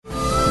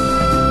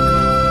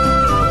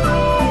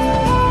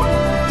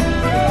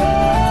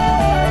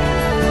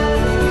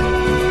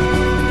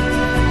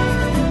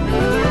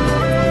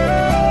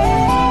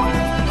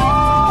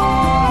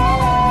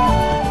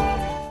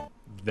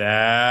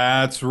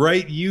That's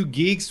right, you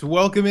geeks.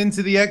 Welcome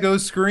into the Echo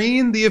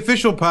Screen, the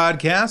official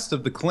podcast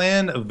of the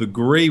Clan of the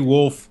Grey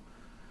Wolf.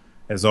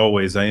 As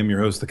always, I am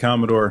your host, the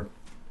Commodore,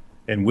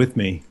 and with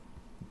me,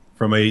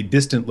 from a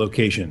distant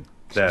location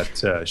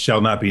that shall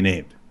not be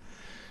named,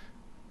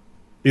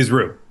 is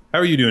Rue. How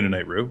are you doing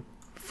tonight, Rue?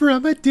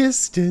 From a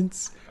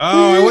distance.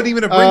 Oh, I wasn't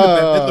even going to bring the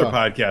Bette Midler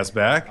podcast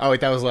back. Oh,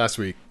 wait, that was last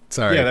week.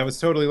 Sorry. Yeah, that was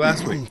totally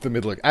last week. The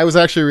Midler. I was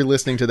actually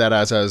re-listening to that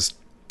as I was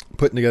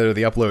putting together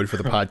the upload for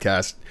the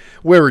podcast.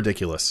 We're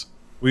ridiculous.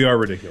 We are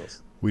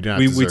ridiculous. We do not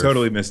We deserve.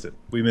 totally missed it.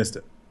 We missed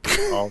it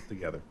all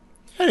together.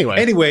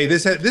 Anyway,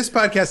 this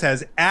podcast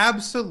has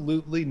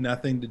absolutely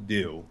nothing to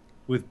do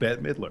with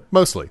Bette Midler.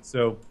 mostly.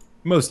 So,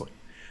 mostly.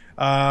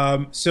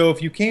 So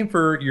if you came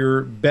for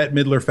your Bette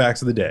Midler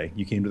facts of the day,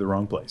 you came to the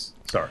wrong place.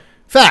 Sorry.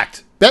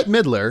 Fact. Bette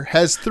Midler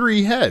has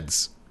 3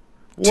 heads.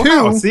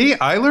 Wow, see,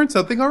 I learned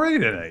something already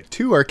tonight.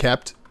 2 are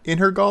kept in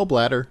her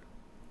gallbladder.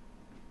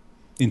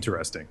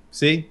 Interesting.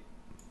 See?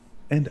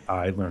 And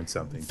I learned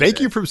something. Thank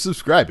today. you for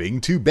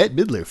subscribing to Bette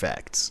Midler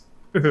Facts.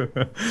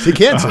 To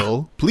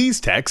cancel,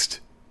 please text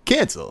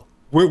cancel.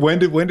 When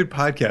did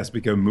podcast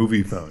become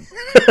movie phone?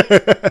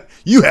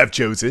 You have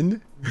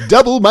chosen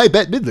double my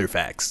Bette Midler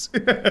facts.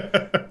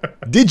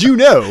 Did you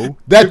know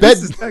that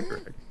This is not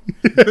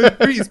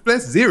correct. 3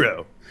 plus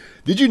 0.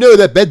 Did you know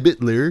that Bette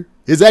Midler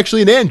is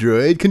actually an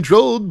android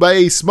controlled by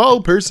a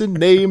small person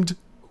named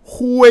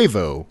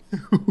Huevo?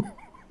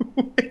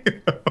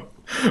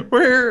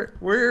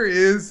 Where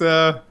is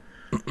oh,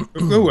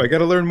 I got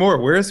to learn more.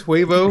 Where is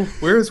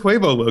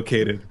Huevo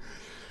located?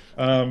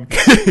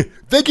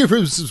 Thank you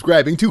for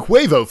subscribing to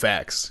Huevo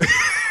Facts.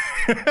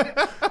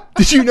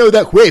 Did you know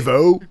that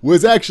Huevo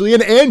was actually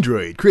an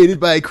android created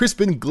by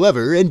Crispin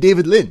Glover and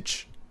David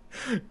Lynch?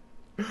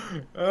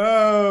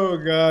 Oh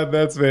God,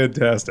 that's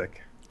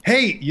fantastic.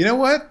 Hey, you know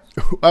what?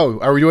 Oh,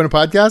 are we doing a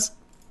podcast?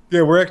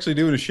 Yeah, we're actually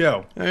doing a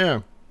show. Oh,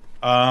 yeah.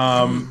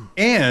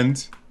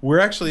 And we're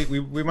actually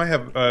we might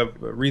have a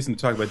reason to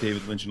talk about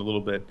David Lynch in a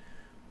little bit.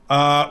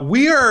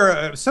 We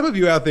are some of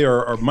you out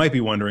there are might be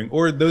wondering,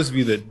 or those of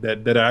you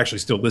that are actually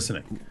still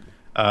listening,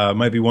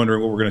 might be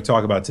wondering what we're going to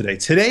talk about today.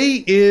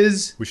 Today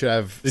is We should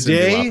have the Cyndi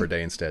day Lauper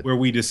Day instead. where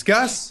we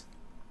discuss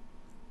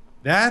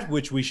that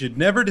which we should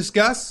never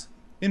discuss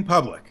in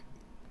public.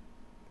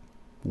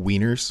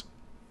 Wieners.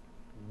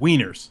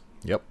 Wieners.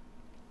 Yep.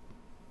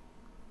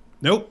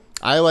 Nope.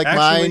 I like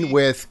Actually- mine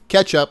with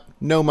ketchup,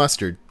 no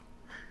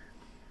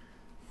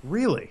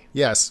Really?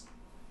 Yes.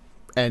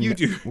 And You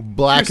do.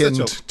 blackened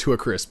You're such to a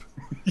crisp.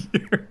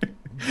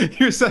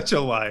 You're such a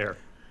liar.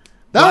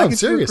 No, Blackened I'm to a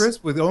serious.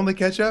 crisp with only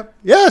ketchup?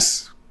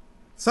 Yes.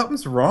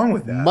 Something's wrong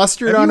with that.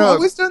 Mustard Have on you a-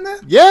 always done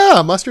that?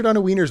 Yeah, mustard on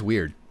a wiener's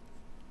weird.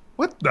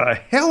 What the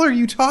hell are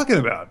you talking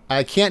about?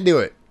 I can't do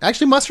it.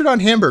 Actually, mustard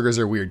on hamburgers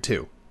are weird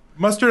too.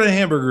 Mustard on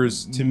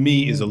hamburgers, to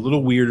me, is a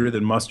little weirder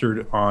than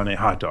mustard on a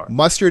hot dog.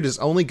 Mustard is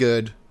only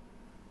good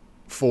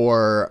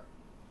for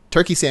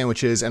turkey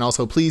sandwiches, and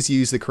also please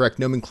use the correct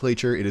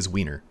nomenclature. It is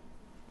wiener.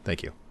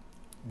 Thank you.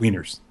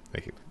 Wieners.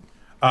 Thank you.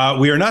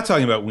 We are not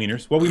talking about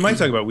wieners. Well, we might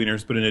talk about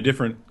wieners, but in a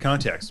different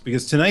context.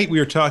 Because tonight we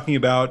are talking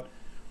about,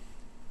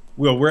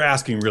 well, we're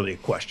asking really a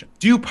question.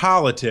 Do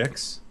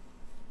politics,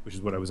 which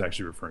is what I was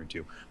actually referring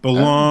to,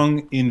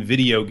 belong in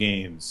video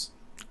games?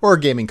 Or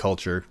gaming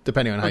culture,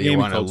 depending on how you Gaming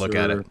want to look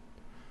at culture, it.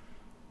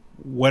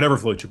 Whatever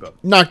floats your boat.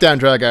 Knockdown,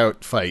 drag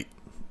out, fight.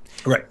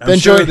 Right. I'm Then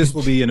sure join- this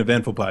will be an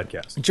eventful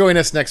podcast. Join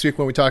us next week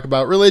when we talk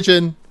about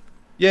religion.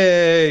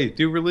 Yay!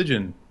 Do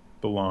religion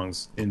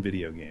belongs in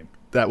video game?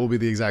 That will be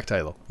the exact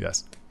title.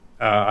 Yes.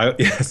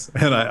 Yes,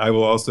 and I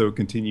will also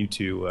continue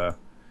to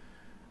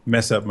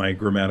mess up my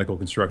grammatical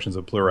constructions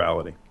of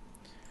plurality.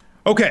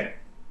 Okay,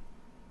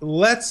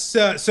 let's.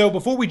 So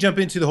before we jump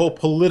into the whole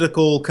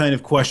political kind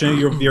of question,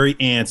 you're very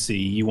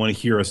antsy. You want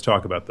to hear us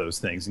talk about those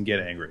things and get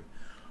angry,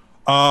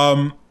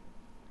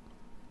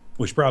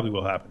 which probably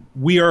will happen.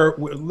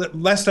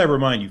 Lest I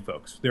remind you,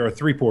 folks, there are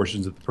 3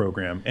 portions of the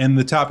program, and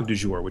the topic du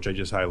jour, which I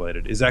just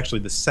highlighted, is actually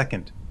the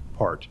second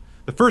part.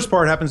 The first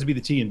part happens to be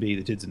the T and B,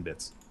 the Tids and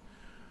Bits.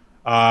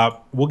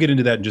 We'll get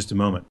into that in just a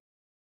moment.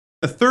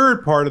 The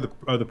third part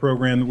of the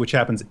program, which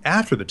happens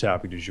after the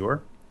topic du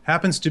jour,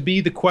 happens to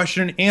be the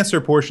question and answer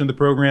portion of the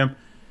program.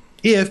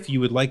 If you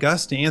would like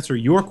us to answer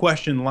your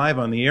question live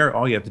on the air,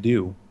 all you have to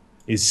do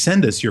is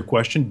send us your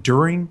question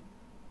during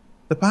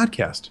the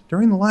podcast,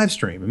 during the live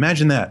stream.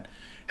 Imagine that.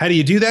 How do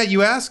you do that,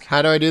 you ask?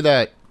 How do I do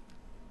that?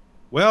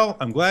 Well,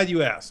 I'm glad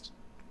you asked.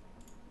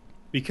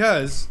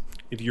 Because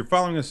if you're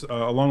following us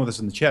along with us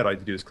in the chat, all you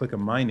have to do is click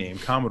on my name,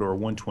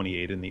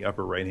 Commodore128, in the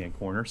upper right-hand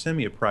corner. Send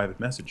me a private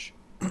message.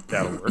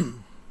 That'll work.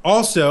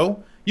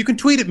 Also, you can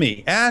tweet at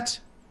me at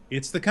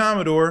It's the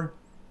Commodore.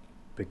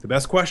 Pick the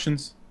best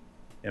questions.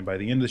 And by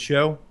the end of the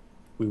show,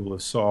 we will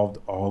have solved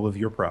all of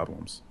your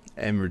problems.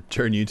 And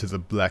return you to the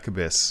black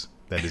abyss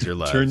that is your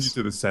lives. Turn you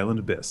to the silent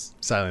abyss.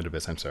 Silent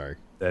abyss, I'm sorry.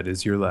 That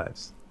is your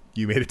lives.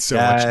 You made it so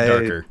much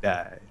darker.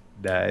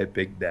 Die,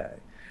 big die.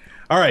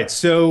 All right,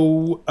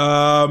 so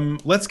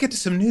let's get to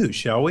some news,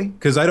 shall we?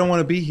 Because I don't want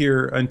to be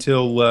here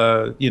until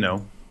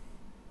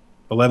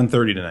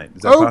 11:30 tonight.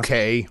 Is that possible?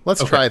 Okay,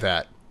 let's try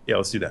that. Yeah,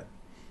 let's do that.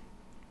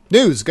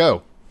 News,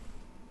 go.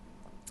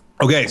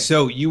 Okay,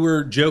 so you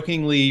were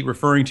jokingly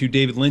referring to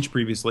David Lynch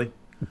previously.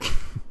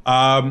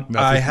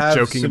 I have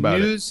joking some about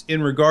news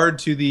in regard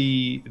to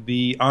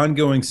the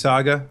ongoing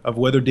saga of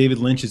whether David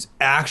Lynch is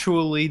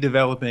actually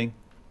developing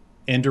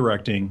and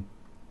directing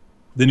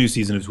the new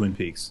season of Twin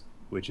Peaks,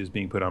 which is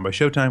being put on by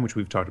Showtime, which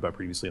we've talked about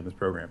previously on this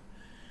program.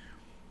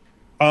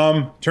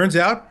 Turns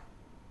out,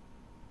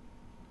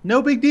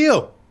 no big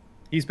deal.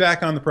 He's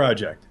back on the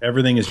project.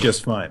 Everything is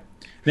just fine.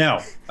 Now,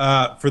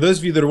 for those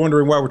of you that are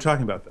wondering why we're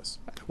talking about this.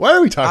 Why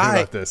are we talking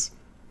about this?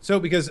 So,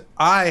 because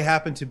I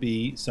happen to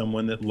be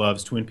someone that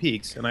loves Twin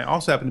Peaks, and I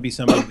also happen to be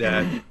somebody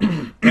that,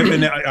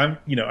 and I'm,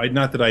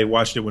 not that I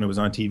watched it when it was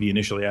on TV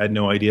initially. I had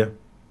no idea,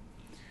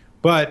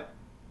 but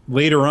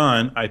later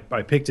on, I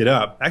picked it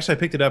up. Actually, I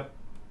picked it up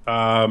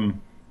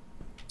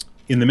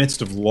in the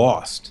midst of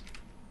Lost,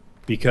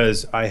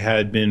 because I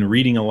had been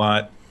reading a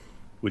lot,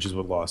 which is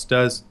what Lost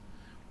does,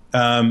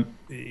 about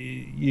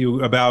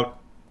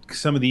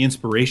some of the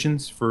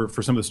inspirations for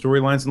some of the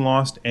storylines in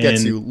Lost, and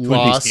Gets you Twin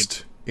Peaks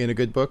lost in a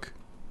good book.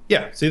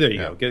 Yeah, see, there you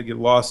go. Get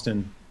lost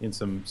in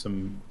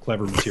some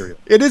clever material.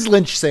 It is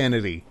Lynch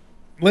sanity.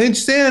 Lynch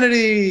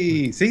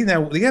sanity. See,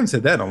 now we haven't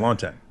said that in a long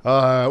time.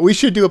 We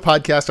should do a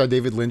podcast on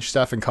David Lynch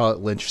stuff and call it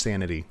Lynch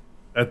sanity.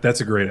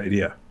 That's a great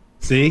idea.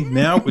 See,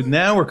 now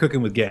we're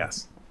cooking with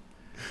gas.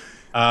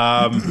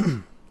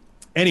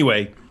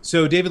 Anyway,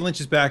 so David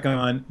Lynch is back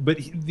on, but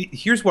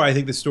here's why I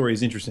think this story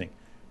is interesting.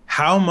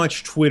 How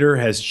much Twitter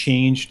has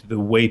changed the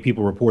way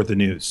people report the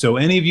news. So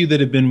any of you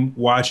that have been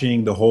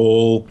watching the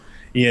whole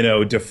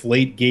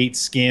Deflategate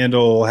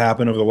scandal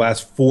happen over the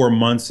last 4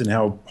 months and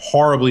how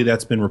horribly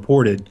that's been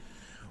reported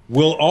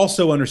will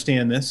also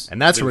understand this.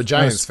 And that's from a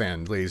Giants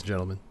fan, ladies and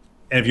gentlemen.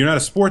 And if you're not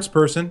a sports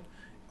person,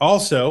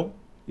 also,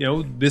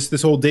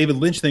 this whole David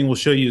Lynch thing will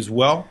show you as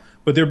well.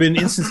 But there have been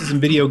instances in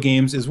video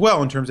games as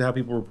well in terms of how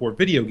people report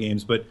video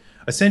games. But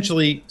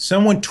essentially,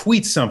 someone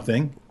tweets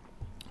something,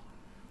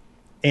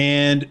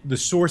 and the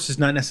source is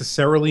not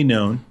necessarily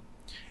known.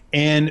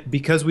 And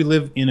because we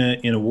live in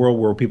a world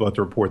where people have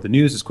to report the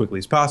news as quickly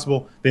as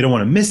possible, they don't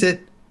want to miss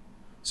it.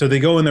 So they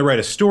go and they write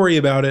a story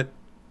about it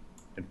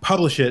and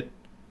publish it.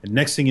 And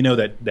next thing you know,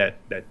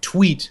 that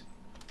tweet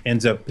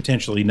ends up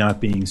potentially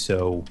not being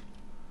so,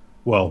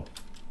 well,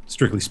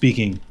 strictly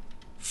speaking,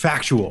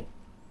 factual.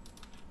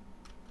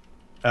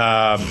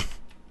 And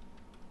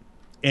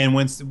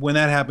when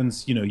that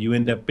happens, you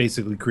end up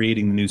basically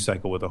creating the news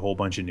cycle with a whole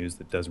bunch of news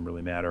that doesn't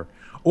really matter.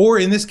 Or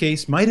in this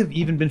case, might have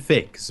even been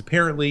fake, because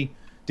apparently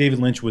David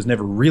Lynch was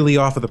never really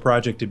off of the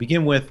project to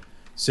begin with.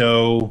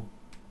 So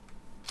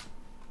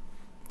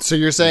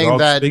you're saying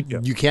that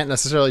you can't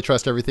necessarily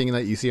trust everything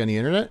that you see on the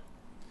internet?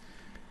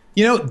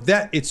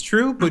 That it's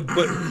true,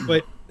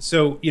 but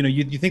so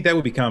you think that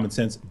would be common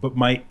sense. But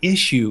my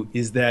issue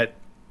is that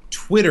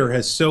Twitter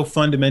has so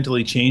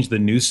fundamentally changed the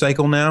news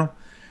cycle now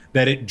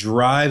that it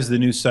drives the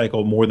news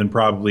cycle more than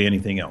probably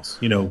anything else.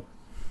 The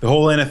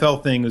whole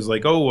NFL thing is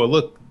like, oh, well,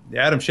 look,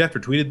 Adam Schefter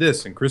tweeted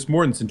this and Chris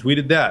Mortensen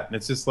tweeted that. And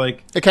it's just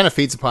like... It kind of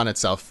feeds upon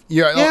itself.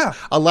 Yeah.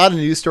 A lot of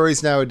news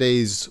stories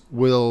nowadays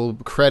will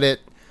credit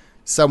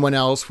someone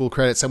else, will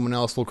credit someone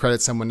else, will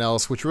credit someone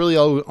else, which really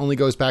only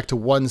goes back to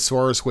one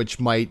source, which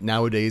might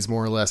nowadays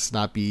more or less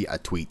not be a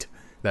tweet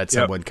that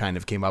someone kind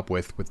of came up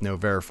with no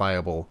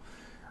verifiable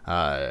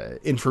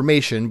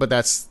information. But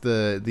that's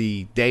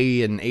the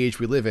day and age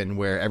we live in,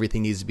 where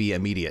everything needs to be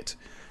immediate.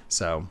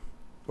 So,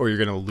 or you're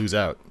going to lose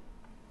out.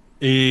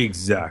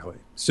 Exactly.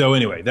 So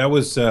anyway, that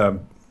was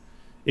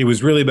it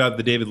was really about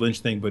the David Lynch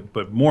thing,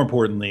 but more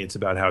importantly, it's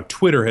about how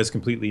Twitter has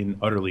completely and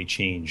utterly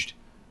changed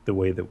the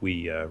way that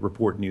we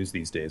report news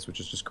these days, which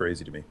is just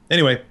crazy to me.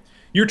 Anyway,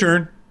 your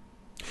turn.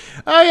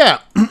 Oh yeah,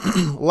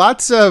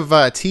 lots of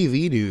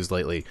TV news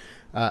lately.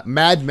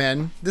 Mad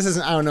Men.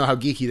 I don't know how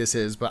geeky this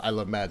is, but I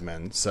love Mad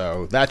Men,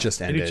 so that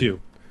just ended. I do too.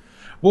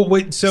 Well,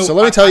 wait. So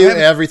let me tell you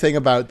everything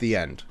about the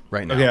end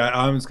right now. Okay,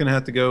 I'm just gonna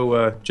have to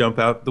go jump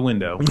out the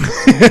window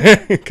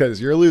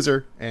because you're a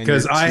loser.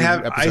 Because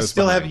I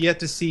still have yet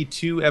to see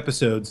 2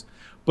 episodes.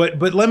 But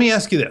let me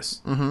ask you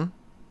this. Mm-hmm.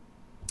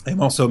 I'm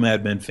also a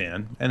Mad Men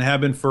fan and have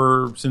been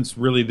since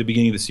really the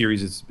beginning of the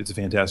series. It's a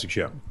fantastic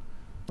show.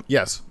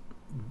 Yes.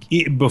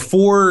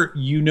 Before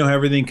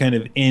everything kind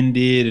of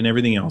ended and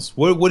everything else,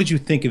 what did you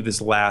think of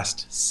this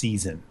last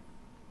season?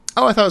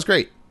 Oh, I thought it was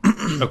great.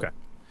 Okay.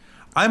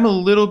 I'm a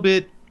little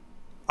bit...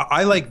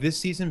 I like this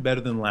season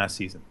better than last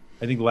season.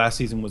 I think last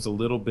season was a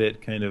little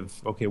bit kind of,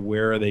 okay,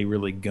 where are they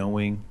really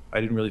going?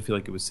 I didn't really feel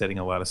like it was setting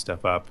a lot of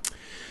stuff up.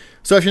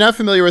 So if you're not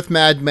familiar with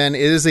Mad Men,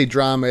 it is a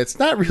drama. It's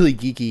not really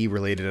geeky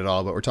related at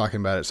all, but we're talking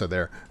about it, so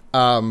there.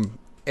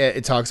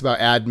 It talks about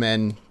ad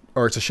men,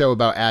 or it's a show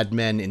about ad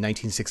men in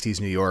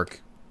 1960s New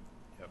York.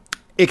 Yep.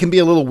 It can be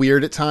a little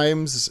weird at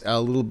times,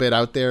 a little bit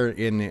out there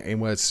in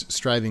what it's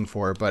striving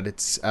for, but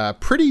it's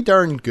pretty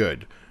darn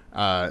good.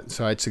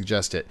 So I'd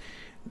suggest it.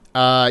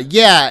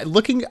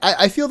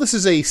 I feel this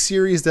is a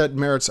series that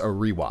merits a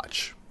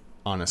rewatch,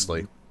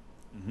 honestly.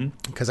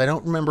 Because I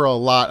don't remember a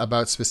lot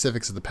about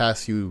specifics of the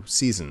past few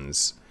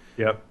seasons.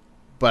 Yep.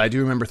 But I do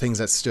remember things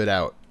that stood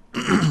out.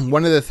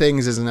 one of the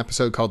things is an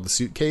episode called The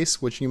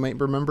Suitcase, which you might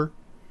remember.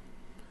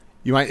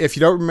 You might, if you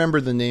don't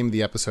remember the name of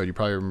the episode, you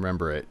probably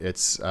remember it.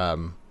 It's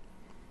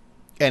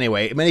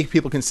anyway, many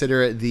people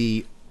consider it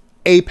the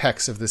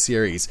apex of the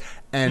series,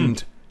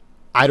 and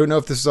I don't know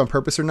if this was on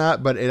purpose or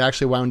not, but it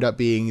actually wound up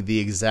being the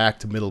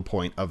exact middle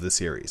point of the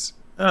series.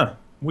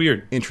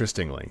 Weird.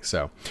 Interestingly,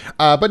 so.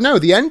 But no,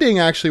 the ending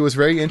actually was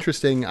very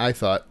interesting, I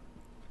thought.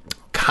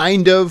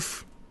 Kind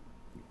of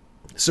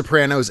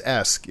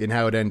Sopranos-esque in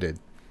how it ended.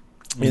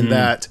 In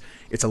that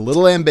it's a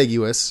little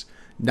ambiguous,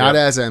 not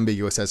as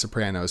ambiguous as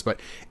Sopranos, but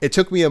it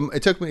took me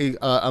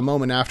a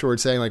moment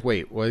afterwards saying, like,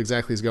 wait, what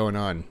exactly is going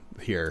on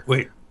here?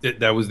 Wait,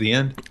 that was the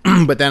end?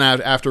 But then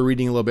after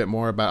reading a little bit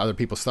more about other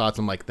people's thoughts,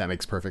 I'm like, that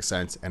makes perfect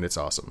sense, and it's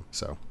awesome.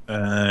 So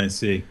I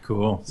see.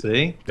 Cool.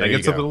 See? There I you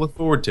got something go. to look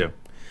forward to.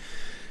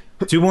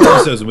 2 more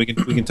episodes, and we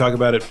can talk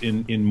about it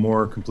in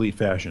more complete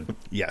fashion.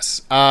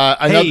 yes. Go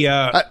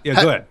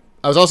ahead.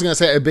 I was also going to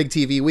say a big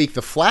TV week.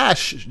 The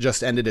Flash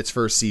just ended its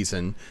first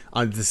season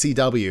on the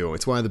CW.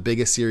 It's one of the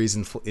biggest series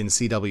in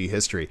CW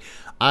history.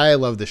 I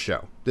love the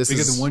show.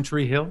 Bigger than One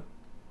Tree Hill?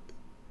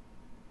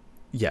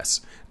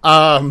 Yes.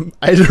 I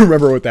didn't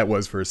remember what that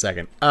was for a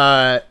second.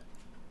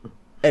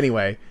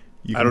 Anyway.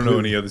 I don't know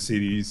any other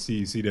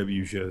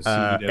CW shows.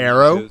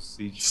 Arrow,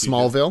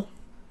 Smallville.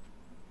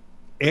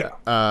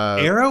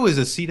 Arrow is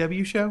a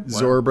CW show? Wow.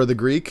 Zorba the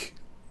Greek.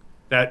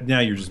 That now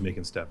you're just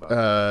making stuff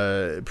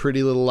up.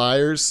 Pretty Little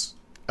Liars.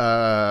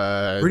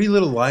 Pretty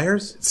Little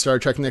Liars? Star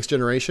Trek Next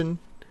Generation.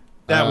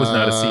 That was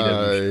not a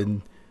CW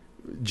show.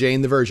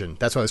 Jane the Virgin.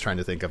 That's what I was trying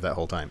to think of that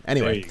whole time.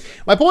 Anyway,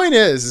 my point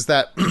is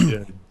that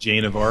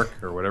Jane of Arc,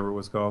 or whatever it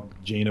was called.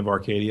 Jane of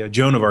Arcadia.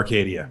 Joan of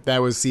Arcadia.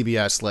 that was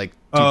CBS like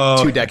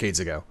two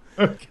decades ago.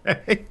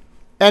 Okay.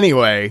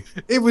 Anyway.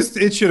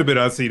 It should have been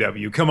on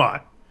CW. Come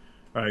on.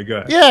 All right, go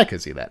ahead. Yeah, I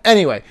could see that.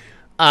 Anyway,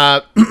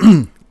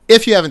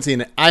 if you haven't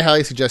seen it, I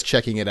highly suggest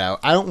checking it out.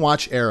 I don't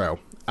watch Arrow,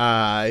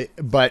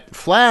 but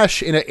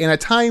Flash, in a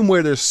time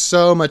where there's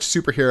so much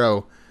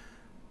superhero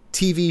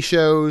TV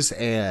shows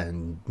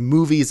and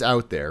movies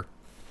out there,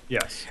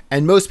 Yes.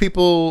 and most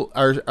people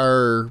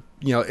are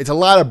it's a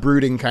lot of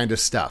brooding kind of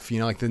stuff.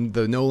 Like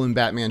the Nolan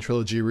Batman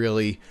trilogy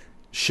really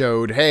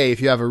showed, hey, if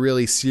you have a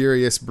really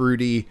serious,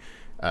 broody,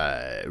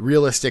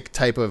 realistic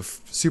type of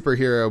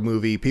superhero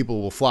movie,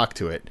 people will flock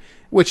to it,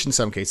 which in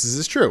some cases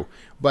is true.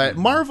 But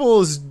Marvel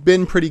has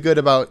been pretty good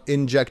about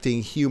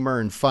injecting humor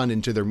and fun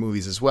into their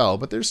movies as well,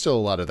 but there's still a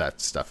lot of that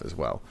stuff as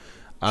well.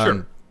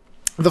 Sure.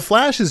 The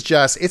Flash is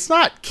it's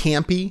not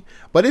campy,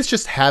 but it's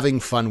just having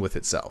fun with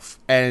itself.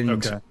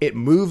 And it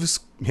moves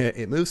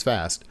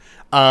fast.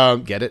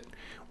 Get it?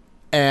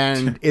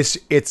 And it's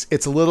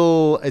a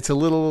little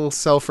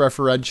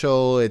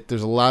self-referential.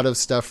 There's a lot of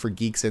stuff for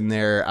geeks in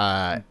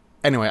there.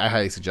 Anyway, I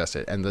highly suggest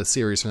it. And the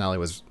series finale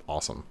was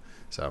awesome.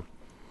 So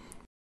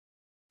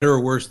Better or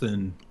worse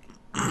than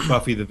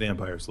Buffy the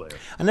Vampire Slayer?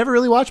 I never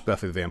really watched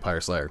Buffy the Vampire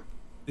Slayer.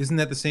 Isn't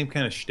that the same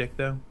kind of shtick,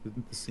 though?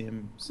 Isn't the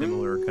same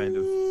similar kind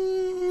of...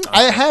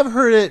 I have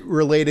heard it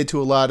related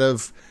to a lot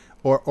of,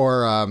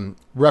 or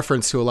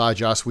reference to a lot of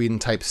Joss Whedon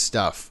type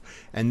stuff.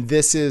 And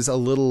this is a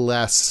little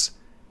less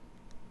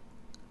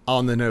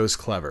on the nose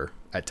clever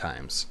at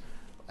times,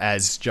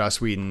 as Joss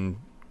Whedon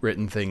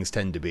written things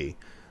tend to be.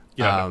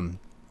 Yeah.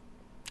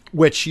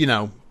 Which,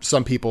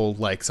 some people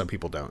like, some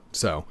people don't.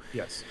 So,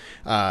 Yes.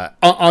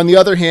 On the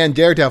other hand,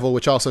 Daredevil,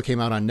 which also came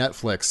out on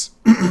Netflix,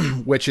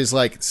 which is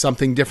like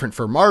something different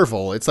for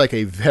Marvel. It's like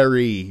a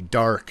very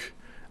dark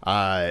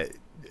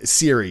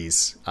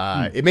series.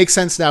 It makes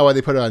sense now why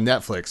they put it on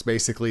Netflix.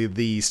 Basically,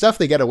 the stuff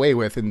they get away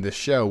with in this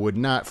show would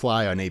not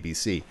fly on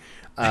ABC.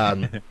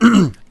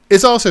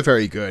 It's also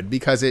very good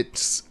because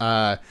it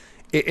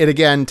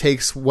again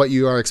takes what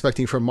you are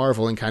expecting from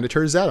Marvel and kind of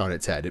turns that on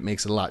its head. It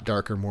makes it a lot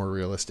darker, more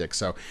realistic.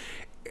 So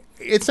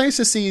it's nice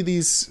to see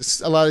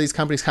a lot of these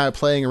companies kind of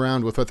playing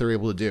around with what they're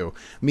able to do.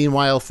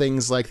 Meanwhile,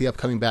 things like the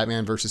upcoming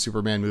Batman versus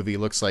Superman movie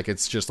looks like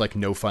it's just like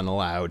no fun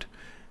allowed,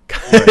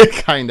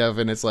 kind of.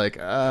 And it's like,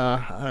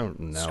 I don't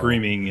know.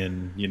 Screaming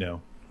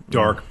and,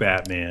 dark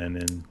Batman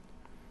and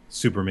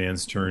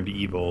Superman's turned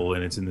evil,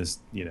 and it's in this,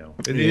 it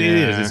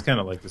is. It's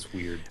kind of like this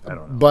weird, I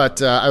don't know.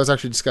 But I was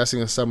actually discussing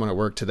with someone at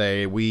work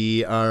today.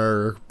 We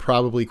are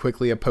probably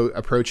quickly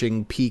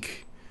approaching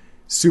peak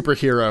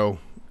superhero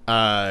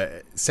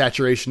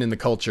saturation in the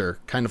culture,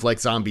 kind of like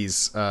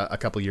zombies a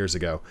couple years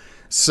ago.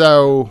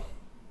 So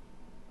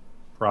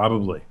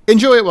probably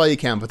enjoy it while you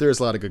can, but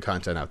there's a lot of good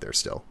content out there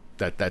still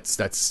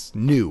that's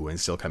new and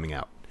still coming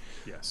out.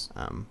 Yes.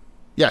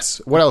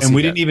 Yes. What else? And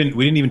we didn't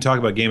even talk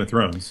about Game of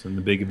Thrones and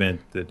the big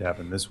event that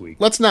happened this week.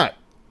 Let's not.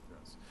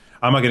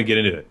 I'm not going to get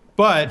into it,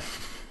 but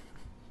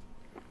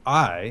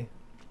I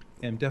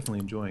am definitely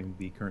enjoying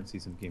the current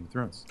season of Game of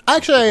Thrones.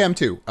 Actually, I am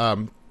too.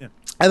 I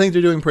think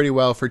they're doing pretty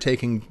well for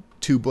taking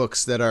 2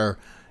 books that are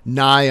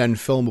nigh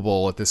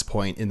unfilmable at this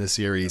point in the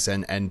series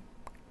and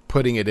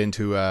putting it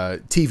into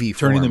TV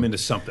form. Turning them into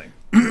something.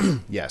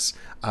 Yes.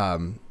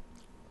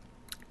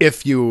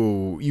 If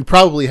you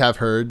probably have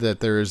heard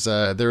that there is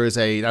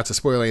a, not to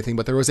spoil anything,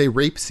 but there was a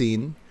rape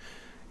scene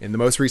in the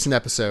most recent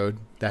episode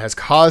that has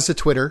caused a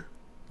Twitter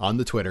on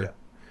the Twitter.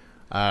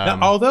 Yeah. Now,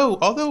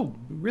 although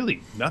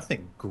really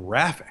nothing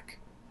graphic.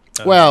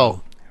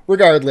 Well,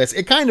 regardless,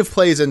 it kind of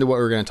plays into what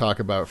we're going to talk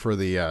about for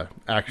the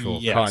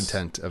actual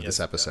content of this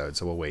episode.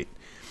 So we'll wait.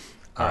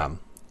 And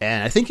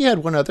I think you had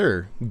one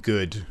other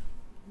good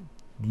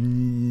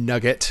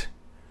nugget.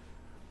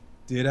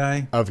 Did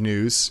I? Of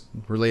news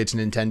related to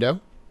Nintendo.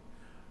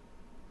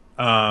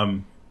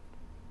 And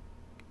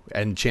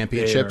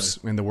championships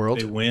in the world.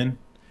 They win.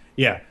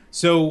 Yeah.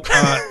 So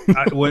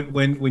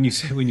when you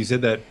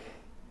said that,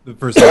 the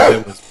first thing I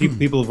said was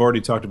people have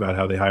already talked about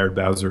how they hired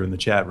Bowser in the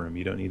chat room.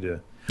 You don't need to.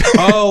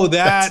 Oh,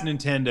 that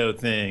Nintendo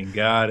thing.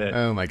 Got it.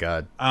 Oh my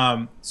God.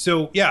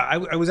 So yeah,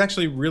 I was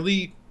actually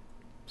really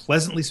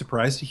pleasantly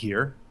surprised to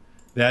hear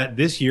that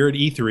this year at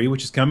E3,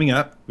 which is coming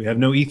up, we have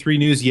no E3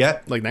 news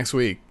yet. Like next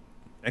week.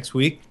 Next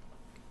week,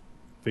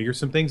 figure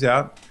some things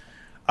out.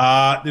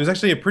 There's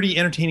actually a pretty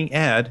entertaining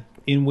ad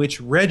in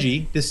which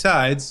Reggie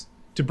decides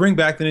to bring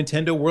back the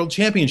Nintendo World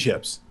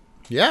Championships.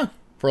 Yeah,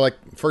 for like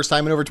first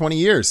time in over 20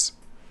 years.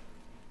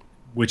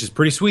 Which is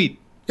pretty sweet.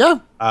 Yeah.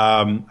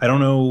 I don't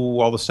know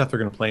all the stuff they're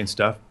going to play and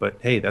stuff, but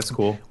hey, that's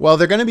cool. Well,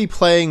 they're going to be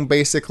playing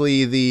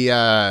basically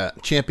the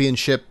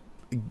championship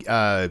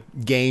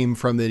game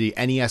from the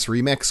NES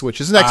Remix, which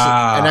is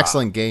an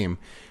excellent game.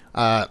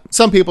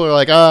 Some people are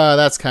like,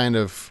 that's kind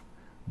of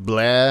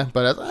blah,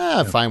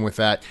 but fine with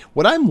that.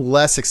 What I'm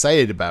less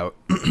excited about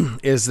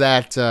is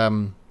that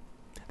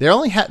they're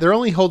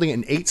only holding it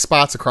in 8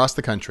 spots across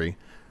the country,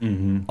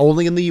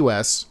 only in the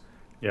U.S.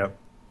 Yep.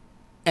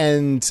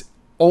 And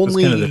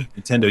only kind of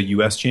the Nintendo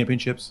U.S.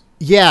 Championships.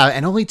 Yeah,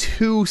 and only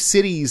 2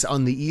 cities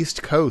on the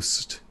East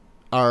Coast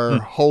are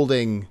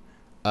holding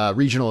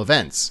regional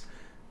events.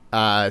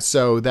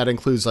 So that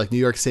includes like New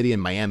York City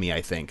and Miami,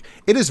 I think.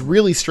 It is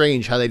really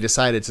strange how they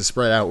decided to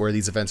spread out where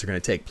these events are going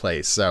to take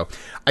place. So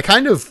I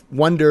kind of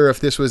wonder if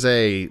this was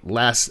a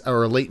last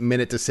or a late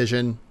minute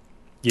decision.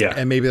 Yeah.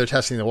 And maybe they're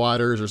testing the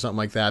waters or something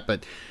like that.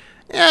 But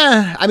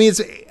yeah, I mean,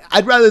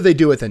 I'd rather they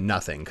do it than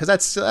nothing, because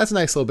that's a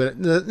nice little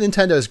bit.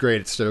 Nintendo is great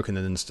at stroking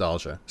the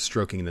nostalgia.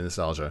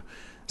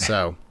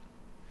 So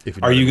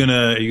if are you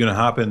gonna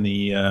hop in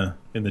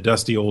the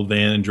dusty old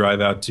van and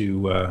drive out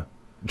to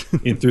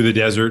in through the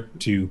desert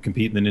to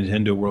compete in the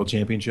Nintendo World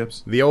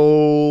Championships? The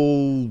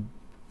old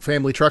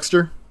family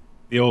truckster?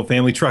 The old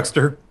family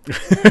truckster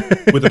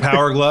with the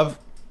power glove?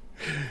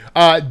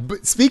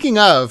 But speaking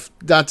of,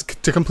 not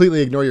to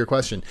completely ignore your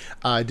question,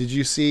 did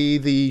you see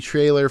the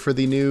trailer for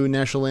the new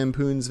National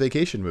Lampoon's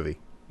Vacation movie?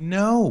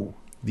 No.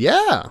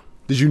 Yeah.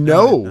 Did you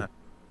know?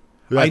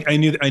 I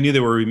knew they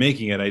were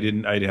remaking it.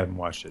 I haven't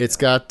watched it. It's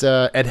got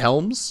Ed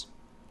Helms.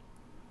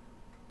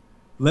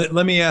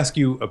 Let me ask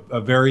you a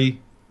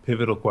very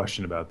pivotal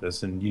question about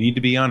this, and you need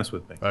to be honest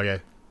with me.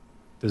 Okay.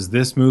 Does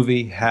this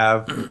movie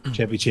have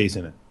Chevy Chase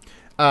in it?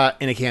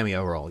 In a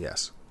cameo role,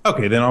 yes.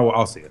 Okay, then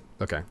I'll see it.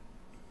 Okay.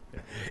 Yeah,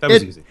 that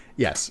was easy.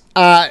 Yes.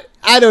 I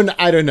don't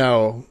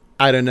know.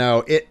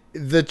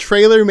 The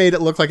trailer made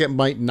it look like it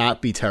might not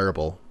be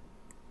terrible,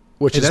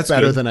 which is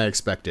better than I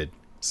expected.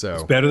 So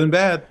it's better than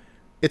bad.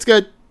 It's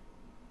good.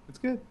 It's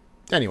good.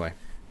 Anyway.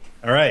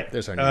 All right.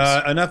 There's our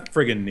news. Enough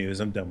friggin' news.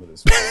 I'm done with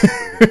this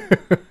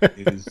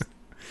news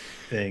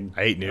thing.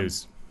 I hate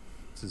news.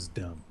 This is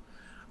dumb.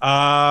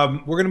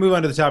 We're going to move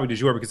on to the topic du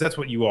jour, because that's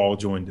what you all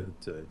joined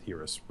to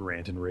hear us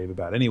rant and rave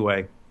about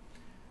anyway.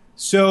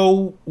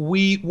 So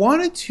we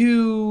wanted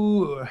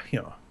to,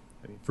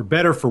 for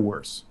better, for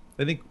worse,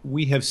 I think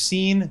we have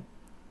seen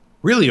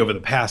really over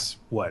the past,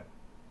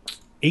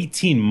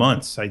 18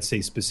 months, I'd say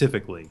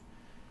specifically,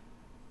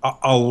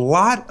 a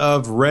lot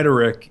of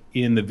rhetoric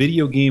in the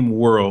video game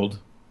world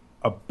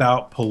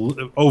about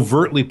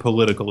overtly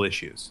political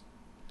issues.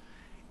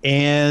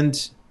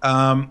 And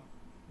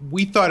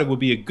we thought it would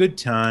be a good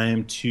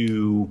time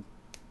to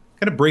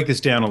kind of break this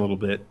down a little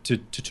bit, to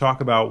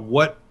talk about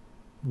what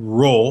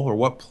role or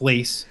what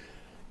place,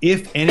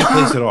 if any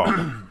place at all,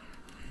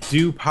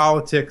 do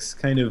politics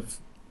kind of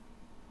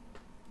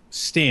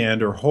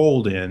stand or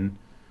hold in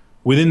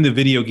within the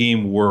video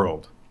game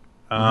world.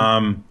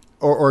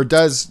 Or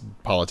does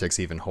politics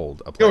even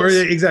hold a place?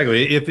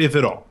 Exactly, if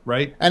at all,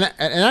 right? And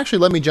actually,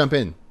 let me jump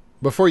in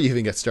before you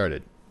even get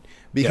started,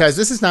 because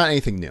this is not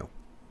anything new.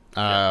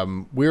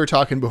 We were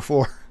talking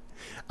before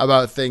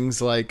about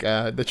things like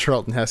the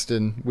Charlton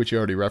Heston, which you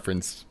already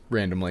referenced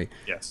randomly.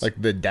 Yes.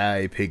 Like the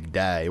Die Pig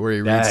Die, where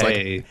he reads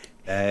like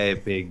Die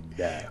Pig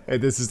Die.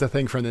 This is the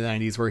thing from the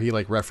 90s where he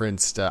like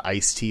referenced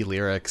Ice-T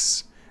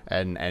lyrics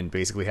and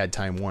basically had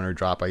Time Warner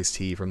drop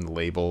Ice-T from the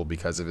label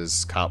because of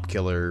his Cop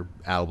Killer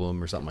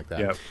album or something like that.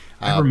 Yeah,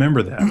 I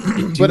remember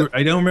that.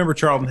 I don't remember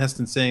Charlton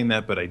Heston saying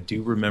that, but I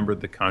do remember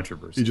the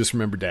controversy. You just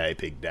remember Die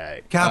Pig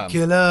Die. Cop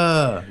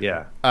Killer.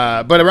 Yeah.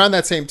 But around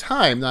that same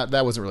time,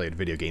 that wasn't related to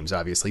video games,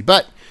 obviously,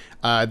 but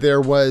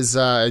there was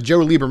Joe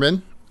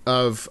Lieberman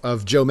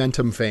of Joe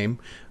Mentum fame,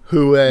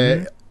 who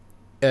a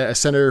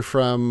senator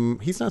from,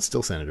 he's not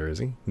still senator, is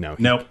he?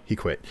 No, he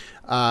quit.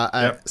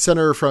 A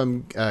senator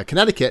from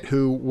Connecticut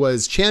who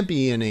was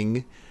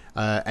championing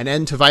An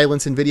end to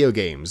violence in video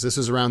games. This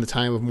was around the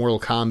time of Mortal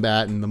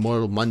Kombat and the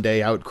Mortal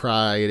Monday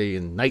outcry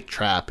and Night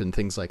Trap and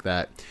things like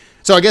that.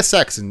 So I guess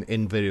sex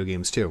in video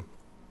games too.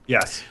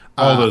 Yes,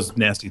 all those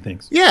nasty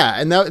things. Yeah,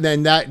 and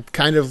that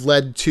kind of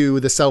led to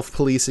the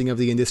self-policing of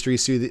the industry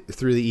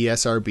through the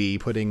ESRB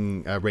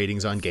putting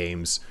ratings on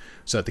games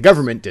so that the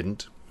government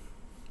didn't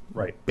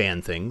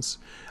ban things.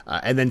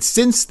 And then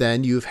since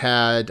then, you've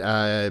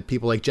had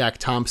people like Jack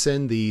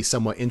Thompson, the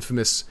somewhat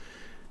infamous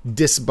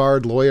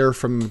disbarred lawyer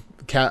from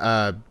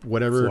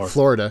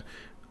Florida,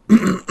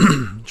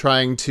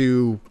 trying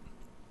to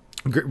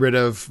get rid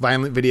of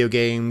violent video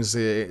games,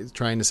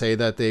 trying to say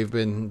that they've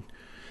been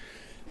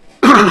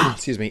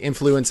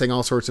influencing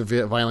all sorts of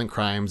violent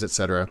crimes,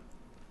 etc.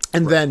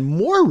 And then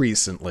more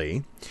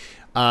recently,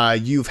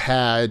 you've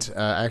had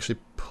I actually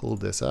pulled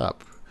this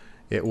up.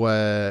 It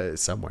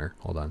was somewhere.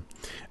 Hold on.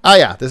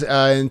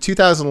 In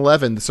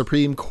 2011, the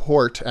Supreme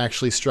Court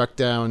actually struck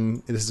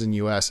down, this is in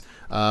U.S.,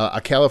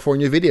 a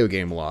California video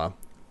game law,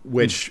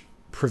 which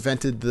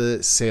prevented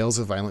the sales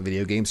of violent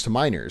video games to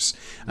minors.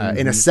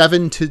 In a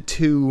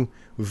 7-2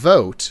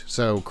 vote,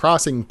 so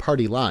crossing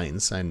party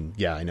lines, and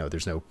yeah, I know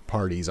there's no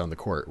parties on the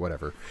court,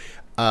 whatever.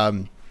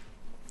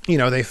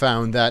 They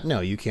found that,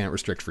 no, you can't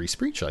restrict free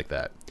speech like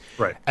that.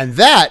 Right. And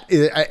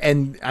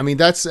I mean,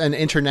 that's an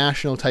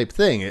international type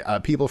thing.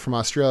 People from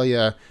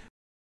Australia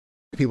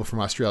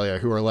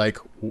who are like,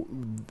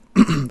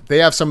 they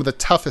have some of the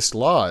toughest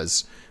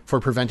laws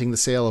for preventing the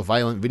sale of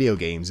violent video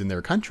games in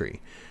their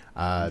country.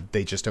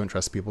 They just don't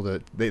trust people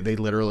they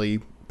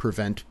literally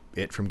prevent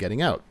it from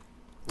getting out.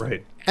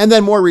 Right. And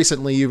then more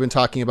recently, you've been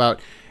talking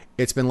about,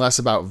 it's been less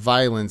about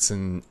violence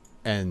it's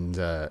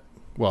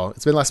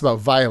been less about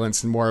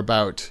violence and more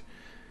about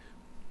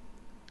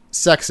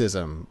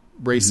sexism,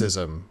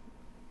 racism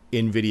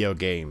in video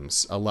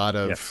games. A lot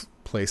of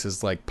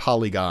places like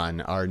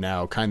Polygon are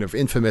now kind of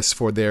infamous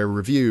for their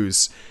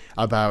reviews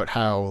about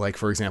how, like,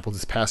 for example,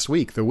 this past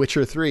week, The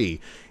Witcher 3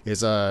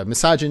 is a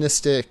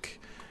misogynistic,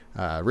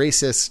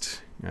 racist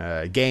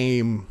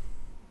game,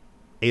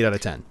 8 out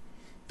of 10.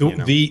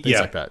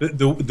 Like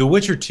that. The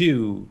Witcher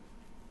 2,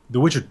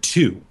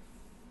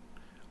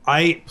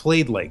 I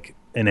played like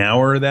an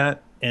hour of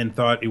that and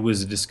thought it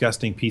was a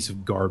disgusting piece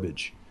of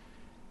garbage.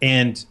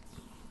 And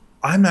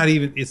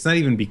it's not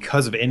even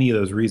because of any of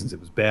those reasons it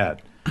was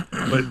bad.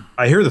 But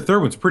I hear the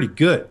third one's pretty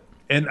good.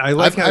 And I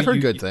like I've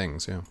heard good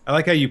things, yeah. I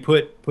like how you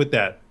put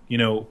that,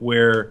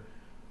 where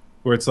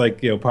it's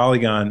like,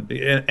 Polygon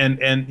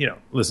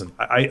and listen,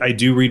 I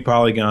do read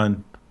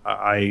Polygon.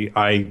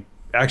 I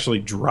actually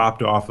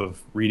dropped off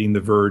of reading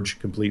The Verge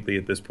completely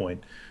at this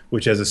point,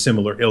 which has a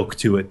similar ilk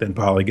to it than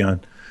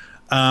Polygon.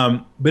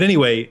 But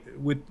anyway,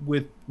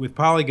 with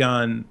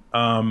Polygon,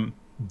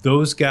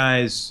 those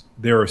guys,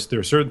 there are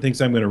certain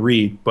things I'm going to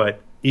read,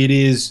 but it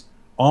is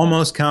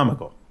almost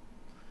comical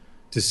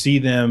to see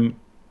them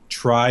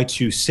try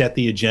to set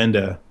the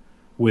agenda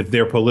with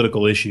their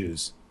political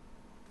issues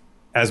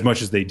as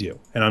much as they do.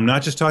 And I'm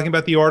not just talking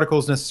about the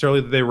articles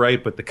necessarily that they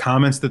write, but the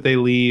comments that they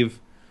leave,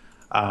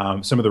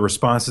 some of the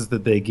responses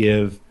that they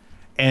give.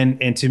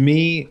 And to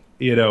me,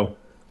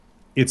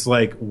 it's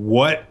like,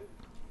 what,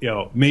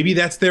 maybe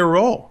that's their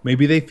role.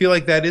 Maybe they feel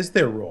like that is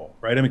their role,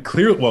 right? I mean,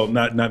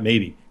 not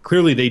maybe.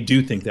 Clearly they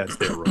do think that's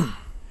their role.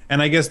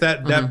 And I guess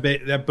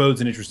that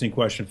bodes an interesting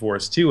question for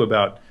us too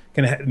about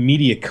kind of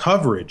media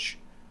coverage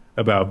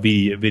about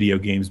video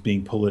games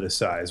being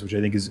politicized, which I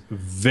think is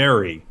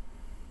very,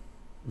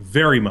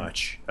 very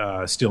much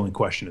still in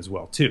question as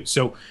well too.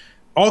 So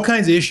all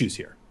kinds of issues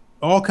here.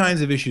 All kinds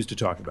of issues to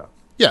talk about.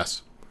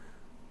 Yes.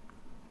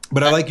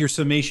 But I like your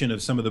summation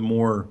of some of the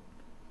more,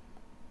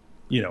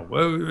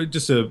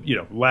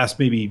 last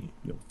maybe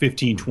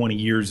 15, 20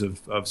 years of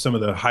some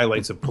of the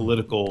highlights of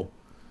political,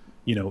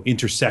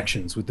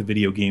 intersections with the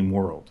video game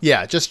world.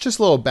 Yeah, just a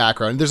little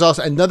background. There's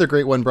also another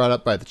great one brought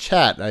up by the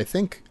chat. I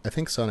think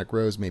Sonic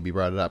Rose maybe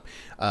brought it up.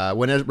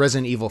 When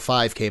Resident Evil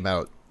 5 came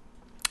out,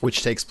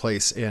 which takes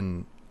place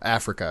in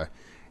Africa,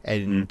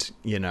 and,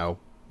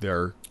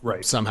 they're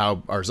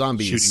somehow are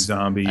zombies. Shooting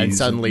zombies. And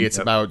suddenly it's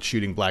about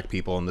shooting black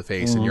people in the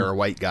face and you're a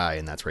white guy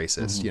and that's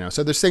racist.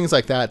 So there's things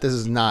like that. This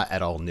is not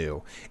at all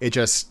new. It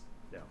just,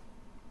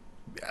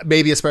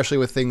 maybe especially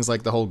with things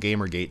like the whole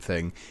Gamergate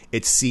thing,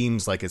 it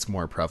seems like it's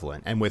more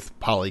prevalent. And with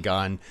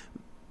Polygon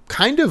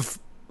kind of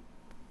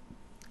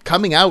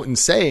coming out and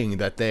saying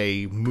that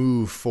they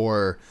move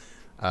for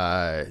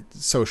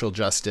social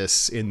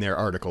justice in their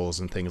articles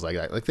and things like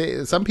that. Like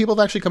some people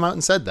have actually come out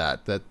and said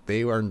that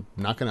they are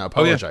not going to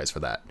apologize for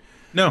that.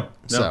 No.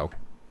 So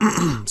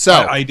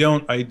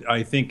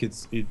I think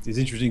it's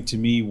interesting to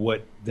me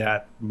what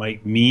that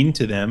might mean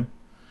to them.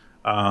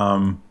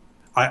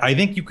 I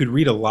think you could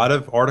read a lot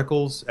of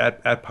articles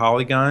at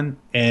Polygon,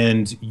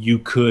 and you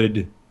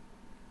could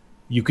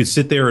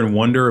sit there and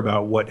wonder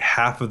about what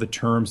half of the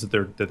terms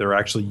that they're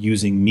actually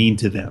using mean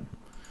to them.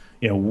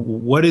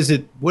 What is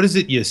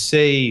it you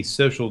say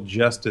social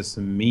justice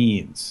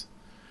means?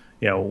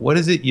 What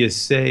is it you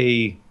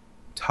say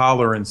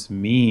tolerance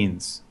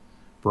means,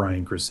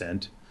 Brian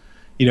Crescent?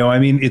 I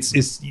mean,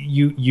 it's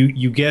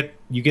you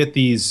get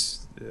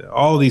these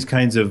all these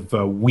kinds of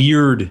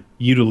weird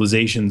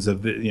utilizations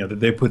of that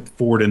they put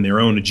forward in their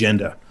own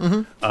agenda.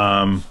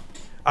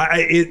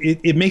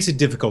 It makes it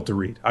difficult to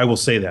read. I will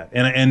say that,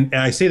 and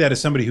I say that as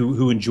somebody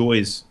who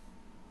enjoys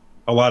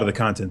a lot of the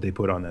content they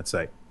put on that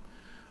site.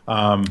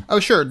 Oh,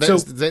 sure.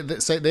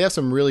 They have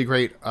some really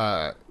great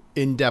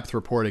in-depth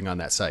reporting on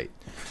that site.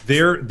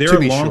 Their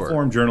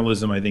long-form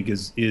journalism, I think,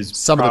 is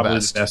some probably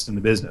of the best in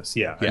the business.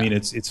 Yeah. I mean,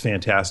 it's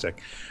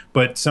fantastic.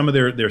 But some of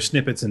their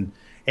snippets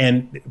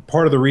and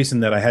part of the reason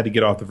that I had to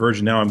get off the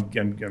Verge, now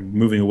I'm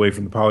moving away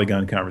from the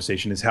Polygon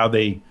conversation, is how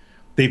they've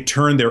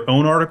turned their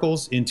own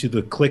articles into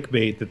the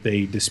clickbait that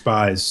they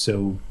despise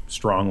so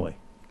strongly.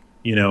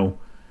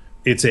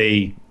 It's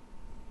a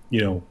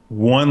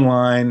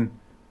one-line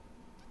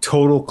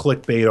total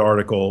clickbait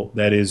article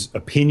that is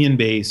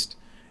opinion-based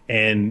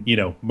and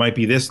might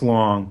be this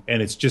long,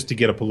 and it's just to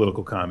get a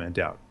political comment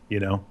out.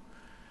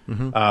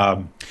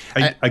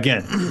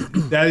 Again,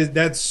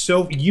 that's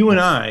so. You and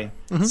I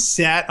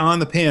sat on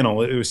the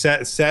panel. It was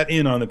sat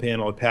in on the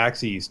panel at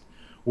PAX East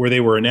where they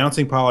were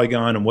announcing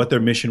Polygon and what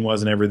their mission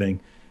was and everything.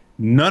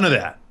 None of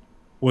that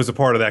was a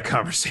part of that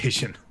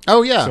conversation.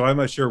 Oh yeah. So I'm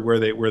not sure where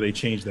they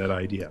changed that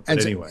idea. But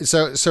and anyway,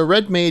 so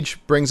Red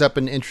Mage brings up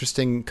an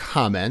interesting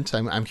comment.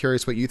 I'm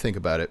curious what you think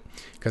about it,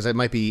 because it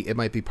might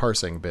be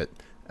parsing, but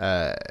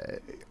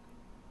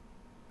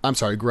I'm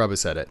sorry, Grub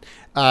has said it.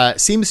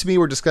 Seems to me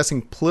we're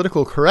discussing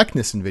political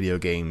correctness in video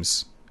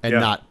games and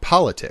not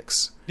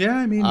politics. Yeah,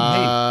 I mean,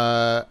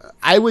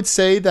 I would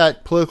say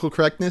that political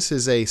correctness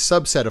is a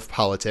subset of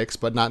politics,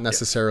 but not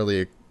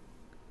necessarily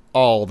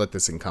all that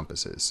this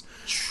encompasses.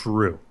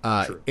 True.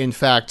 In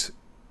fact,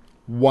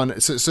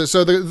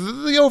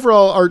 the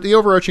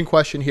overarching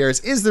question here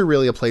is there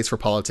really a place for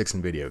politics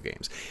in video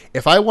games?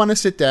 If I want to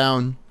sit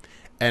down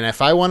and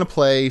if I want to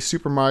play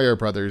Super Mario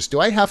Brothers, do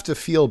I have to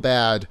feel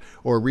bad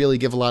or really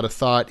give a lot of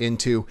thought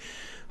into,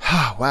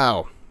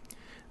 wow,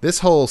 this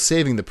whole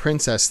saving the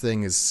princess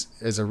thing is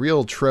a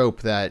real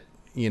trope that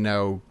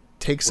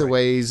takes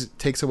away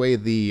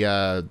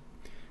the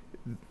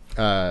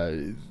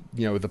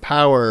the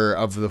power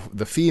of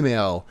the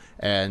female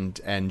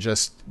and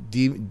just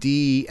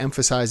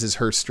de-emphasizes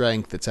her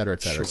strength, et cetera,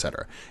 et cetera, et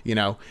cetera.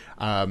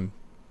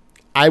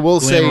 I will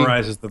say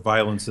glamorizes the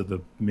violence of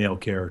the male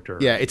character.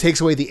 Yeah, it takes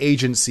away the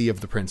agency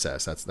of the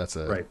princess. That's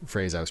a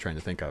phrase I was trying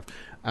to think of.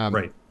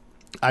 Right.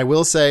 I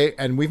will say,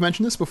 and we've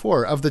mentioned this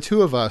before, of the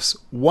two of us,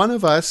 one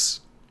of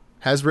us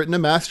has written a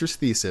master's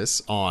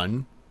thesis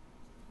on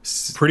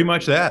pretty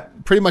much that.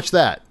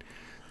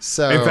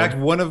 So, in fact,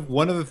 one of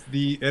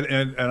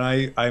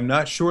the I'm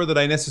not sure that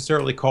I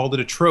necessarily called it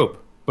a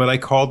trope, but I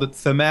called it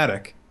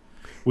thematic,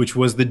 which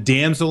was the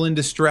damsel in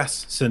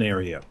distress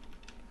scenario.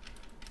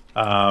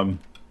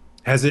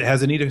 Has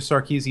Anita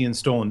Sarkeesian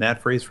stolen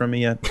that phrase from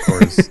me yet,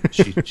 or is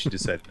she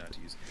decided not to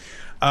use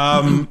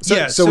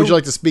it? So would you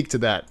like to speak to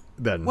that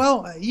then?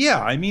 Well,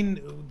 yeah. I mean,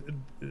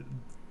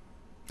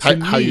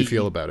 how you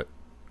feel about it?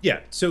 Yeah.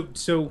 So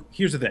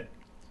here's the thing: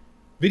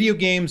 video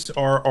games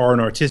are an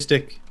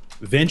artistic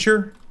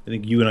venture. I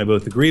think you and I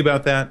both agree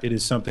about that. It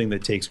is something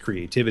that takes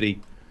creativity,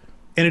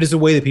 and it is a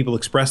way that people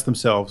express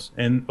themselves,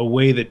 and a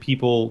way that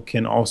people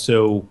can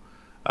also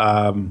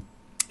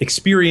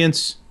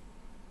experience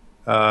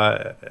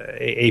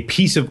a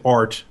piece of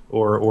art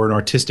or an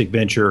artistic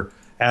venture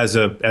as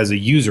a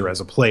user,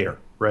 as a player,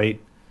 right?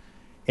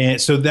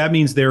 And so that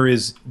means there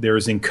is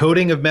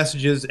encoding of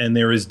messages and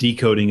there is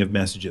decoding of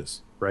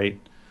messages, right?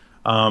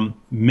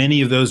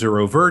 Many of those are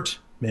overt,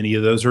 many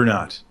of those are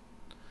not.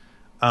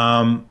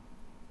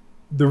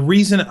 The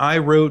reason I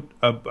wrote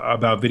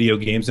about video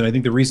games, and I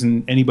think the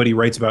reason anybody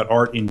writes about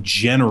art in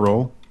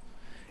general,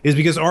 is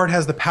because art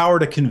has the power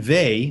to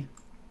convey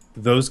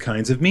those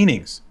kinds of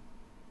meanings.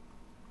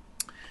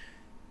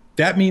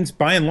 That means,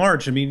 by and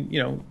large, I mean,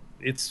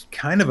 it's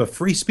kind of a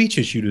free speech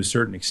issue to a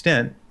certain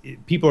extent.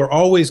 People are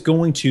always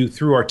going to,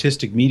 through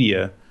artistic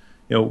media,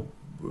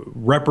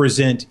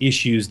 represent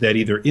issues that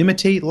either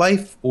imitate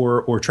life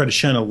or try to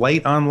shine a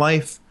light on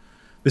life,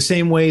 the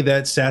same way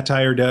that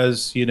satire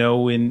does,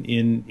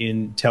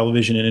 in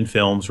television and in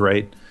films,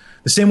 right?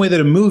 The same way that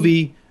a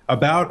movie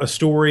about a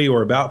story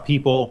or about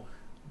people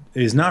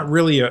is not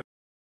really a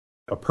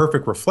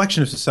perfect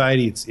reflection of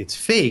society. It's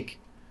fake.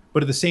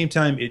 But at the same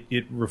time,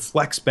 it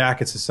reflects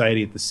back at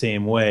society at the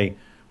same way,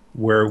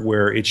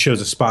 where it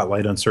shows a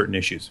spotlight on certain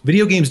issues.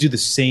 Video games do the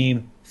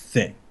same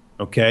thing,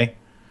 okay?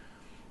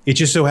 It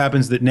just so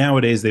happens that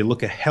nowadays they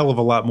look a hell of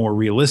a lot more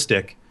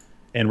realistic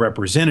and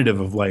representative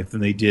of life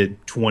than they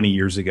did 20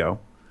 years ago.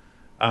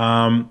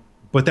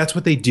 But that's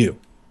what they do.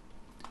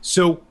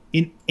 So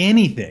in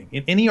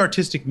any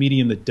artistic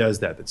medium that does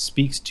that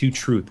speaks to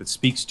truth, that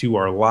speaks to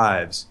our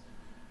lives,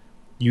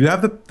 you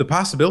have the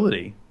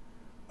possibility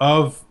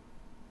of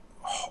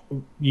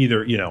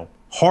either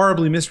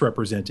horribly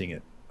misrepresenting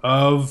it,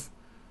 of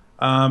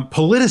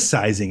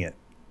politicizing it.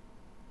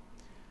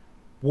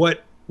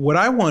 What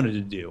I wanted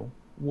to do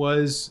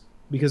was,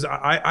 because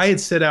I had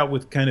set out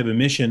with kind of a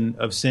mission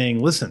of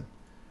saying, listen,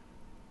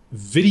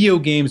 video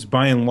games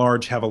by and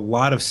large have a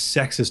lot of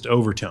sexist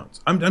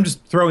overtones. I'm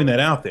just throwing that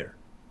out there.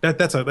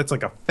 That's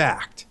like a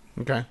fact.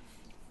 Okay.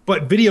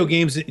 But video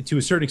games, to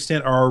a certain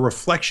extent, are a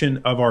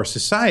reflection of our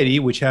society,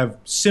 which have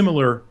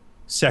similar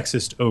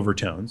sexist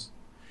overtones.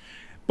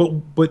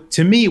 But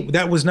to me,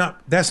 that's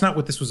not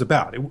what this was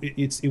about.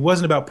 It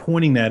wasn't about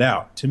pointing that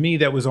out. To me,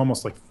 that was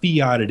almost like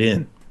fiated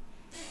in.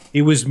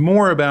 It was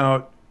more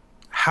about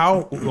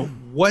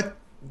what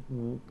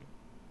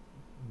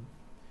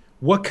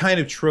kind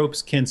of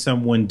tropes can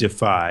someone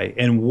defy,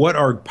 and what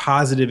are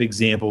positive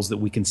examples that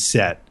we can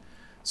set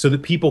so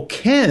that people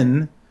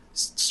can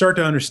start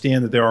to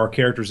understand that there are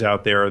characters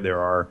out there, there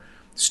are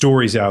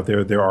stories out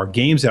there, there are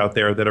games out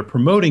there that are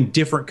promoting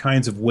different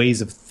kinds of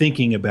ways of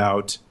thinking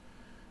about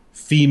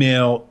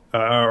female,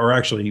 or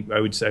actually I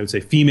would say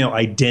female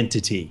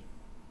identity,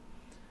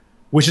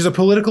 which is a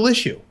political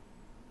issue,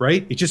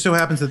 right? It just so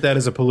happens that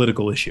is a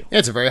political issue. Yeah,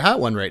 it's a very hot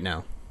one right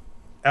now.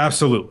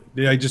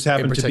 Absolutely. I just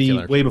happened to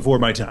be way before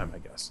my time, I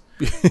guess.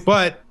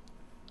 But,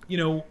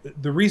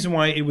 the reason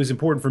why it was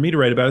important for me to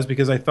write about it is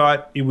because I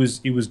thought it was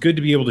good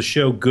to be able to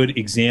show good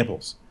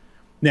examples.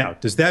 Now,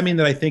 does that mean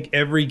that I think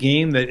every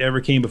game that ever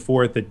came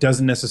before it that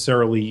doesn't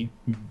necessarily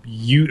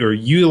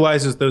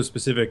utilizes those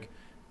specific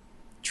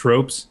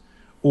tropes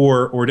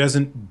or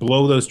doesn't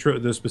blow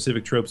those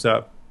specific tropes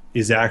up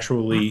is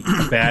actually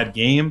a bad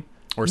game?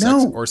 Or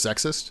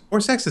sexist? Or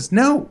sexist.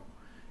 No.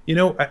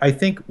 I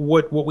think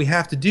what we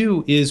have to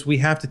do is we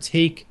have to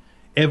take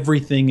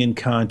everything in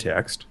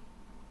context.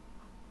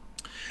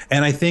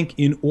 And I think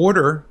in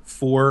order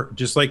for,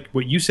 just like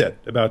what you said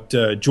about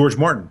George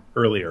Martin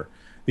earlier,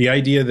 the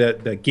idea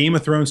that Game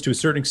of Thrones to a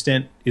certain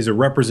extent is a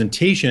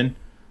representation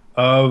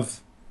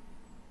of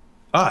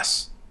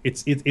us.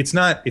 It's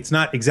not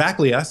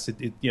exactly us.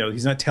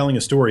 He's not telling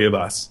a story of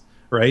us,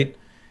 right?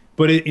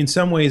 But in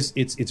some ways,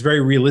 it's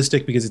very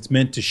realistic because it's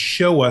meant to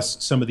show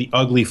us some of the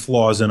ugly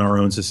flaws in our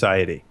own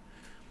society.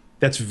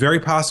 That's very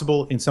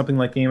possible in something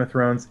like Game of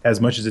Thrones, as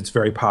much as it's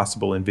very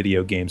possible in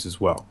video games as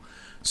well.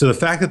 So the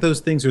fact that those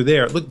things are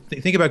there, look,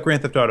 think about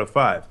Grand Theft Auto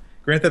 5.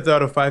 Grand Theft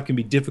Auto 5 can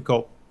be a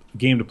difficult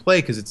game to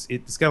play because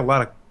it's got a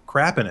lot of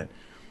crap in it.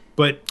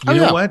 But you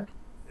know what?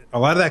 A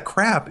lot of that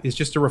crap is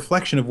just a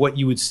reflection of what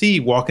you would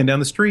see walking down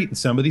the street in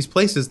some of these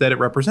places that it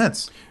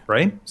represents,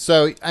 right?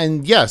 So,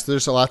 and yes,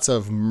 there's lots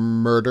of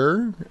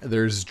murder,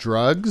 there's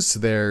drugs,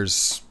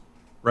 there's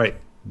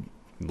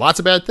lots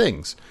of bad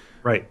things.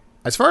 Right.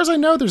 As far as I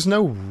know, there's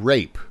no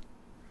rape,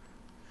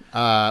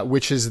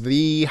 which is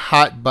the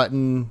hot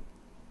button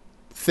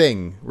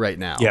thing right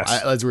now,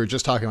 as we were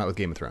just talking about with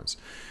Game of Thrones.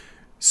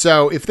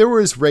 So if there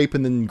was rape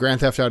in the Grand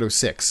Theft Auto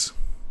 6,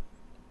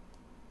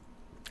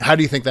 how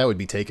do you think that would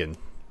be taken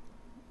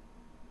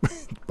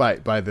by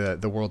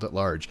the world at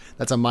large?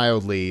 That's a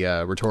mildly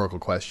rhetorical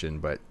question,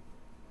 but...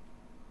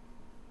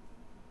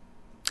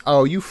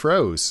 Oh, you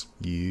froze.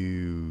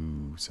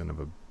 You son of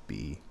a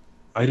bee.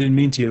 I didn't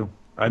mean to.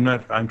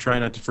 I'm trying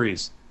not to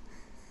freeze.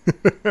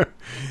 Put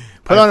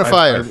on a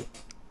fire.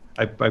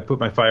 I put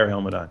my fire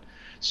helmet on.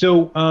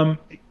 So,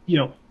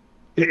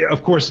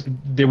 of course,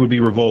 there would be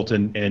revolt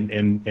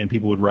and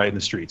people would riot in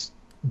the streets.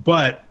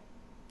 But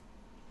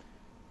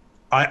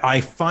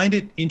I find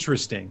it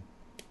interesting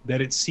that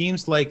it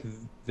seems like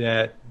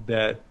that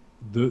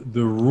the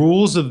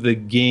rules of the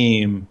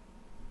game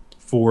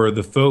for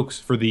the folks,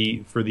 for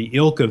the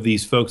ilk of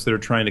these folks that are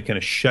trying to kind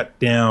of shut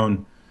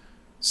down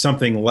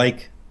something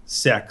like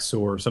sex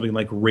or something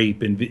like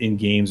rape in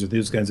games or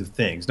those kinds of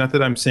things. Not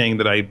that I'm saying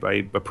that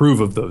I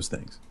approve of those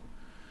things.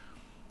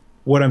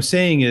 What I'm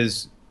saying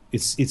is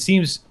it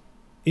seems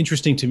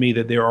interesting to me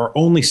that there are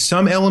only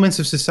some elements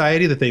of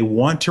society that they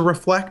want to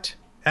reflect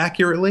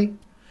accurately,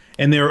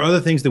 and there are other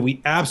things that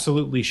we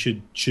absolutely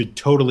should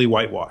totally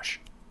whitewash.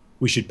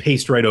 We should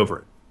paste right over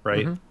it,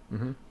 right? Mm-hmm.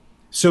 Mm-hmm.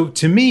 So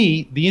to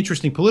me, the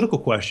interesting political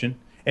question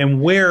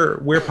and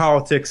where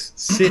politics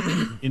sit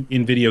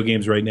in video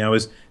games right now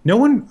is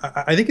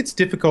I think it's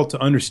difficult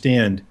to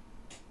understand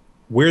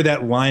where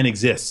that line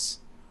exists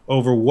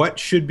over what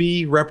should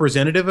be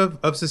representative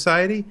of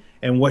society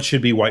and what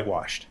should be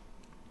whitewashed.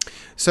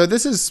 So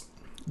this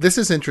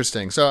is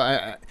interesting.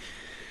 So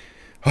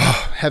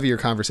heavier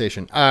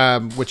conversation,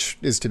 which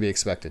is to be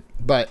expected.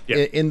 But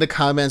in the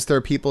comments, there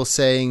are people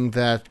saying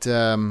that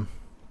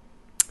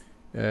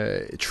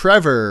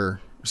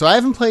Trevor. So I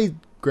haven't played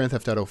Grand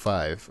Theft Auto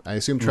 5. I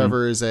assume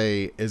Trevor is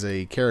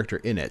a character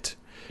in it.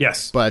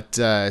 Yes. But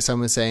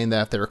someone's saying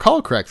that if they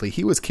recall correctly,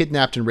 he was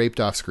kidnapped and raped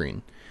off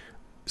screen.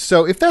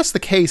 So if that's the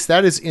case,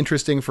 that is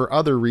interesting for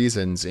other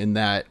reasons in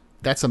that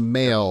that's a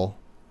male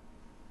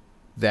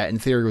that in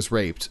theory was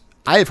raped.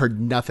 I have heard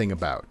nothing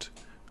about.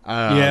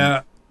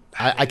 I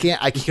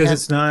can't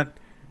because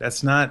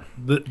that's not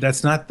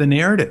the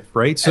narrative,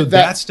 right? So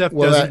that stuff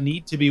doesn't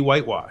need to be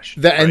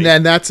whitewashed. And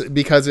then that's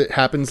because it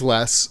happens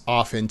less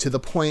often, to the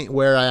point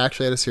where I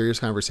actually had a serious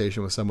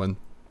conversation with someone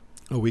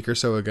a week or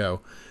so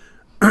ago,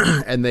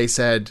 and they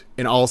said,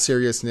 in all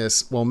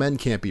seriousness, well, men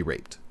can't be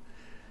raped.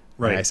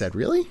 Right. And I said,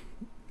 really?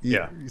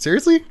 Yeah.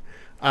 Seriously?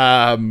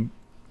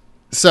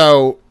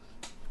 So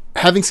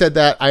having said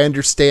that, I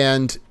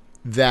understand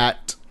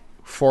that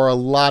for a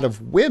lot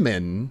of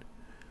women,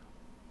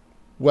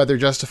 whether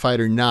justified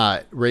or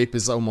not, rape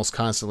is almost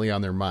constantly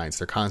on their minds.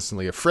 They're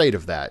constantly afraid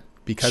of that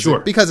because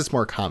it's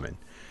more common.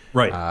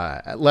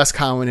 Right. Less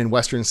common in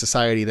Western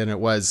society than it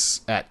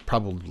was at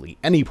probably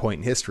any point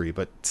in history,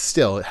 but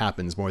still it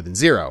happens more than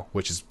zero,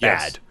 which is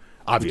bad,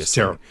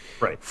 obviously. Terrible.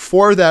 Right.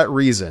 For that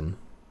reason,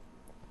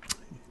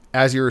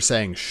 as you were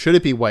saying, should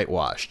it be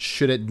whitewashed?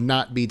 Should it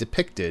not be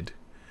depicted?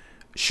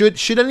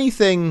 Should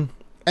anything,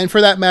 and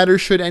for that matter,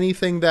 should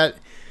anything that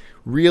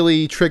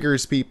really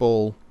triggers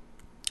people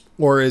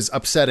or is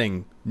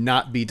upsetting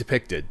not be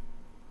depicted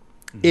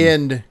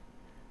in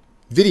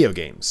video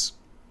games?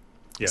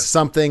 Yes.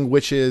 Something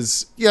which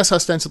is, yes,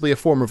 ostensibly a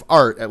form of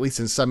art, at least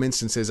in some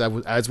instances,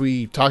 as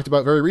we talked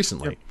about very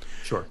recently. Yep.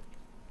 Sure.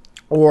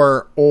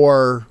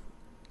 Or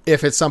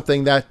if it's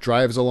something that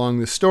drives along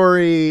the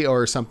story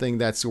or something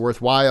that's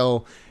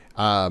worthwhile,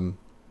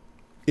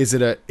 is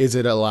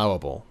it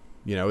allowable?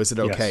 You know, is it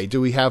okay? Yes. Do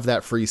we have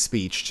that free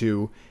speech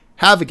to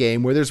have a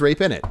game where there's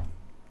rape in it?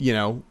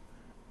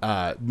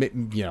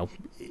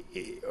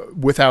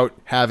 Without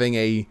having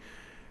a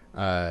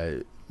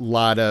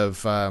lot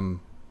of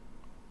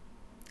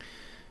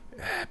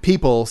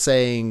people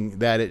saying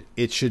that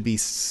it should be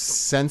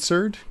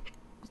censored,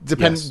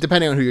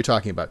 depending on who you're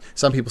talking about.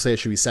 Some people say it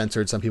should be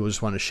censored. Some people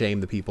just want to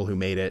shame the people who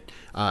made it.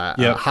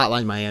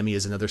 Hotline Miami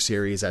is another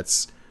series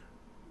that's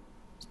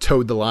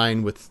towed the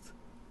line with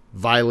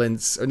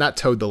violence, or not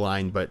towed the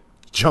line, but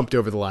jumped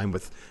over the line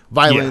with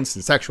violence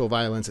and sexual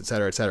violence, et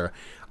cetera, et cetera.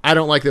 I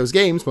don't like those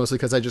games, mostly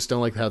because I just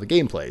don't like how the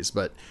game plays.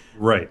 But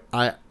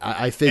I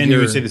think, and you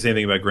would say the same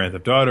thing about Grand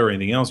Theft Auto or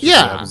anything else.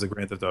 Because the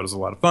Grand Theft Auto is a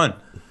lot of fun.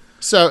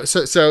 So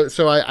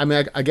I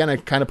mean, again, I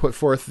kind of put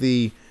forth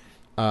the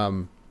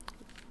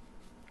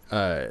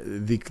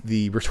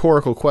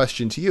rhetorical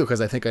question to you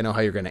because I think I know how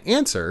you're going to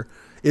answer.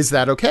 Is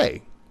that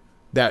okay?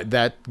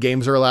 That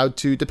games are allowed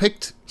to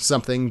depict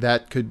something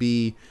that could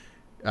be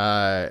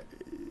sexist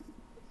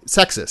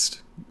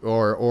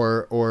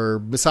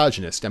or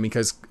misogynist? I mean,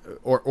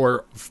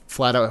 or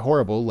flat out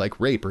horrible, like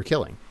rape or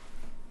killing.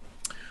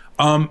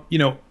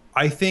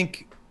 I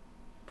think.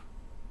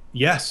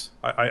 Yes,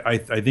 I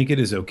think it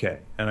is okay,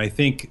 and I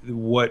think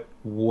what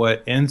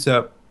ends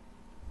up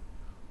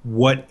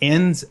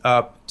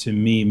to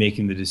me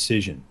making the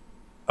decision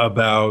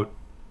about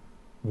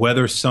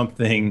whether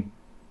something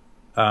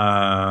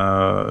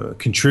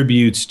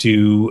contributes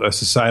to a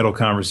societal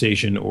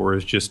conversation or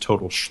is just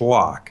total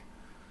schlock,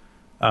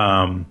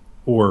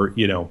 or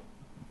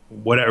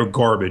whatever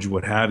garbage,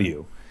 what have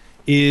you,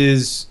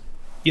 is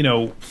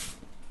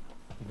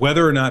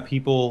whether or not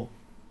people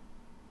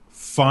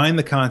find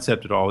the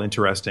concept at all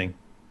interesting,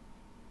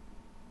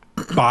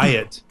 buy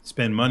it,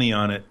 spend money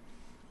on it,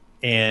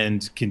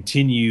 and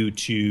continue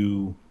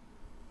to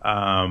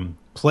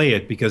play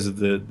it because of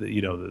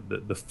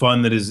the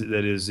fun that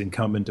is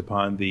incumbent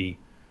upon the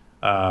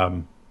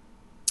for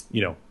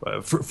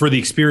the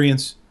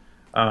experience,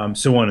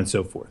 so on and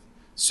so forth.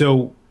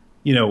 So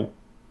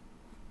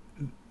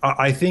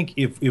I think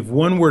if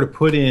one were to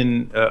put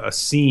in a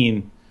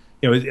scene.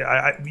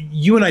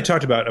 You and I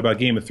talked about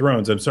Game of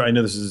Thrones. I'm sorry, I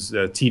know this is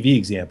a TV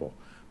example,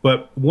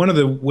 but one of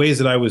the ways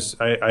that I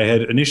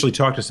had initially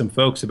talked to some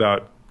folks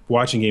about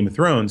watching Game of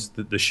Thrones,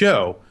 the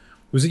show,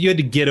 was that you had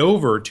to get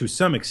over to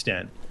some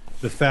extent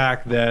the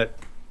fact that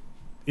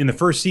in the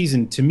first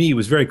season, to me, it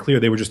was very clear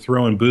they were just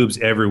throwing boobs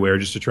everywhere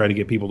just to try to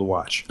get people to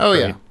watch. Oh,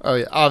 right?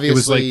 Yeah.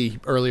 Obviously,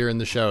 earlier in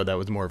the show, that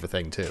was more of a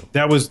thing, too.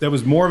 That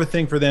was more of a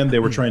thing for them. They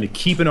were trying to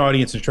keep an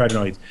audience and attract an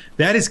audience.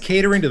 That is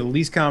catering to the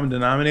least common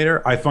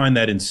denominator. I find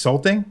that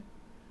insulting.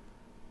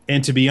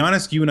 And to be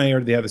honest, you and I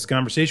already had this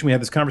conversation. We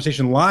had this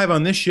conversation live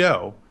on this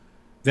show.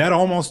 That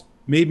almost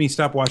made me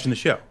stop watching the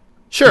show.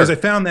 Sure. Because I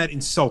found that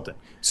insulting.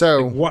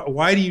 So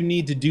why do you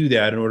need to do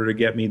that in order to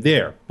get me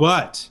there?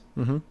 But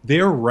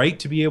their right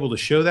to be able to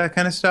show that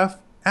kind of stuff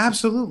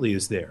absolutely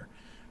is there.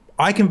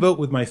 I can vote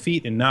with my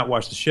feet and not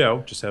watch the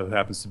show, just how it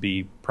happens to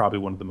be probably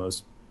one of the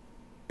most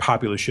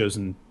popular shows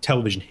in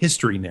television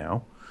history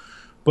now.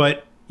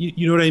 But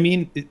you know what I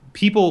mean? It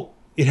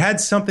had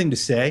something to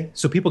say,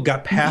 so people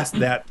got past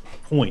that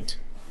point.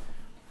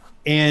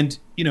 And,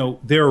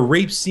 there are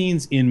rape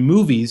scenes in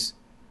movies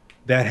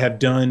that have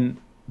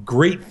done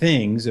great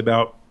things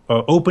about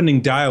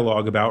opening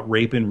dialogue about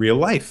rape in real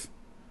life.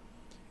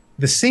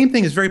 The same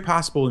thing is very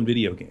possible in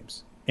video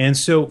games. And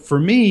so for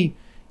me,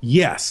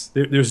 yes,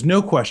 there's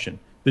no question.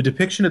 The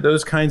depiction of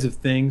those kinds of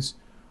things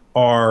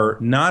are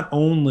not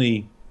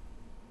only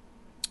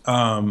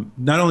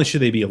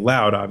should they be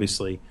allowed,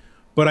 obviously,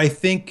 but I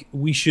think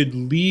we should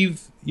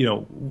leave,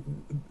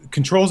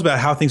 controls about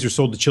how things are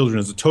sold to children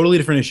is a totally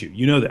different issue.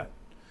 You know that.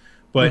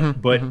 But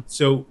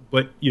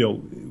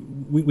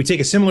we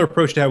take a similar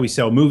approach to how we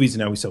sell movies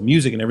and how we sell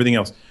music and everything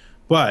else.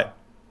 But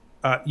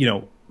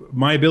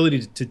my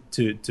ability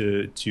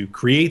to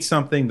create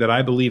something that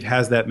I believe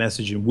has that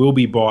message and will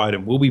be bought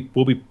and will be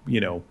played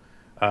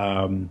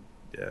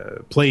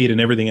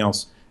and everything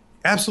else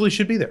absolutely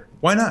should be there.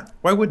 Why not?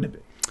 Why wouldn't it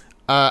be?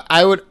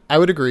 I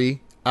would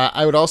agree.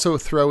 I would also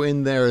throw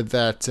in there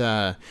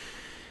that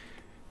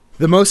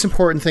The most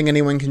important thing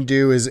anyone can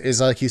do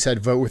is like you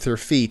said, vote with their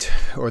feet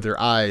or their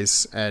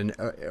eyes and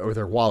or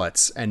their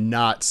wallets, and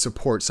not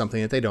support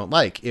something that they don't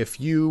like. If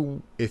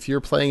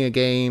you're playing a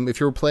game, if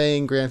you're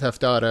playing Grand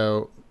Theft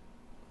Auto,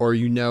 or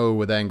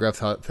within Grand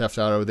Theft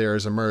Auto there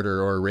is a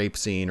murder or a rape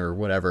scene or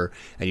whatever,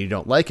 and you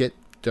don't like it,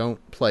 don't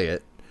play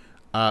it.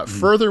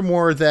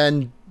 Furthermore,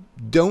 then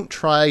don't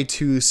try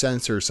to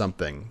censor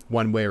something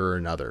one way or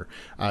another.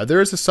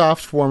 There is a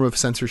soft form of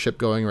censorship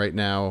going on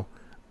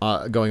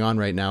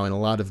right now in a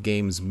lot of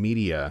games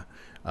media,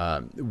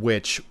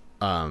 which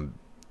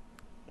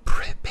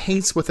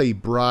paints with a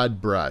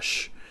broad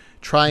brush,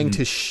 trying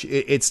to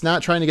it's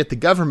not trying to get the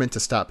government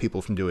to stop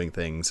people from doing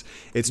things.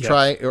 It's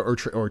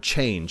or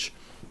change.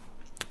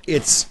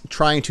 It's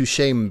trying to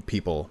shame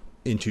people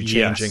into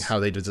changing how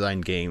they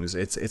design games.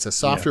 It's a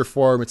softer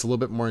form. It's a little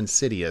bit more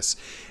insidious.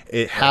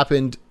 It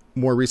happened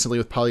more recently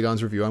with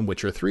Polygon's review on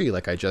Witcher 3,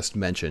 like I just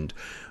mentioned,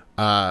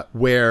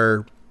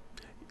 where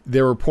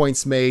there were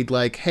points made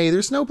like, hey,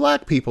 there's no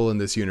black people in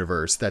this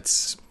universe.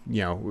 That's,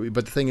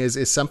 but the thing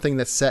is something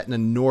that's set in a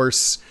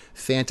Norse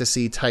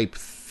fantasy type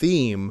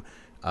theme.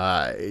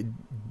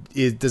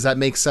 Does that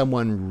make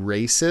someone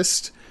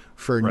racist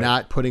for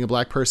not putting a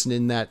black person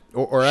in that?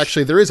 Or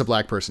actually there is a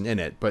black person in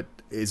it, but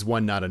is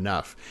one not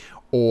enough?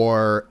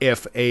 Or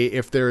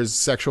if there's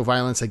sexual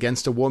violence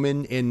against a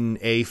woman in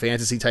a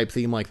fantasy type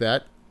theme like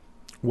that,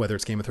 whether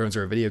it's Game of Thrones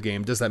or a video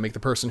game, does that make the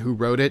person who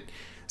wrote it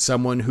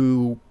someone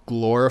who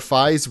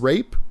glorifies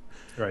rape?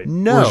 Right.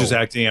 No. Or just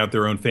acting out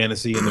their own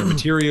fantasy in their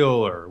material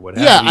or what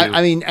have you. Yeah,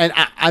 I mean, and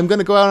I'm going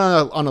to go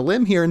out on a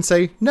limb here and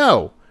say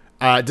no.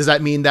 Does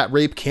that mean that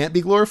rape can't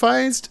be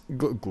glorified?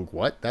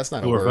 What? That's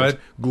not glorified. A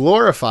word.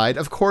 Glorified?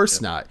 Of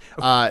course not.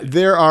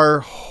 There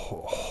are,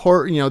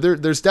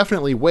 there's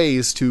definitely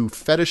ways to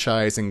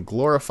fetishize and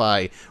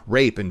glorify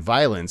rape and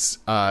violence.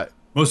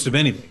 Most of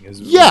anything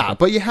is. Yeah,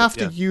 but you have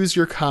to use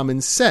your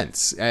common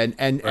sense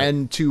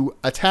and to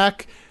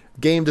attack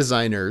game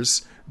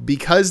designers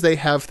because they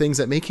have things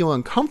that make you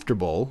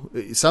uncomfortable.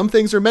 Some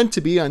things are meant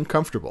to be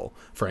uncomfortable,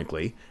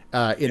 frankly,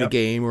 in a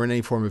game or in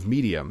any form of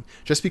medium.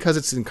 Just because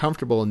it's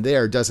uncomfortable in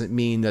there doesn't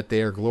mean that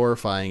they are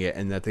glorifying it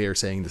and that they are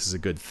saying this is a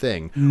good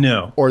thing.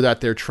 No. Or that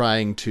they're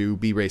trying to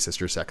be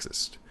racist or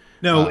sexist.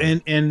 No,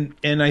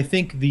 and I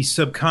think the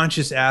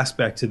subconscious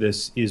aspect to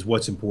this is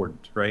what's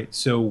important, right?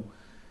 So,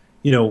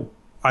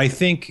 I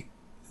think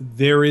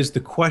there is the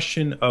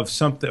question of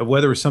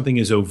whether something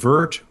is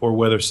overt or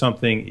whether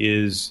something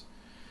is,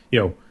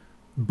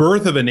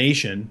 Birth of a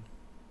Nation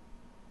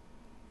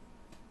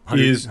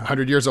is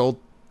 100 years old.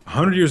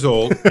 100 years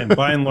old, and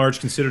by and large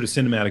considered a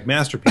cinematic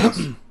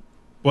masterpiece.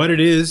 But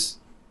it is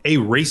a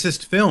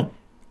racist film.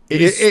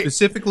 It is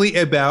specifically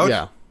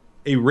about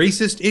a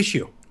racist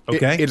issue.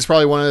 Okay, it's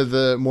probably one of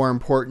the more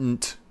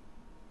important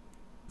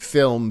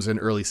films in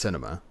early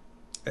cinema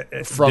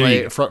from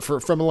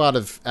a lot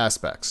of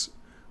aspects.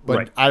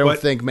 But I don't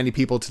think many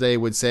people today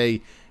would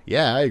say,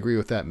 "Yeah, I agree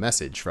with that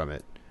message from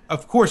it."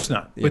 Of course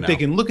not. But they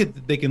can look at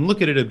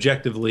it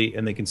objectively,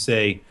 and they can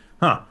say,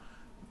 "Huh,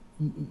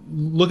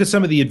 look at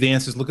some of the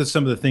advances. Look at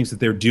some of the things that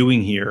they're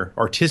doing here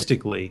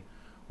artistically,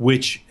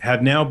 which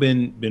have now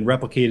been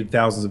replicated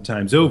thousands of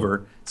times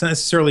over. It's not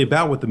necessarily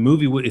about what the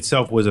movie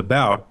itself was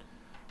about.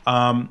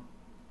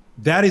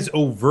 That is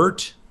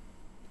overt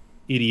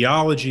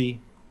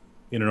ideology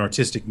in an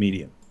artistic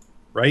medium,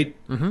 right?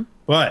 Mm-hmm.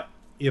 But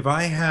if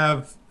I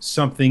have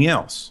something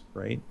else,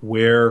 right,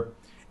 where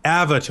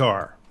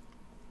Avatar,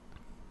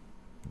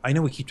 I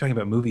know we keep talking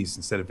about movies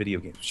instead of video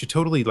games. We should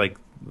totally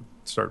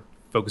start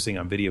focusing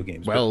on video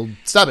games. Well,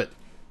 stop it.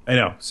 I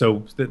know.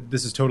 So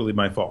this is totally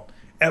my fault.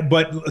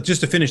 But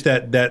just to finish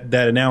that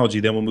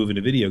analogy, then we'll move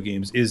into video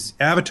games. Is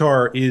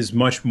Avatar is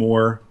much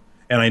more,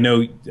 and I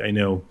know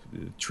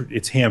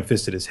it's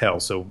ham-fisted as hell.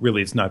 So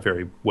really, it's not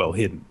very well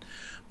hidden.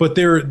 But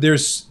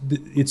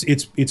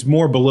it's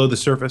more below the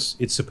surface.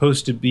 It's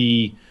supposed to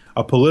be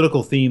a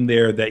political theme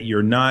there that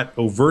you're not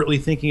overtly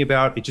thinking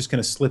about. It just kind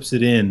of slips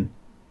it in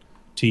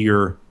to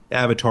your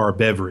Avatar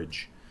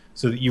beverage,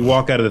 so that you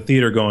walk out of the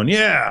theater going,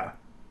 "Yeah,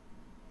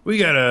 we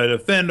gotta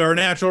defend our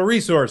natural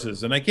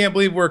resources, and I can't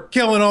believe we're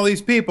killing all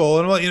these people."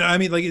 And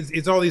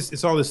it's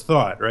all this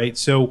thought, right?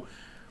 So,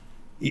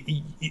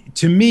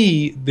 to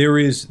me, there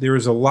is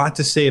a lot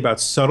to say about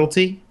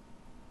subtlety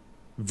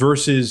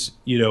versus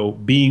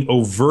being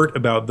overt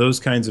about those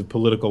kinds of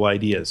political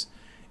ideas.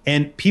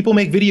 And people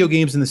make video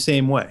games in the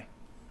same way,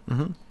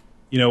 and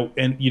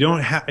you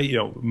don't have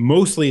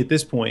mostly at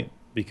this point,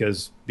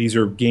 because these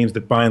are games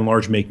that by and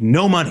large make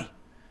no money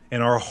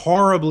and are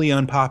horribly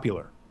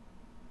unpopular.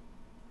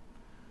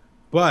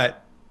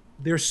 But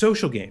they're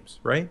social games,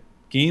 right?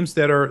 Games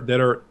that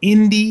are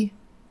indie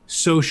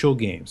social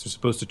games. They're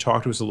supposed to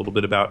talk to us a little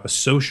bit about a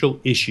social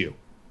issue.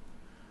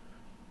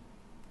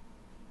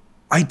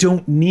 I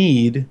don't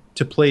need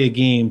to play a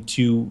game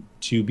to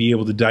be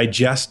able to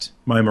digest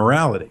my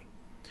morality.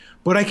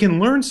 But I can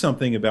learn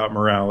something about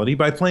morality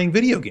by playing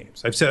video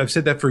games. I've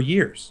said that for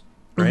years,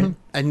 right? Mm-hmm.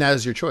 And that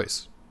is your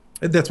choice.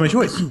 That's my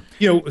choice.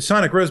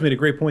 Sonic Rose made a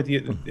great point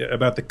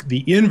about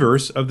the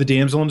inverse of the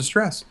damsel in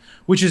distress,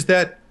 which is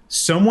that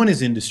someone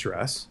is in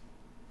distress.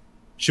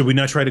 Should we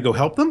not try to go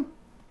help them?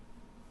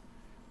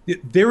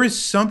 There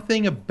is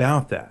something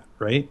about that,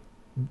 right?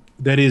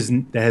 That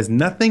has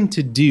nothing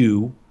to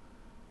do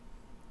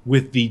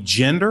with the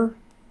gender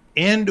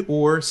and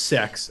or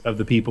sex of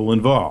the people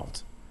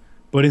involved,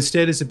 but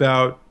instead is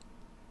about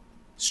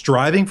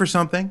striving for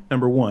something,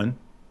 number one,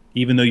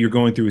 even though you're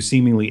going through a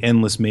seemingly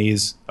endless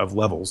maze of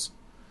levels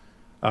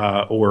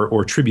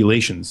or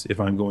tribulations, if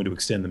I'm going to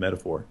extend the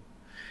metaphor,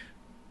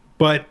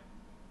 but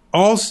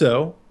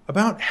also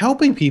about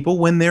helping people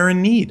when they're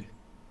in need,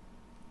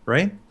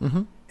 right?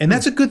 Mm-hmm. And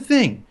that's a good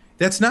thing.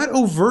 That's not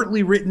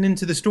overtly written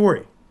into the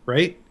story,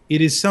 right?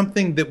 It is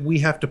something that we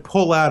have to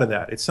pull out of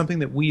that. It's something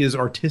that we as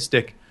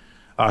artistic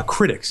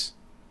critics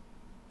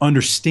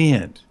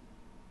understand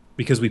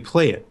because we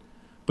play it.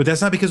 But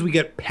that's not because we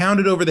get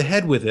pounded over the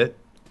head with it.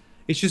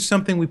 It's just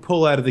something we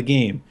pull out of the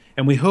game.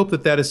 And we hope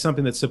that that is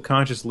something that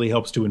subconsciously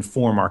helps to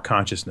inform our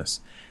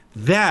consciousness.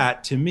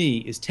 That, to me,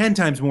 is 10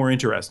 times more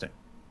interesting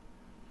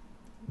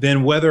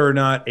than whether or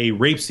not a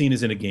rape scene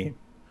is in a game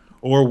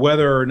or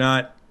whether or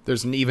not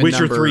there's an even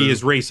Witcher number. 3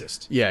 is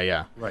racist.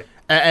 Yeah. Right.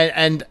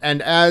 And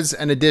as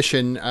an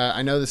addition,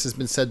 I know this has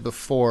been said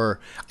before.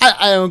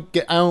 I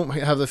don't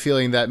have the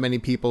feeling that many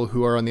people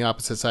who are on the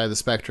opposite side of the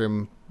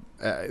spectrum,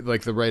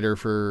 like the writer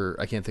for,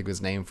 I can't think of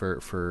his name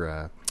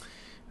for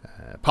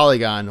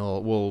Polygon,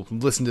 will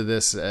listen to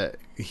this.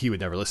 He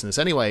would never listen to this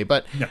anyway,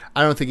 but no.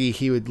 I don't think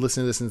he would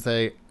listen to this and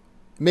say,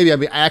 maybe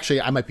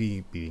I might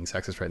be being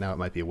sexist right now. It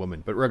might be a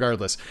woman, but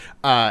regardless,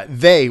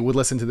 they would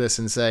listen to this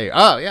and say,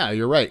 "Oh, yeah,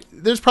 you're right."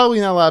 There's probably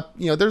not a lot.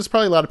 There's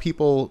probably a lot of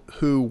people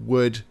who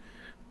would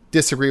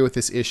disagree with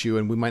this issue,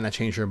 and we might not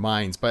change their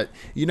minds. But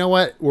you know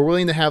what? We're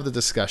willing to have the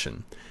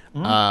discussion.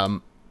 Mm-hmm.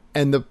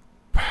 And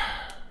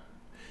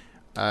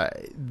I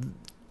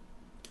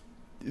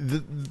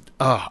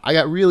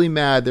got really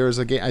mad. There was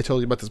a game, I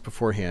told you about this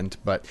beforehand,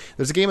 but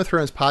there's a Game of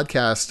Thrones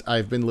podcast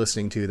I've been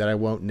listening to that I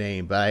won't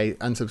name, but I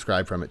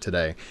unsubscribed from it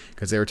today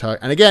because they were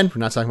talking, and again, we're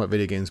not talking about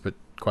video games, but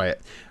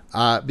quiet,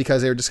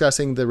 because they were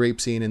discussing the rape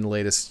scene in the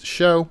latest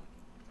show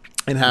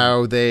and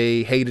how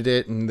they hated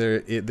it, and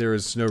there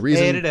was no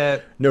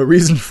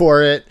reason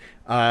for it.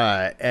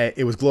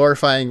 It was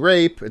glorifying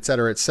rape, et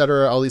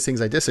cetera, all these things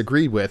I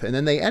disagreed with. And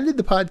then they ended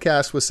the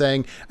podcast with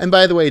saying, and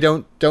by the way,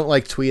 don't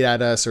like tweet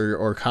at us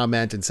or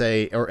comment and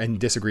say, and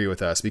disagree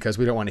with us because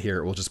we don't want to hear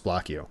it. We'll just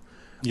block you.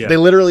 Yeah. They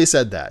literally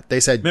said that. They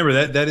said,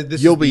 remember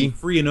this is the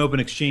free and open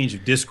exchange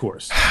of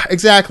discourse.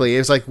 Exactly.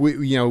 It's like,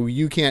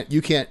 you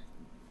can't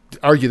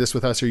argue this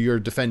with us or you're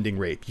defending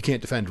rape. You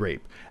can't defend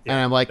rape. Yeah,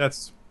 and I'm like,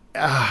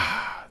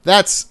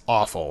 that's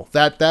awful.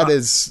 That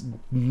is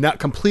not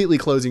completely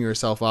closing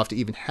yourself off to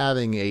even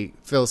having a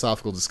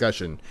philosophical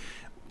discussion.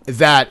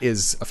 That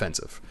is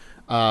offensive.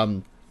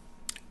 And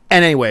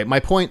anyway, my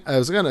point I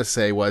was going to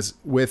say was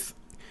with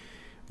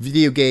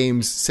video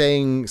games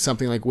saying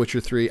something like Witcher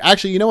 3.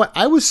 Actually, you know what?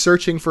 I was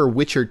searching for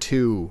Witcher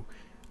 2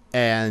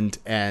 and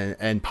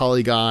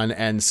Polygon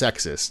and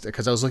sexist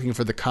because I was looking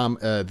for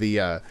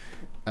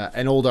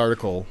an old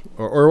article,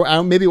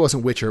 or maybe it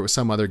wasn't Witcher, it was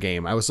some other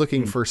game. I was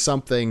looking for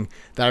something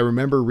that I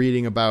remember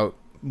reading about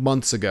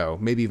months ago,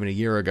 maybe even a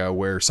year ago,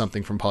 where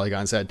something from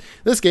Polygon said,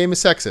 this game is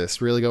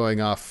sexist, really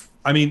going off.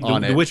 I mean,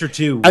 The Witcher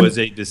 2 was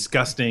a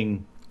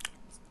disgusting,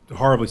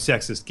 horribly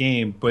sexist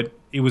game, but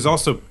it was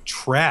also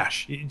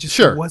trash.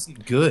 It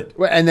wasn't good.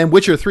 And then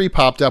Witcher 3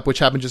 popped up, which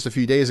happened just a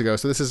few days ago.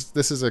 So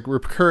this is a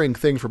recurring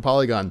thing for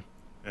Polygon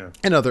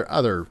and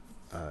other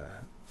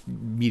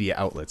media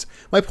outlets.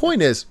 My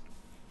point is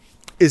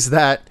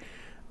that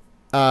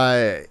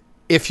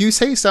if you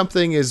say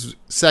something is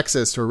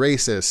sexist or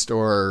racist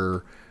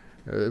or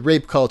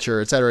rape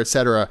culture, et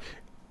cetera,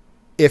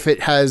 if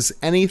it has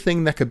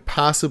anything that could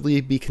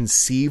possibly be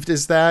conceived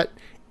as that,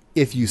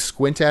 if you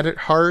squint at it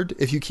hard,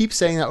 if you keep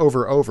saying that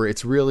over and over,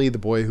 it's really The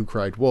Boy Who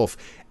Cried Wolf.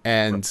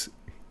 And,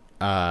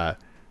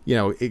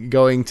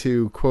 going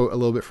to quote a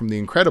little bit from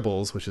The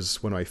Incredibles, which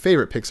is one of my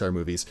favorite Pixar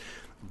movies,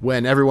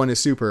 when everyone is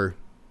super,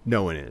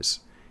 no one is.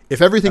 If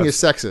everything is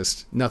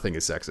sexist, nothing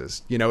is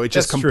sexist. It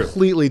just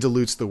completely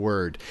dilutes the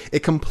word.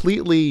 It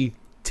completely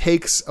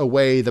takes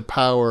away the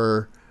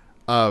power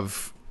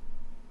of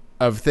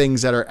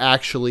things that are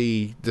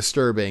actually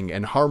disturbing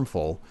and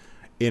harmful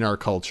in our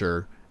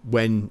culture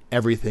when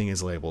everything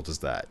is labeled as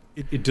that.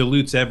 It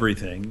dilutes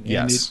everything.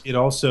 Yes.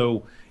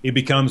 And it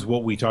becomes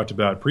what we talked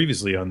about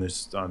previously on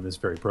this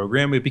very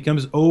program. It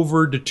becomes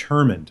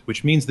over-determined,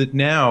 which means that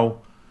now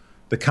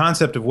the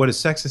concept of what is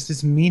sexist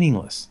is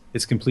meaningless.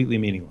 It's completely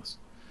meaningless.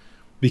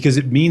 Because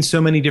it means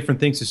so many different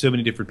things to so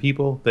many different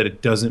people that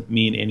it doesn't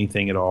mean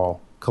anything at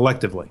all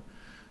collectively.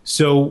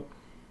 So,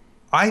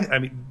 I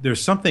mean,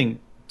 there's something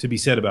to be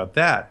said about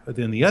that. But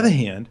then on the other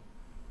hand,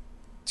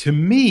 to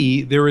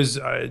me, there is,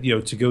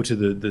 to go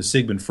to the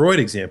Sigmund Freud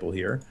example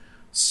here,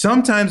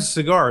 sometimes a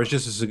cigar is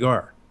just a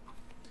cigar.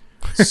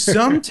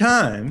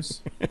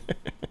 Sometimes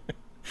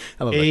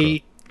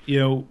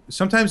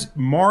sometimes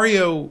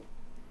Mario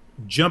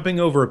jumping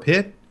over a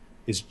pit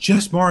is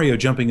just Mario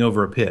jumping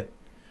over a pit.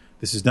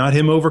 This is not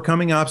him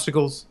overcoming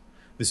obstacles.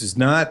 This is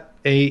not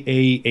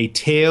a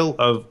tale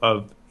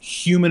of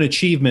human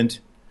achievement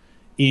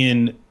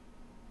in,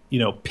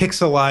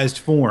 pixelized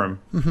form.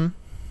 Mm-hmm.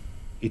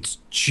 It's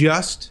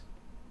just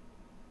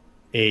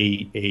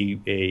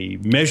a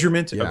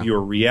measurement of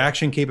your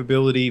reaction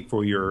capability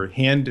for your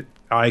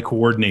hand-eye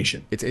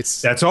coordination.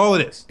 That's all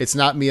it is. It's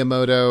not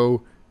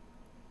Miyamoto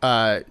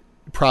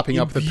propping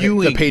up the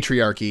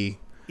patriarchy.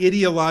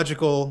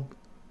 Ideological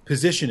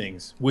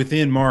positionings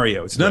within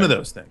Mario. It's none of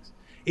those things.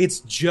 It's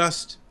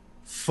just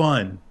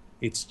fun.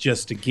 It's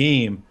just a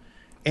game.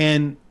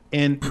 And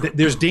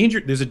there's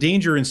a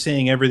danger in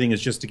saying everything is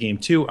just a game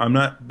too.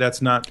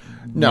 That's not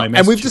my message.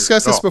 And we've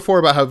discussed this before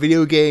about how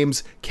video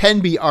games can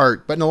be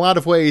art, but in a lot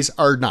of ways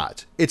are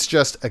not. It's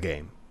just a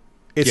game.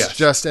 It's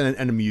just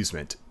an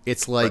amusement.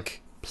 It's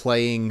like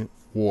playing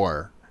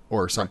War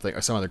or something,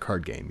 or some other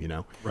card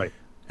game, Right.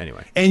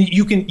 Anyway. And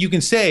you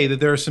can say that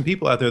there are some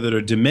people out there that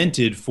are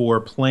demented for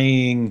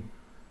playing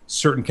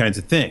certain kinds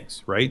of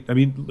things, right? I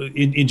mean,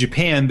 in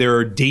Japan, there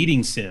are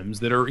dating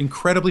sims that are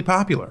incredibly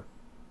popular,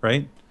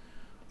 right?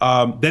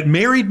 That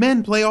married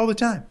men play all the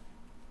time.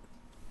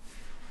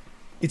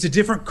 It's a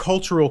different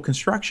cultural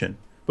construction.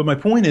 But my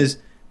point is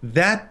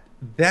that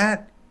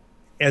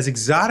as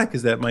exotic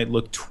as that might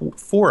look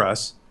for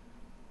us,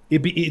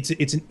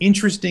 it's an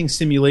interesting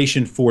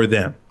simulation for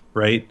them,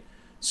 right?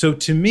 So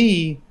to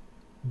me,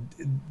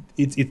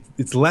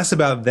 it's less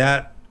about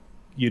that,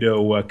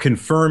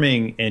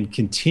 confirming and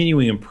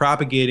continuing and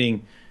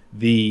propagating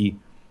the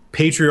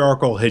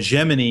patriarchal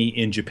hegemony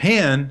in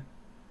Japan,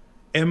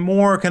 and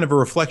more kind of a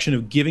reflection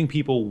of giving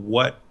people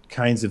what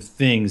kinds of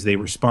things they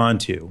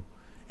respond to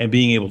and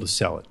being able to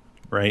sell it,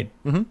 right?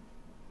 Mm-hmm.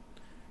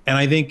 And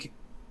I think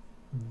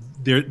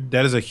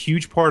that is a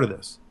huge part of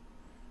this.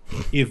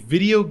 If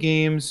video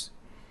games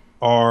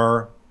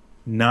are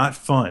not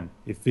fun,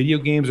 if video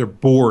games are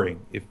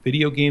boring, if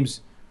video games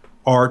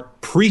are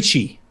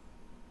preachy,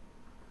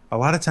 a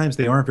lot of times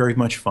they aren't very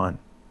much fun.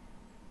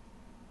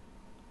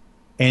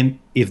 And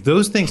if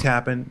those things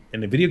happen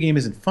and the video game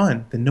isn't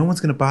fun, then no one's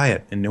going to buy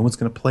it and no one's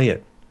going to play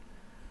it.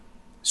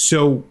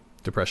 So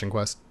Depression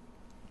Quest.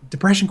 No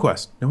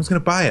one's going to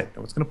buy it.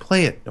 No one's going to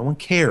play it. No one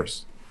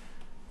cares.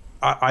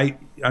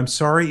 I'm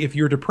sorry if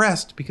you're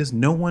depressed, because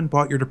no one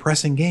bought your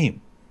depressing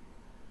game.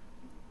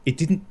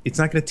 It's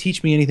not going to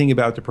teach me anything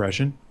about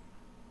depression.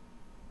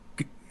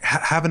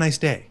 Have a nice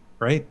day,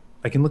 right?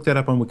 I can look that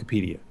up on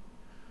Wikipedia.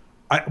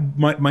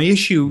 My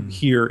issue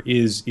here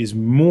is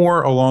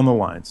more along the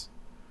lines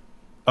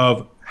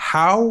of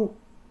how,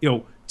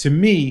 to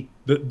me,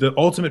 the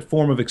ultimate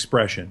form of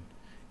expression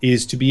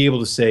is to be able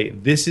to say,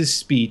 this is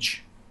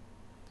speech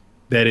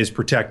that is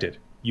protected.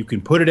 You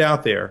can put it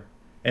out there,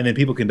 and then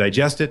people can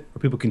digest it, or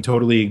people can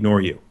totally ignore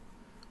you.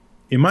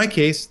 In my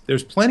case,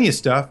 there's plenty of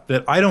stuff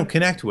that I don't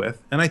connect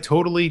with, and I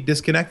totally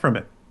disconnect from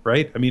it,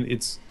 right? I mean,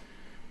 it's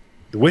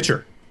The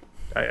Witcher.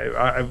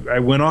 I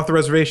went off the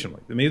reservation.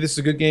 Like, maybe this is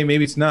a good game,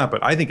 maybe it's not,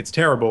 but I think it's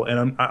terrible,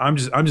 and I'm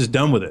just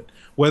done with it.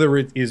 Whether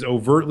it is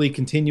overtly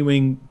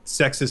continuing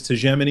sexist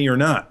hegemony or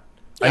not,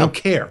 I don't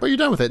care. But you're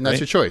done with it, and that's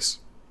your choice,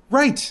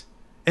 right?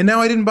 And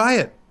now I didn't buy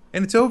it,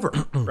 and it's over,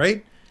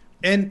 right?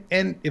 And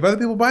if other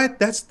people buy it,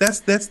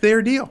 that's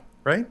their deal,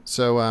 right?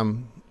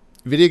 So,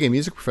 Video Game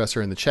Music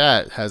Professor in the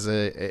chat has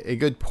a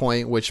good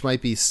point, which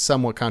might be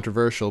somewhat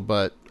controversial,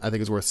 but I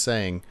think is worth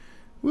saying.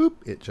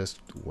 Whoop! It just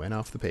went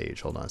off the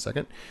page. Hold on a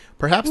second.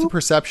 Perhaps the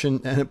perception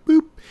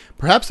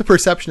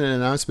and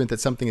announcement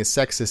that something is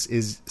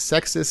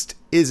sexist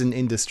is an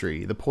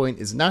industry. The point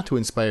is not to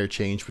inspire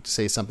change, but to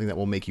say something that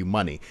will make you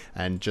money.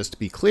 And just to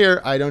be clear,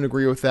 I don't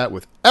agree with that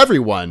with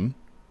everyone.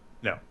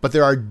 No. But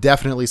there are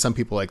definitely some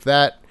people like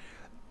that.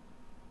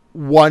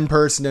 One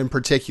person in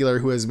particular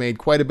who has made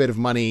quite a bit of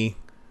money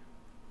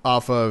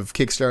off of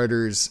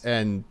Kickstarters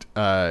and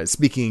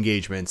speaking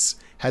engagements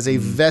has a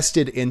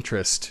vested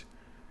interest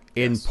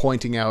in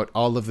pointing out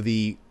all of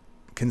the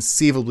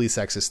conceivably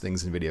sexist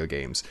things in video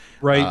games.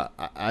 Right.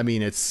 I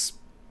mean, it's,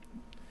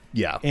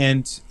 yeah.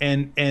 And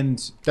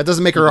that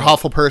doesn't make her a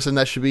awful person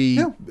that should be,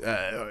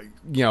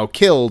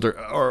 killed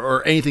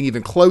or anything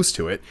even close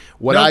to it.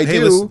 What I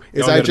do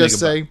is I just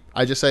say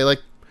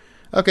like,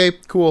 okay,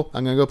 cool.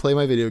 I'm going to go play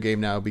my video game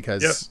now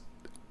because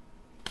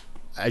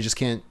I just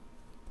can't.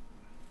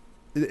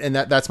 And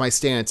that's my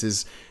stance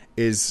is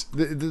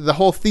the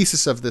whole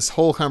thesis of this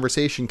whole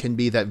conversation can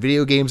be that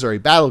video games are a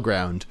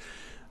battleground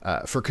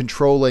for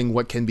controlling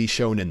what can be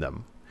shown in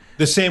them.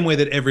 The same way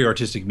that every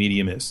artistic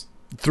medium is.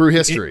 Through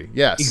history,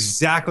 yes.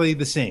 Exactly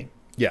the same.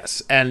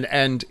 Yes.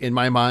 And in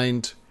my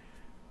mind,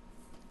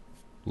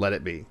 let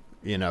it be.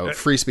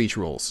 Free speech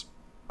rules.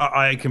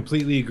 I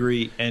completely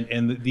agree.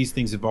 And these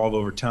things evolve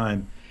over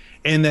time.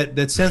 And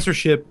that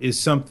censorship is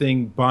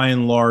something, by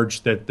and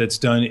large, that's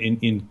done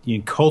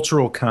in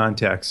cultural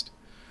context.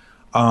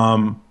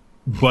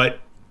 But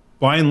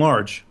by and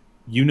large,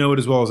 you know it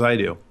as well as I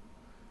do.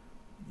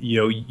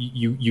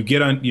 You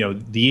get on,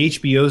 the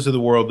HBOs of the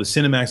world, the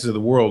Cinemaxes of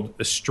the world,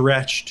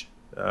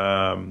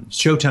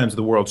 Showtimes of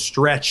the world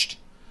stretched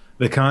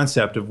the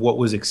concept of what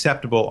was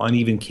acceptable on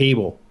even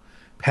cable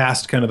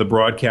past kind of the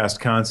broadcast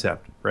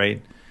concept,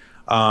 right?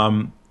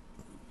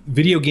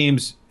 Video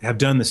games have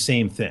done the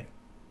same thing.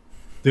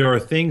 There are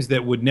things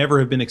that would never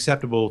have been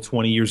acceptable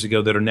 20 years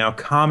ago that are now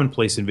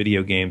commonplace in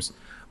video games,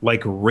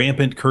 like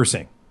rampant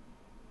cursing.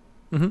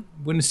 Wouldn't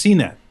have seen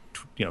that,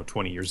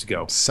 20 years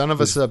ago. Son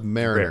of a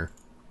submariner.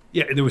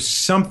 Yeah, there was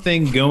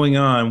something going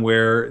on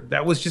where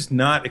that was just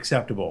not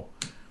acceptable.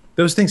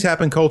 Those things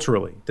happen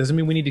culturally. Doesn't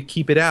mean we need to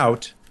keep it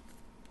out.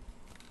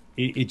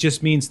 It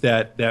just means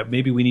that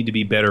maybe we need to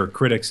be better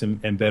critics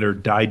and better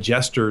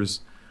digesters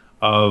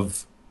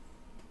of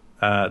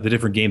the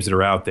different games that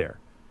are out there.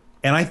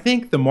 And I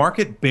think the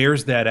market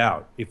bears that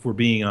out, if we're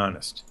being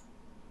honest.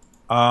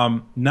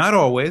 Not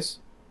always,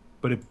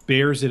 but it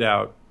bears it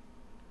out.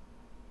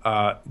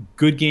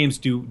 Good games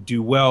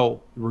do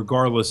well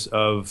regardless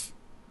of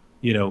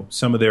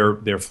some of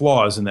their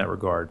flaws in that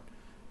regard,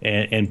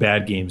 and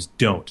bad games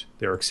don't.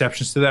 There are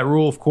exceptions to that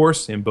rule, of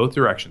course, in both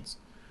directions.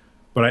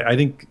 But I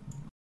think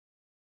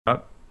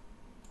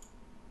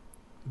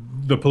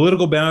the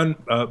political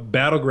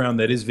battleground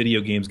that is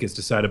video games gets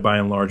decided by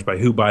and large by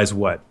who buys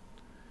what,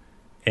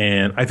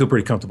 and I feel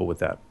pretty comfortable with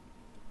that.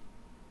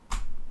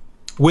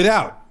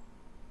 Without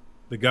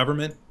the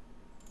government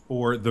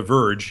or The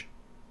Verge,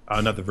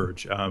 not The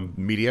Verge,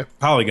 media,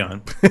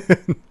 Polygon,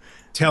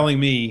 telling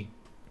me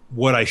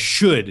what I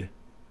should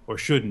or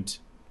shouldn't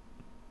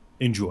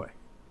enjoy.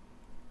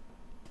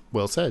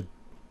 Well said.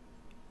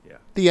 Yeah.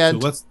 The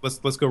end. So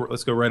let's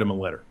go write him a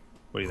letter.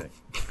 What do you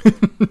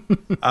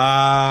think?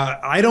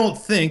 I don't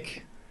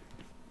think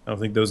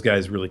those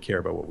guys really care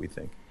about what we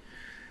think.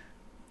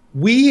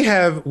 We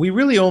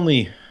really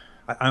only.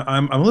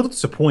 I'm a little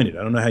disappointed.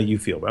 I don't know how you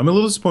feel, but I'm a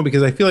little disappointed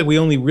because I feel like we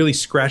only really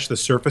scratched the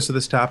surface of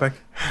this topic.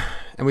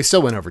 And we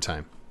still went over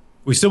time.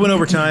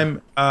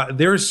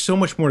 There is so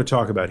much more to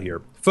talk about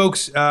here.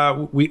 Folks,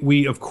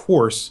 we of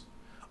course,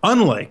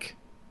 unlike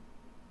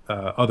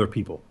other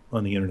people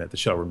on the internet that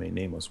shall remain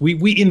nameless,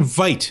 we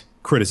invite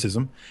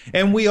criticism,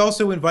 and we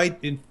also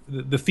invite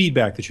the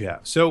feedback that you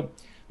have. So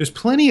there's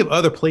plenty of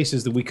other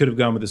places that we could have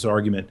gone with this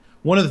argument.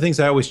 One of the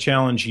things I always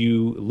challenge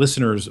you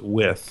listeners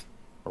with,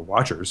 or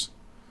watchers,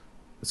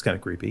 it's kind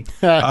of creepy,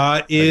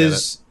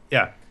 is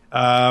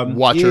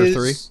Watcher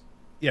 3.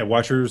 Yeah,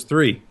 Watchers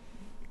 3.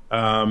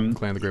 Clan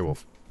of the Grey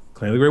Wolf.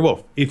 Clan of the Grey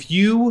Wolf.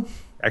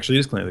 Actually, it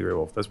is Clan of the Grey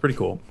Wolf. That's pretty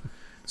cool.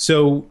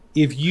 So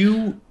if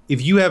you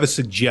have a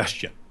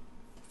suggestion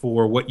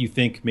for what you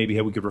think, maybe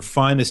how we could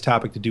refine this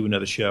topic to do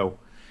another show,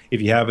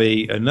 if you have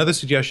another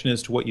suggestion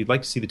as to what you'd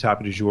like to see the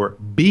topic du jour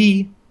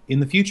be in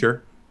the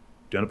future,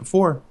 done it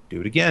before, do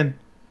it again,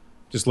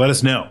 just let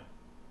us know,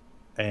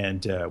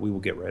 and we will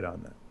get right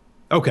on that.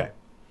 Okay.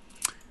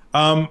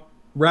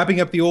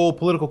 Wrapping up the old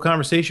political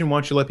conversation, why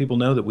don't you let people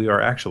know that we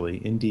are actually,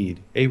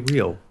 indeed, a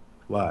real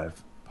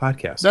live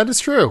podcast. That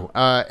is true,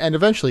 and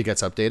eventually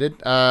gets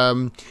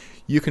updated.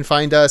 You can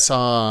find us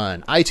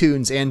on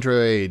iTunes,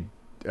 Android,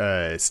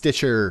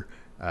 Stitcher,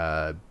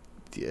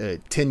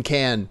 Tin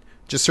Can.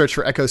 Just search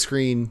for Echo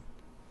Screen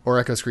or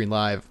Echo Screen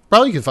Live.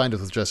 Probably you can find us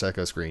with just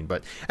Echo Screen,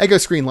 but Echo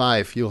Screen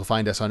Live, you'll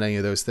find us on any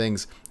of those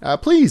things.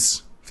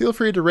 Please feel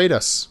free to rate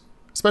us,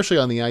 especially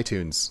on the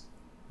iTunes,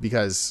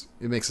 because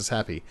it makes us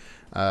happy.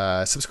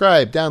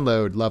 Subscribe,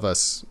 download, love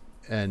us,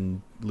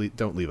 and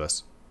don't leave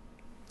us.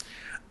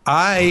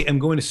 I am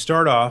going to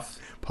start off.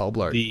 Paul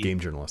Blart, game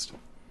journalist.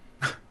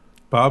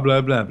 Blah,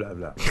 blah, blah, blah,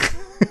 blah.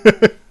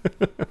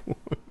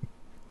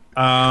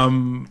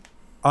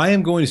 I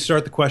am going to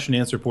start the question and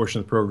answer portion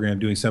of the program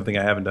doing something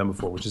I haven't done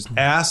before, which is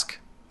ask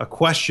a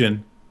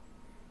question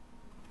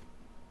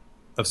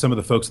of some of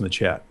the folks in the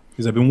chat.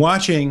 Because I've been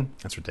watching.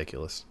 That's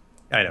ridiculous.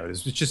 I know.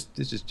 It's just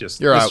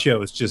You're this out.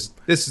 show is just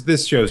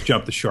this show's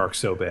jumped the shark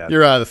so bad.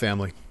 You're out of the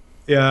family.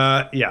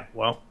 Yeah.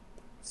 Well,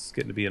 it's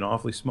getting to be an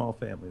awfully small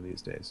family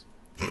these days.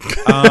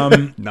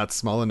 Not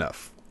small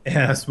enough.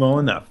 Yeah, small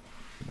enough.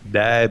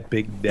 Die,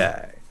 big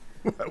die.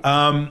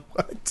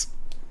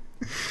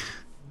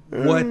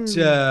 What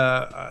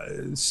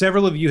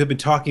several of you have been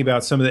talking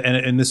about some of the,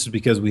 and this is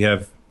because we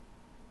have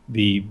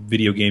the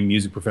video game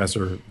music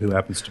professor who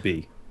happens to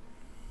be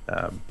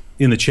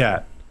in the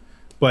chat.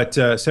 But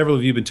several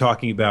of you have been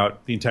talking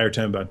about the entire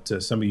time about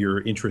some of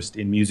your interest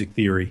in music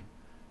theory,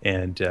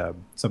 and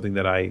something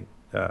that I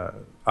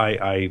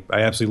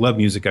absolutely love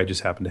music. I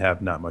just happen to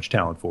have not much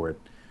talent for it.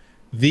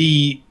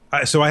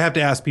 So I have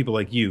to ask people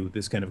like you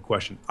this kind of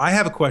question. I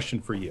have a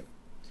question for you.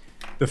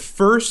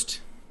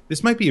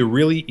 This might be a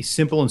really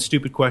simple and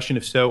stupid question.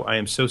 If so, I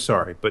am so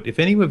sorry. But if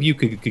any of you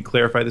could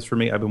clarify this for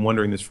me, I've been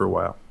wondering this for a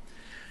while.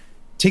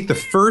 Take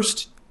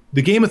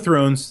the Game of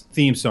Thrones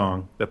theme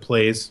song that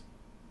plays,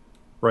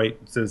 right?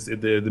 It says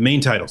the main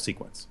title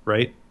sequence,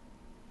 right?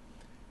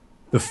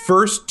 The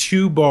first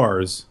two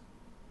bars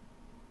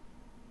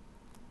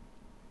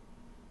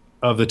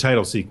of the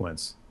title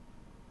sequence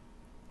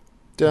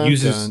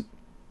uses.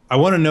 I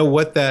want to know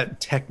what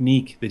that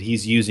technique that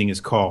he's using is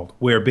called,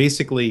 where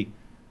basically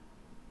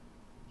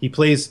he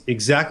plays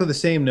exactly the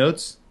same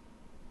notes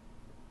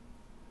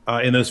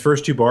in those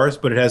first two bars,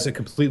 but it has a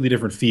completely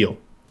different feel.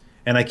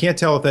 And I can't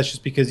tell if that's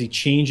just because he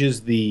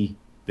changes the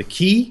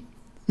key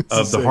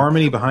of the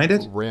harmony behind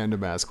it.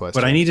 Random ass question.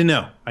 But I need to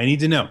know. I need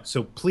to know.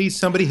 So please,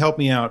 somebody help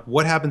me out.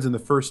 What happens in the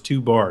first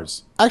 2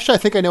 bars? Actually, I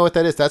think I know what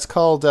that is. That's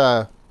called...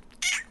 oh,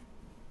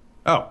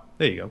 there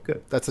you go.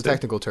 Good. That's a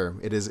technical term.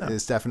 It is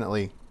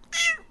definitely...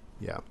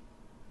 Yeah.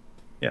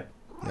 Yeah.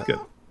 Good.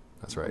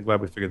 That's right. I'm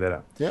glad we figured that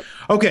out. Yep.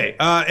 Okay.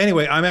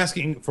 Anyway, I'm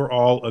asking for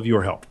all of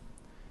your help.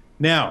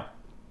 Now,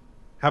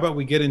 how about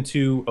we get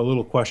into a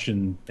little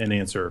question and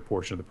answer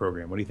portion of the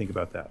program? What do you think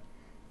about that?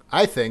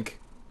 I think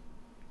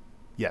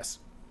yes.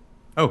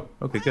 Oh,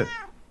 okay, good.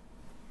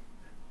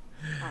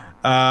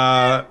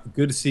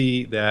 Good to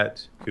see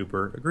that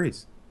Cooper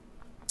agrees.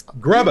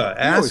 Grubba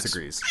asks... He always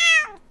agrees.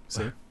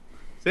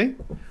 See?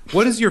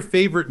 What is your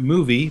favorite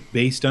movie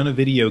based on a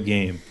video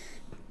game?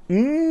 Wreck-It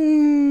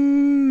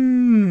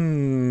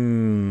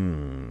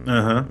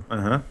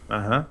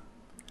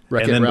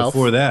And then Ralph.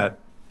 before that,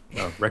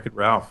 Wreck-It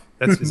Ralph.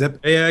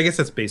 Yeah, I guess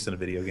that's based on a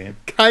video game.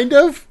 Kind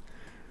of.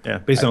 Yeah,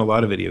 based on a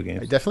lot of video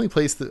games. I definitely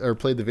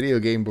played the video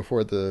game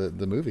before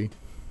the movie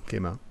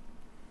came out.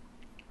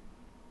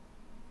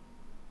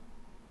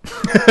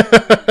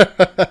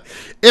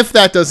 If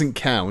that doesn't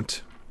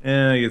count.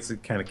 I guess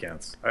it kind of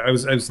counts. I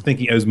was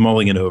thinking, I was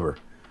mulling it over.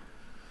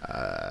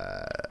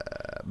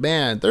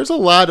 Man, there's a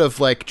lot of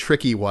like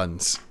tricky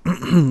ones.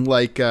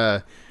 Like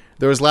there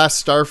was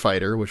Last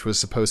Starfighter, which was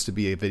supposed to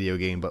be a video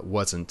game but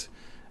wasn't,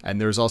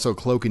 and there's also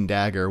Cloak and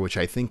Dagger, which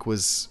I think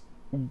was.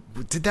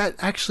 Did that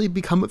actually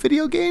become a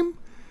video game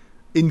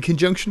in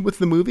conjunction with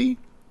the movie?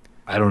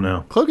 I don't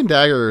know. Cloak and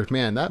Dagger,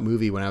 man, that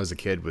movie when I was a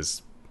kid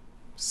was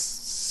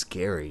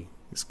scary.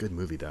 It's a good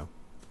movie though.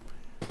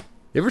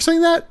 You ever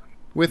seen that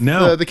with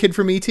the kid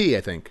from E.T.?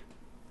 I think.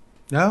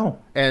 No.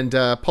 And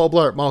Paul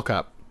Blart Mall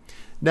Cop.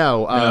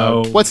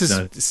 No. What's his?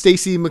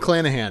 Stacey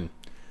McClanahan.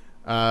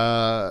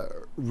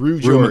 Rue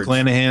George.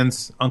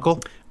 McClanahan's uncle.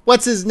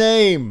 What's his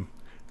name?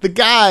 The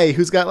guy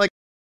who's got like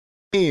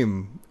a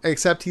name,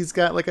 except he's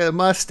got like a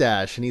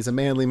mustache and he's a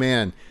manly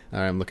man. All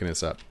right, I'm looking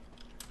this up.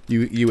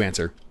 You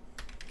answer.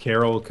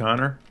 Carol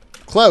O'Connor.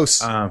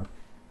 Close.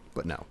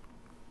 But no.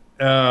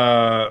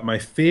 My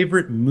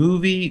favorite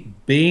movie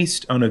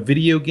based on a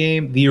video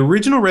game. The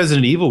original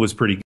Resident Evil was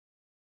pretty good.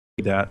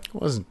 That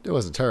it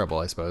wasn't terrible,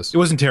 I suppose. It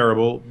wasn't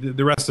terrible.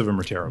 The rest of them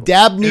are terrible.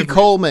 Dabney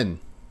Coleman.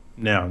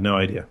 No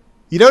idea.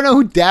 You don't know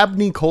who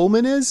Dabney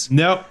Coleman is?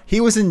 No. He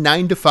was in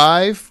 9 to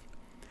 5.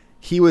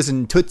 He was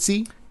in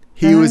Tootsie.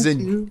 He was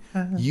in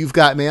You've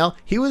Got Mail.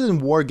 He was in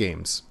War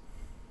Games.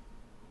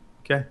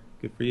 Okay,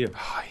 good for you.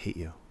 Oh, I hate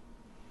you.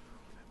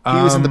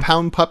 He was in the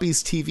Pound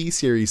Puppies TV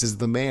series as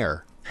the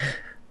mayor.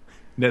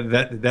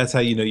 That's how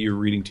you know you're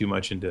reading too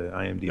much into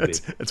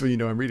IMDb. That's when you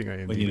know I'm reading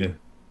IMDb.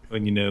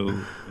 When you know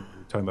you're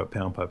talking about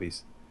Pound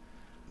Puppies.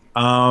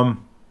 Dang,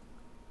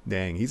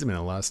 he's been in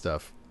a lot of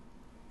stuff.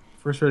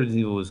 First Resident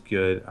Evil was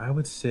good. I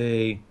would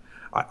say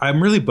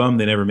I'm really bummed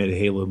they never made a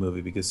Halo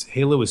movie because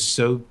Halo was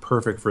so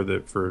perfect for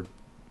the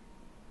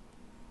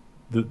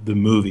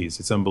movies.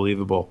 It's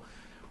unbelievable.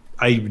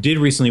 I did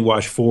recently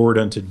watch Forward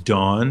Unto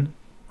Dawn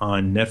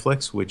on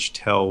Netflix, which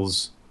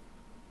tells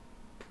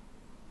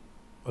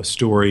a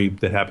story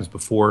that happens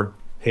before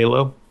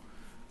Halo.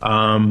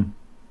 And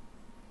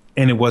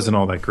it wasn't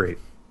all that great.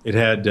 It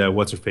had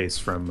what's-her-face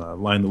from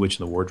Lion the Witch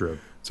and the Wardrobe.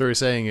 So what you're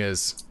saying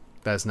is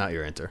that's not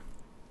your enter.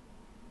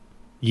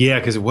 Yeah,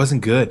 because it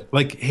wasn't good.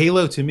 Like,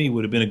 Halo to me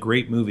would have been a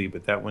great movie,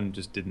 but that one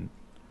just didn't.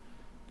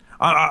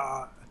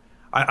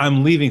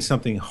 I'm leaving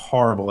something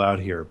horrible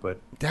out here, but...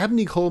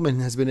 Dabney Coleman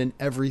has been in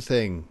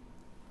everything.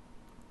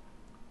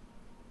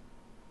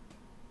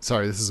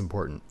 Sorry, this is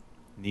important.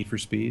 Need for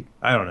Speed?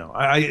 I don't know.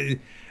 I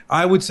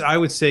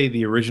would say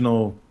the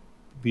original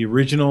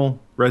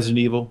Resident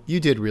Evil. You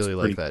did really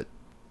like that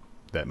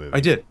movie. I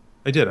did.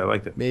 I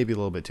liked it. Maybe a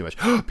little bit too much.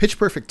 Pitch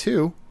Perfect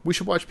 2. We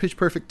should watch Pitch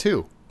Perfect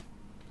 2.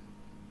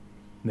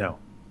 No.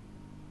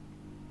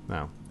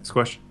 Next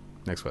question.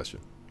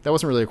 That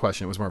wasn't really a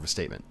question. It was more of a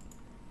statement.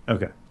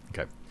 Okay.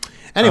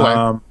 Anyway.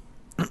 All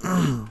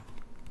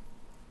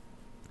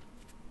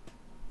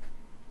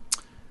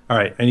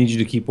right. I need you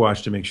to keep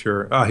watch to make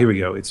sure. Oh, here we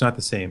go. It's not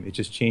the same. It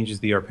just changes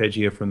the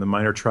arpeggio from the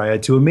minor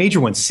triad to a major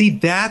one. See,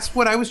 that's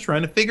what I was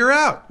trying to figure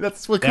out.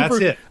 That's what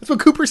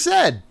Cooper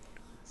said.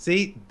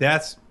 See,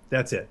 that's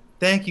it.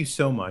 Thank you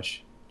so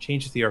much.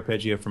 Changes the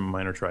arpeggio from a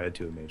minor triad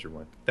to a major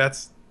one.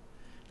 This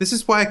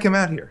is why I come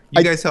out here.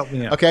 You guys help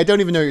me out. Okay, I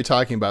don't even know what you're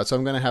talking about, so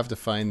I'm going to have to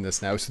find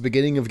this now. It's the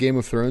beginning of Game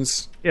of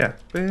Thrones. Yeah.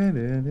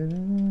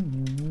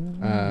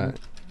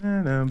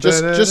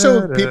 Just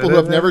so people who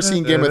have never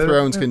seen Game of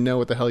Thrones can know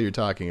what the hell you're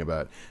talking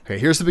about. Okay,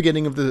 here's the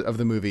beginning of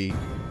the movie.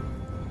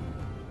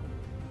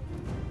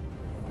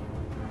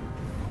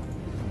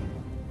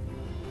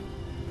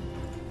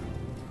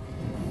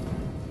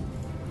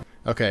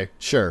 Okay,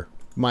 sure.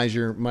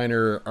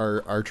 Minor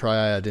are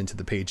triad into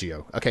the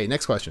pageo. Okay,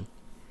 next question.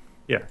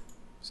 Yeah.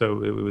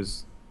 So it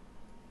was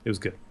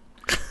good.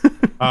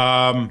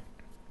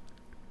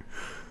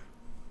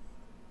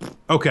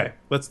 Okay,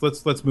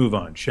 let's move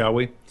on, shall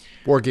we?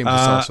 War Games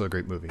is also a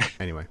great movie.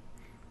 Anyway,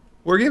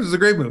 War Games is a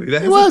great movie.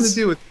 That has nothing to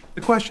do with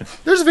the question.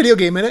 There's a video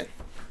game in it.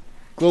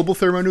 global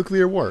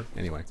thermonuclear war.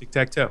 Anyway.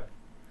 Tic-tac-toe.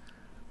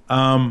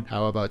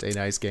 How about a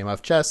nice game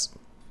of chess?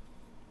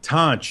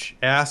 Tanch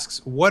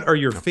asks, what are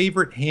your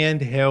favorite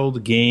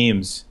handheld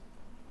games?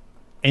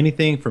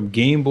 Anything from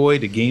Game Boy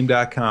to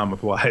Game.com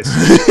applies.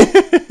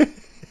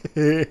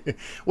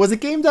 Was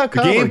it Game.com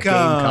or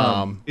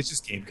Gamecom? It's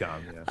just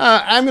Gamecom, yeah.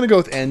 I'm going to go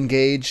with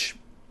N-Gage.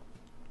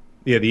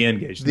 Yeah, the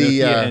N-Gage.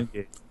 The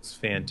N-Gage is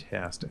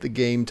fantastic. The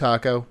Game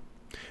Taco.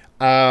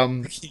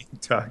 Game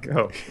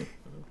Taco.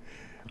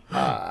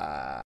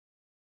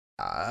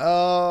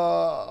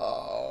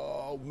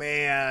 Oh,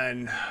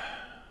 man.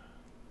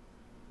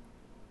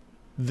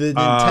 The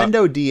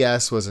Nintendo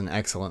DS was an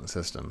excellent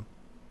system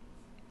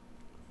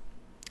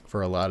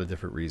for a lot of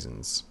different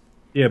reasons.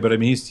 Yeah, but I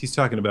mean, he's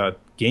talking about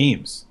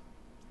games.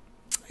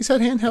 He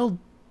said handheld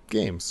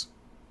games.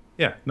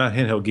 Yeah, not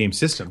handheld game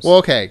systems. Well,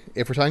 okay.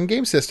 If we're talking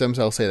game systems,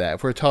 I'll say that.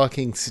 If we're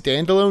talking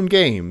standalone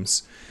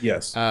games,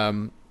 yes.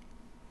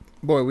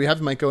 Boy, we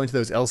might go into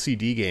those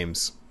LCD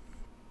games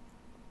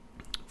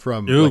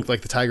from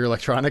like the Tiger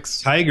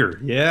Electronics. Tiger,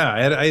 yeah.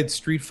 I had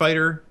Street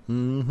Fighter.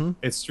 Mm-hmm.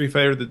 It's Street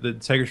Fighter, the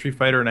Tiger Street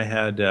Fighter, and I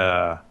had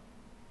a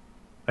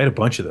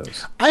bunch of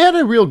those. I had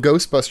a real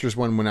Ghostbusters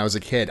one when I was a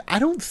kid. I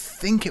don't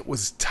think it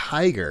was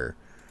Tiger,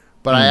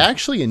 but I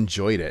actually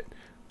enjoyed it.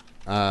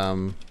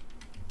 Man,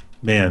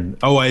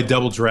 I had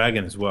Double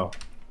Dragon as well.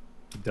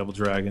 Double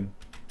Dragon.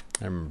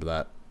 I remember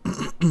that.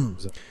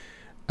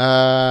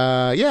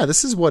 Yeah,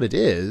 this is what it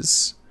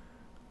is.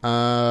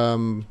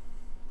 Who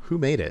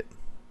made it?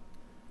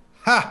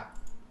 Ha!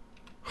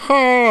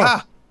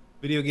 Ha!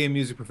 Video game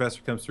music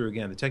professor comes through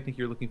again. The technique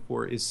you're looking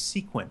for is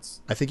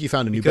sequence. I think you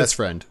found a new best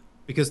friend.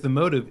 Because the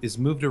motive is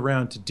moved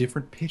around to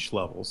different pitch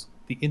levels,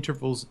 the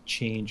intervals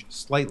change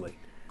slightly.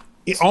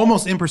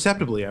 Almost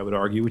imperceptibly, I would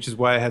argue, which is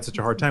why I had such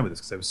a hard time with this,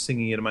 because I was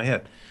singing it in my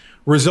head.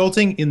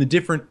 Resulting in the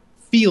different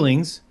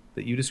feelings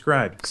that you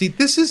described. See,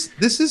 this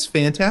is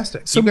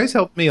fantastic. So you guys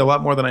helped me a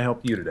lot more than I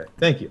helped you today.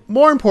 Thank you.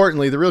 More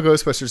importantly, the real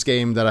Ghostbusters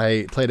game that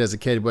I played as a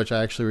kid, which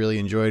I actually really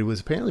enjoyed,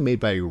 was apparently made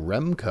by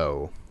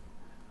Remco.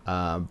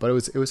 But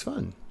it was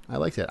fun. I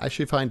liked it. I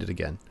should find it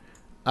again.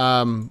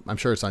 I'm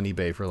sure it's on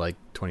eBay for like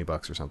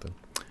 $20 or something.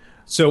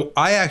 So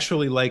I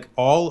actually like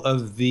all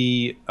of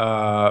the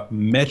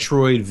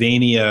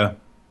Metroidvania,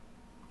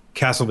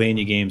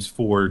 Castlevania games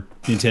for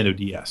Nintendo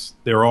DS.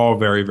 They're all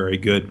very, very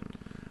good.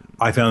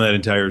 I found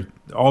that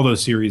all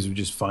those series were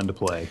just fun to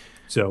play.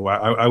 So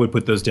I would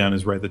put those down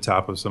as right at the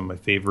top of some of my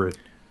favorite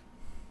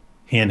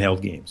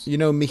handheld games. You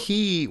know,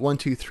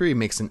 Mihi123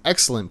 makes an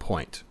excellent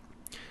point.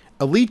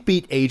 Elite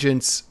Beat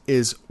Agents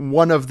is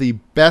one of the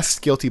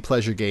best guilty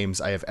pleasure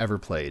games I have ever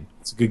played.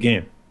 It's a good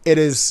game. It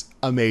is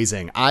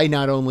amazing. I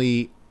not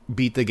only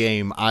beat the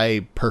game,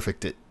 I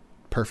perfected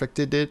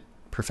it.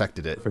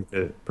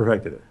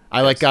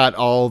 I got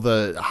all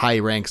the high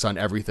ranks on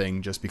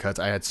everything just because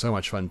I had so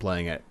much fun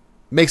playing it.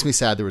 Makes me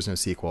sad there was no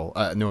sequel,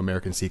 no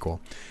American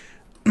sequel.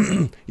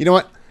 You know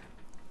what?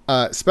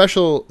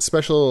 Special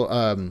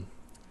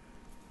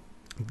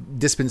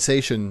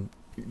dispensation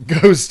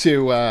goes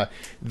to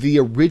the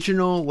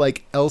original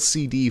like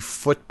LCD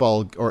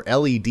football or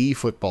LED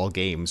football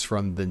games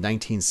from the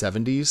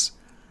 1970s.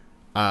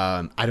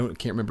 I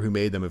can't remember who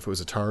made them, if it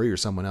was Atari or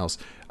someone else.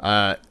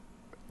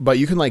 But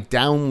you can like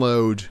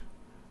download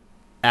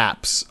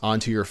apps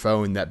onto your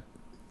phone that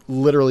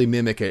literally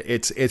mimic it.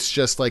 It's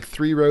just like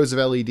 3 rows of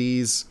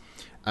LEDs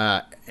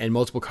and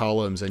multiple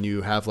columns, and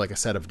you have like a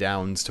set of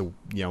downs to,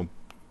 you know,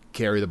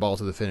 carry the ball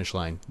to the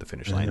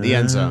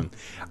end zone.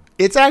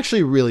 It's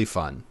actually really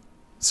fun,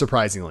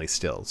 surprisingly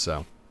still.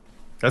 So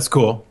that's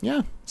cool.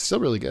 Yeah, it's still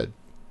really good.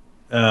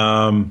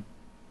 Gosh.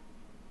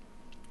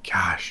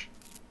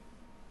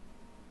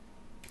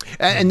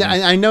 And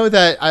I know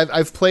that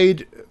I've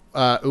played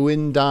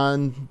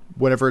Uindan,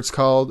 whatever it's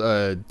called,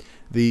 like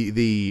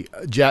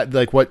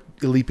what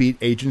Elite Beat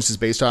Agents is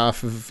based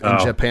off of in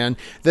Japan.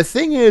 The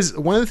thing is,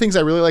 one of the things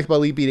I really like about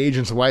Elite Beat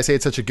Agents and why I say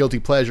it's such a guilty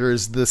pleasure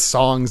is the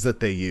songs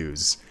that they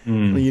use.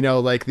 You know,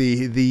 like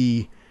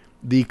the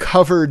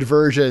covered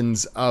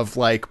versions of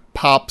like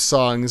pop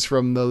songs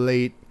from the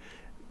late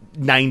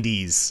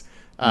 90s.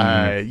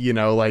 You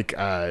know, like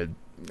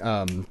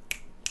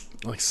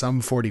Sum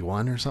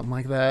 41 or something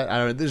like that. I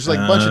don't know. There's like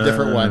a bunch of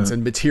different ones,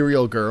 and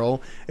Material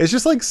Girl. It's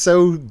just like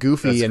so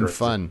goofy and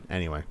fun.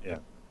 Anyway. Yeah.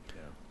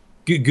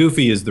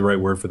 Goofy is the right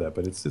word for that,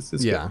 but it's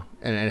yeah,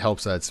 good. And it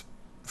helps that it's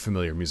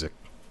familiar music.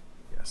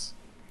 Yes.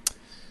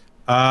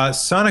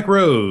 Sonic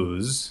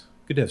Rose,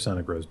 good to have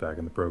Sonic Rose back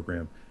in the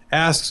program,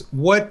 asks,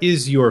 what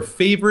is your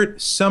favorite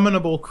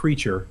summonable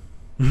creature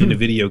in a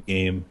video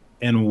game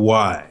and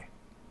why?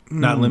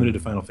 Not limited to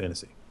Final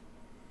Fantasy.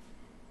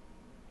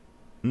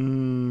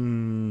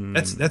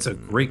 That's a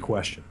great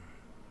question.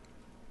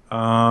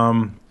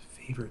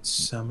 Favorite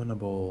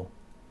summonable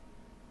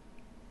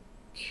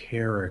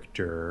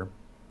character.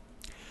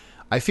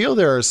 I feel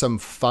there are some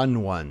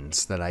fun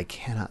ones that I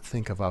cannot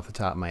think of off the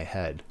top of my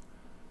head.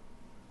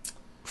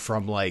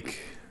 From like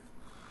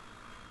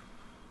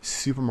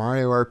Super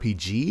Mario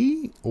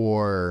RPG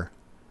or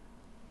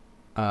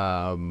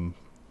man,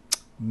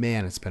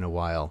 it's been a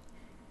while.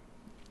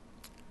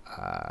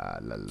 I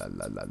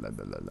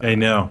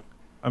know.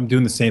 I'm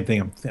doing the same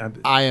thing.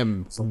 I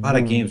am. There's a lot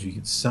of games where you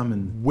can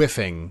summon.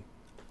 Whiffing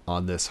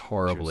on this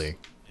horribly.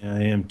 Yeah,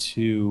 I am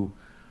too.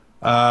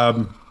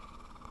 Man,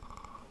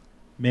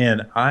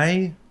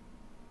 I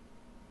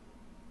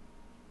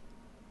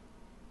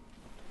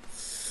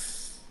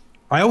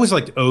always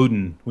liked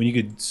Odin when you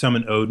could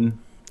summon Odin.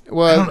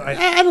 Well,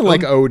 I don't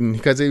like Odin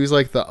because he was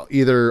like the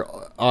either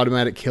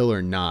automatic kill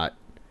or not.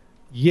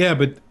 Yeah,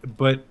 but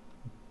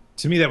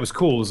to me that was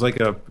cool. It was like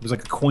a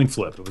coin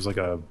flip. It was like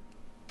you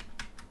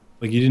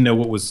didn't know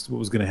what was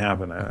going to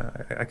happen.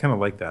 I kind of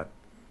like that.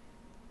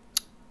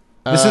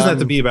 This doesn't have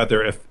to be about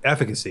their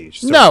efficacy. It's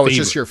just no, it's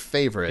just your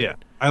favorite. Yeah,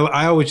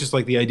 I always just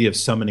like the idea of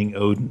summoning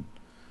Odin.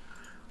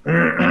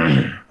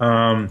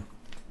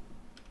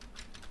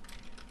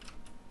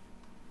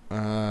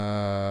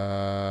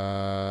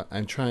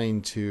 I'm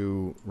trying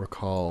to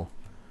recall.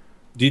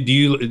 Do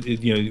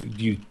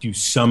you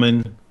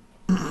summon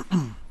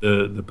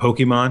the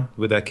Pokemon?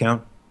 Would that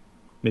count?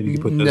 Maybe you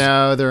could put those.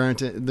 No, there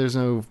aren't. There's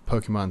no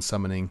Pokemon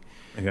summoning.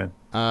 Okay.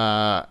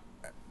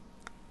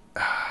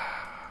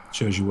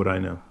 Shows you what I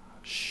know.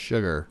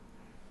 Sugar.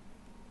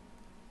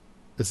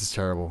 This is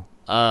terrible.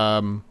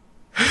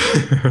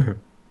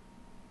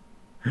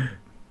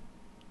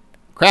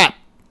 Crap.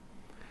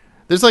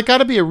 There's got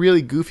to be a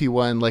really goofy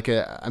one.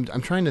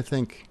 I'm trying to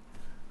think.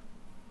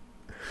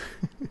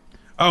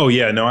 Oh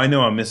yeah, no, I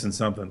know I'm missing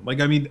something.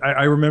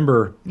 I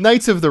remember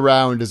Knights of the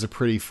Round is a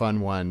pretty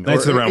fun one.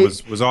 Knights of the Round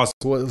was awesome.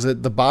 Was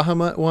it the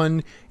Bahamut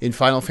one in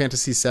Final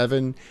Fantasy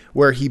VII,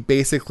 where he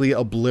basically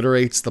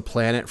obliterates the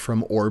planet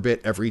from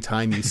orbit every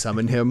time you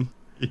summon him?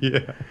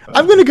 Yeah,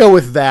 I'm gonna go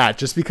with that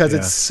just because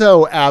it's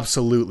so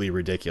absolutely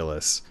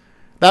ridiculous.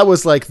 That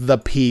was like the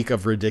peak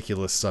of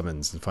ridiculous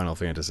summons in Final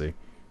Fantasy.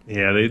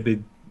 Yeah,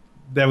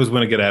 that was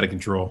when it got out of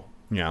control.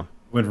 Yeah,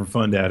 went from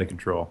fun to out of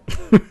control,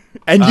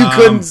 and you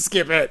couldn't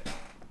skip it.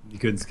 You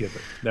couldn't skip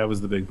it. That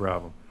was the big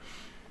problem.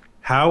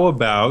 How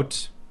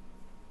about?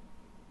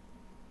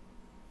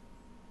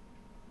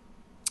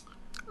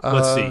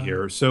 Let's see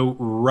here. So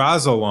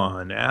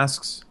Razalon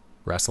asks.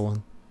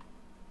 Rassilon?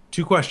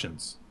 2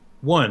 questions.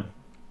 1.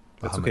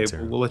 That's okay.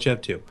 We'll let you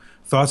have 2.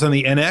 Thoughts on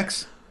the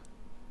NX?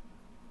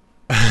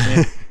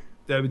 The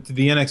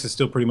NX is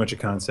still pretty much a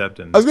concept.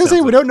 And I was going to say,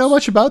 we don't know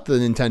much about the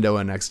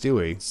Nintendo NX, do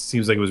we?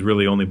 Seems like it was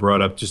really only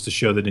brought up just to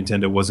show that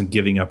Nintendo wasn't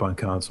giving up on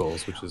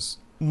consoles, which is...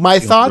 My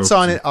thoughts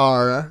on it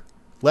are,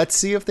 let's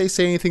see if they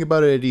say anything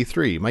about it at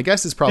E3. My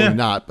guess is probably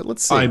not, but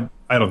let's see. I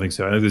don't think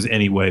so. I don't think there's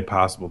any way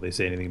possible they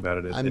say anything about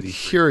it at E3. I'm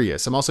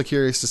curious. I'm also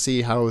curious to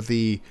see how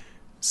the,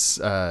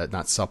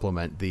 not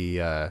supplement,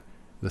 the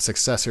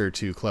successor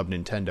to Club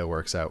Nintendo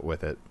works out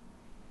with it.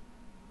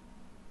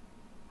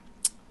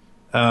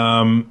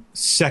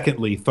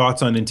 Secondly,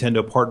 thoughts on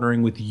Nintendo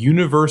partnering with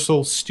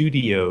Universal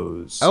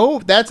Studios. Oh,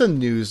 that's a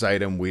news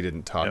item we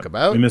didn't talk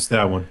about. We missed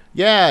that one.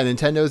 Yeah,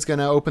 Nintendo's going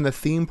to open a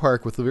theme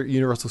park with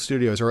Universal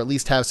Studios, or at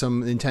least have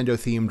some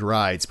Nintendo-themed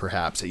rides,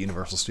 perhaps, at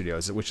Universal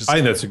Studios, which is I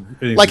think that's a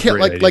great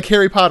idea. Like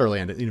Harry Potter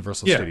Land at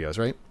Universal Studios,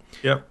 right?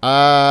 Yep.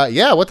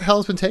 Yeah, what the hell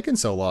has been taking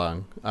so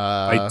long?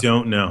 I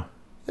don't know.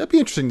 It'd be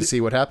interesting to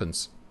see what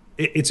happens.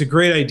 It's a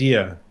great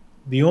idea.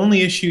 The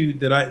only issue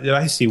that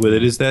I see with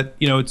it is that,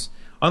 it's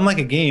unlike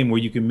a game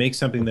where you can make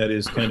something that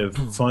is kind of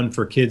fun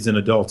for kids and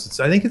adults.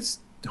 I think it's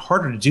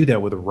harder to do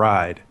that with a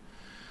ride.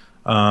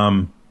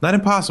 Not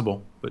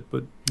impossible, but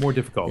more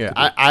difficult. Yeah,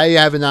 I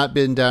have not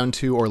been down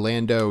to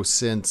Orlando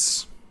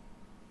since...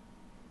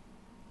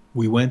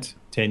 We went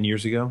 10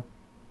 years ago.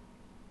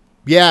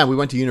 Yeah, we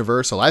went to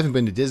Universal. I haven't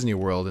been to Disney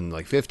World in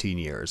 15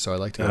 years, so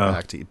I'd like to go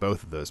back to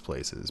both of those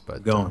places. But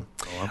I'm going.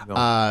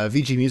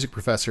 VG Music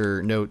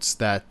Professor notes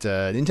that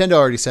Nintendo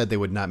already said they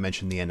would not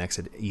mention the NX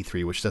at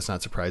E3, which does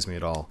not surprise me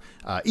at all.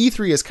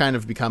 E3 has kind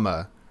of become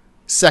a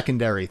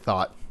secondary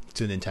thought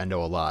to Nintendo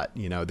a lot.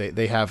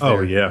 They have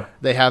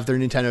they have their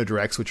Nintendo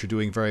Directs, which are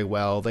doing very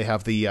well. They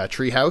have the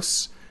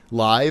Treehouse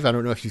Live. I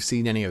don't know if you've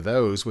seen any of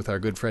those with our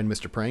good friend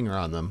Mr. Pranger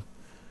on them.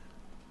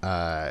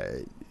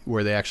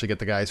 Where they actually get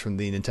the guys from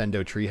the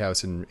Nintendo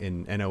Treehouse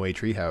in NOA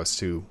Treehouse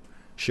to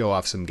show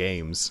off some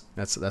games.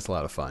 That's a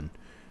lot of fun.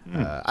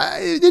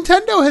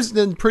 Nintendo has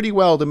done pretty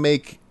well to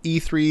make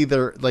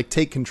E3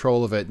 take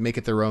control of it, make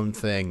it their own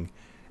thing,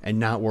 and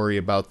not worry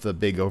about the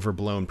big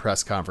overblown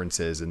press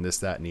conferences and this,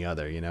 that, and the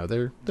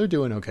other. They're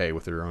doing okay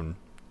with their own.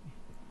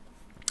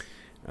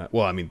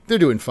 They're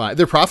doing fine.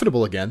 They're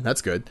profitable again.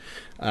 That's good.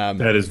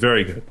 That is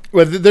very good.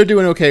 Well, they're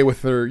doing okay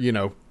with their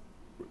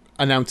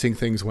announcing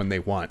things when they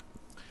want.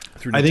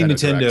 I think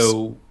Nintendo,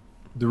 Directs.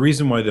 The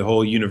reason why the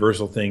whole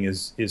Universal thing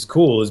is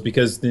cool is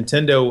because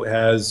Nintendo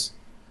has,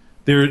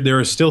 there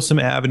are still some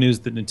avenues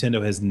that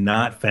Nintendo has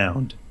not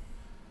found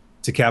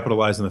to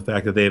capitalize on the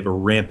fact that they have a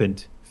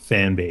rampant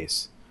fan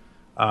base.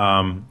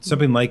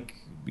 Something like,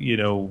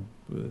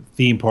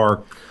 theme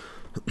park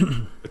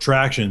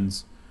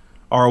attractions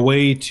are a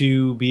way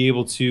to be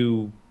able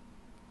to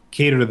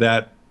cater to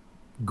that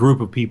group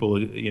of people,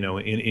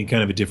 in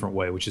kind of a different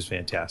way, which is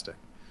fantastic.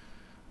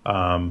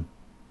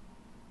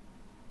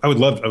 I would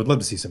love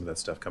to see some of that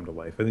stuff come to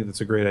life. I think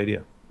that's a great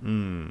idea.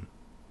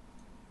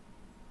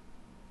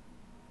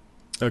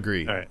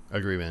 Agree. All right.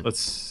 Agreement. Let's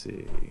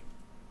see.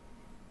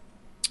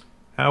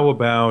 How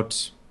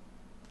about...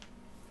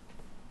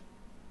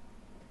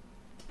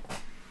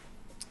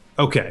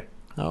 Okay.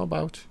 How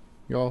about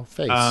your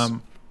face?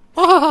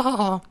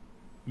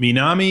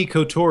 Minami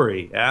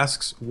Kotori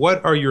asks,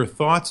 what are your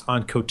thoughts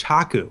on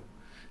Kotaku?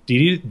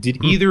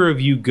 Did either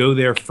of you go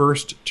there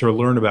first to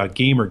learn about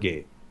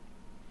Gamergate?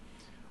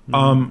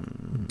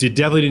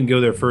 Definitely didn't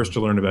go there first to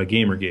learn about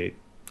Gamergate.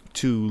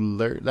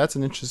 That's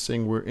an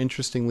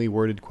interestingly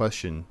worded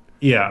question.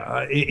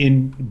 Yeah,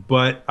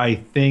 but I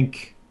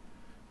think,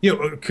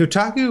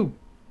 Kotaku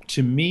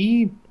to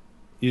me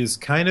is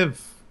kind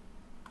of.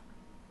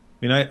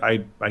 I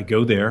mean, I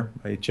go there,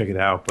 I check it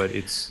out, but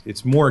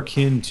it's more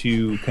akin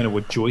to kind of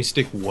what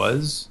Joystick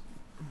was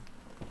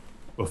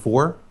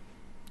before.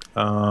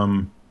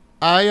 I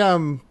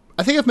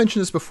think I've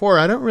mentioned this before.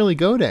 I don't really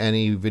go to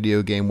any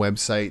video game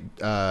website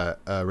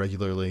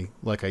regularly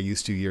like I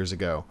used to years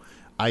ago.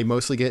 I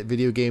mostly get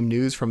video game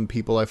news from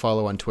people I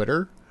follow on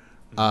Twitter,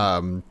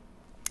 and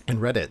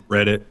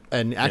Reddit,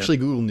 and actually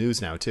Google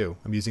News now too.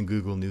 I'm using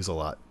Google News a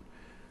lot.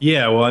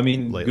 Yeah, well, I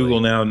mean, lately. Google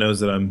now knows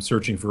that I'm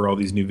searching for all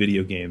these new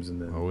video games,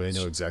 and then they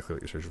know exactly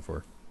what you're searching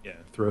for. Yeah,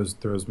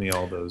 throws me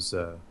all those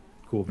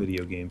cool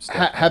video game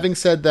stuff. Having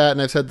said that,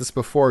 and I've said this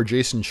before,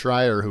 Jason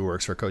Schreier, who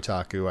works for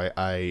Kotaku,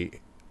 I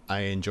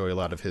enjoy a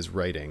lot of his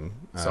writing.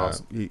 That's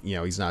awesome.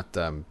 He's not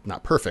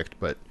perfect,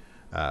 but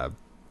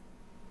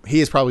he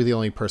is probably the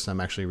only person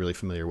I'm actually really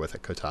familiar with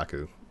at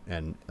Kotaku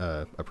and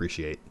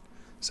appreciate.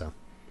 So,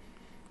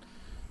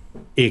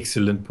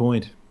 excellent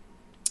point.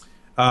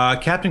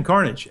 Captain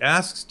Carnage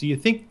asks, do you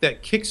think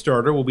that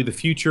Kickstarter will be the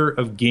future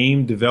of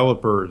game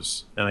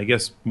developers? And I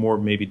guess more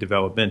maybe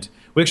development.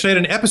 We actually had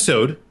an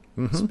episode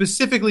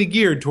specifically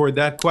geared toward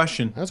that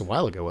question. That was a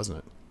while ago, wasn't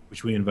it?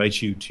 Which we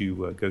invite you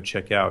to go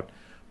check out.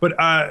 But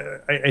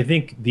I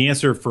think the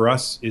answer for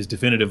us is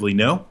definitively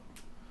no.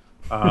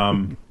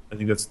 I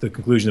think that's the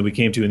conclusion that we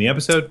came to in the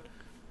episode.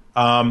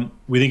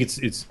 We think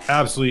it's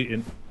absolutely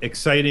an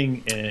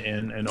exciting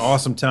and an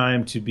awesome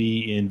time to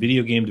be in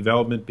video game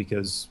development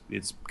because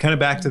it's kind of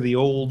back to the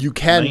old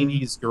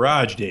 90s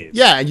garage days.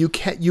 Yeah, and you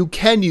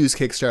can use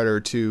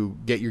Kickstarter to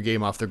get your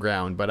game off the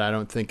ground, but I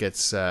don't think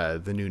it's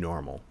the new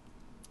normal.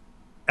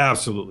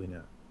 Absolutely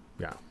not.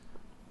 Yeah.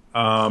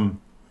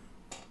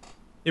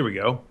 Here we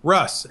go.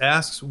 Russ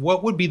asks,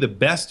 what would be the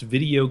best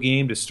video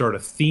game to start a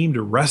themed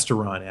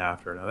restaurant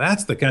after? Now,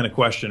 that's the kind of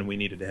question we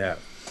needed to have.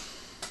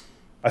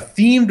 A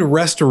themed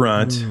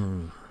restaurant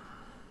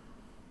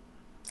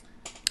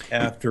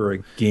after a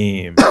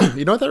game.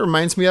 You know what that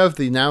reminds me of?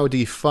 The now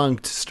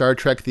defunct Star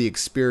Trek The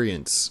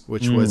Experience,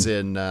 which was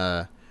in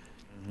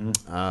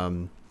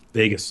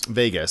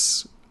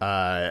Vegas,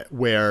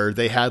 where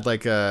they had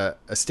like a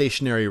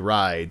stationary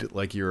ride,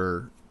 like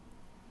you're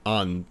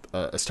on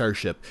a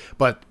starship.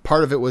 But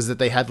part of it was that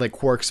they had like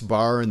Quark's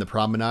Bar and the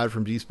Promenade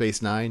from Deep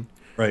Space Nine.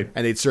 Right.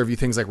 And they'd serve you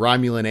things like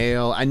Romulan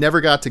ale. I never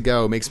got to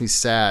go. It makes me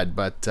sad,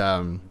 but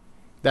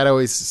that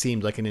always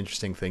seemed like an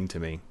interesting thing to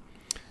me.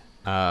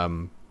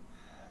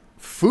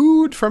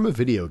 Food from a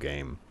video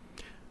game.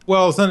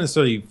 Well, it's not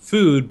necessarily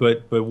food,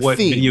 but what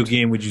themed video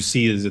game would you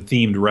see as a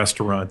themed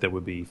restaurant that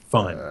would be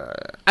fun?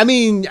 I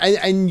mean,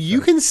 and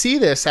you can see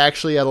this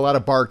actually at a lot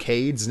of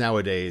barcades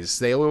nowadays.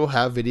 They will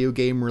have video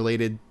game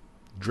related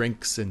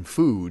drinks and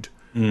food.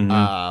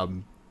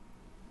 And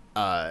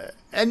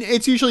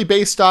it's usually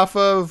based off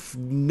of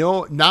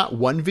not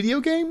one video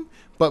game,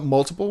 but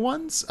multiple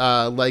ones.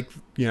 Like,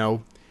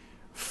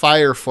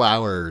 fire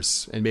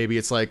flowers, and maybe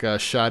it's like a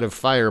shot of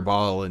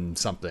Fireball and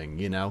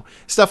something,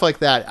 stuff like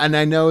that. And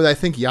I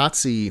think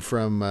Yahtzee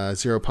from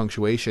Zero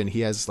Punctuation,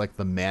 he has like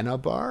the Mana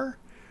Bar,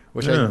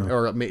 which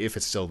or if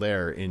it's still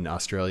there in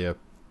Australia,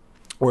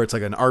 or it's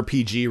like an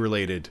RPG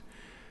related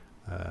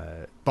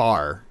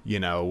bar,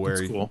 where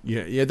that's cool.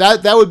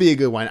 that would be a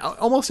good one.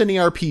 Almost any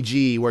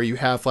RPG where you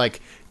have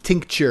like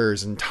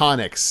tinctures and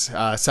tonics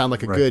sound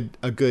like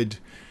a good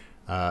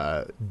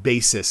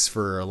basis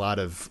for a lot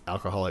of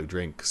alcoholic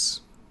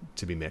drinks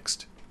to be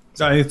mixed.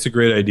 So. I think it's a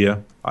great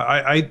idea.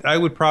 I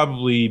would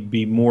probably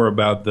be more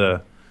about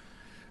the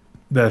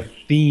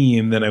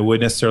theme than I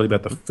would necessarily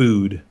about the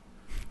food.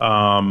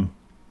 I'm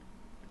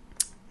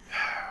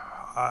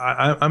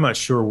not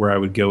sure where I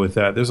would go with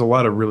that. There's a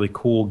lot of really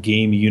cool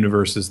game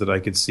universes that I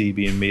could see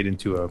being made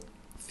into a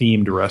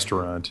themed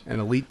restaurant. An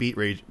Elite Beat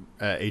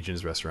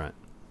Agents restaurant.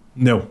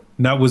 No,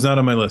 was not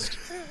on my list.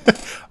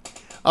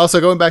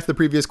 Also, going back to the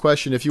previous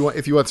question, if you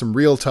want some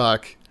real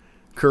talk,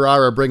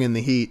 Carrara bringing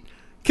the heat.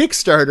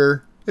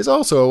 Kickstarter is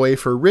also a way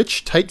for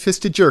rich,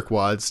 tight-fisted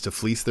jerkwads to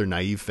fleece their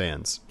naive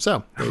fans.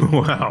 So,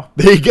 wow,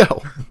 there you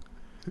go.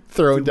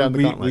 Throwing down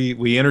the gauntlet.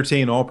 We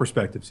entertain all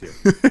perspectives here.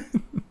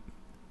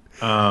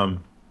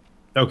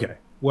 Okay.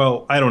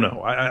 Well, I don't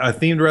know. A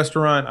themed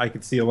restaurant, I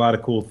could see a lot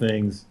of cool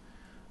things.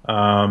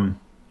 How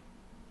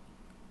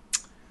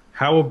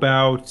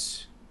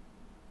about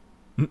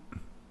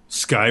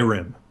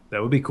Skyrim?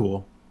 That would be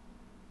cool.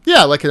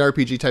 Yeah, like an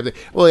RPG type thing.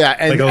 Well, yeah,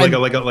 and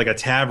like a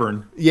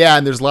tavern. Yeah,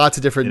 and there's lots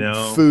of different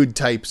food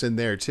types in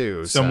there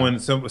too.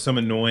 Some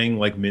annoying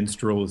like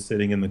minstrel is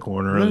sitting in the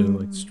corner and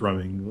like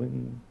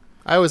strumming.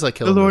 I always like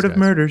killing the Lord those of guys.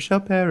 Murder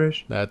shall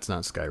perish. That's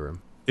not Skyrim.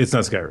 It's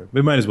not Skyrim.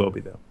 It might as well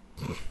be though.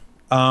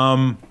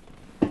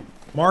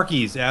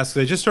 Marquise asks,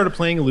 I just started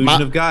playing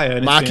Illusion of Gaia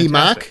and it's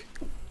fantastic.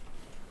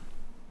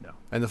 No.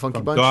 And the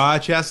Funky Bunch?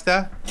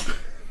 Dorchester.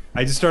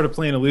 I just started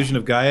playing Illusion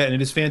of Gaia and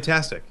it is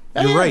fantastic.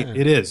 You're right,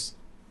 it is.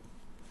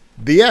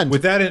 The end.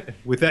 With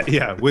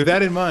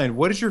that in mind,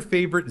 what is your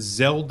favorite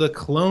Zelda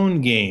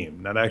clone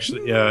game? Not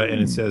actually, and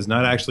it says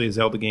not actually a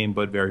Zelda game,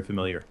 but very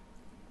familiar.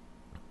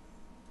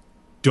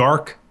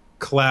 Dark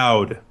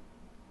Cloud.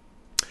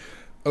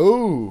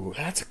 Oh,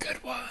 that's a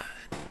good one.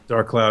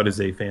 Dark Cloud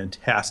is a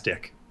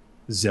fantastic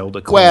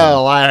Zelda clone.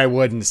 Well, I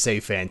wouldn't say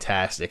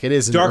fantastic. It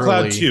is an Dark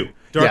Cloud 2.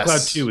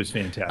 Cloud 2 is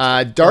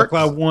fantastic. Dark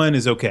Cloud 1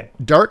 is okay.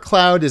 Dark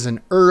Cloud is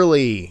an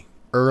early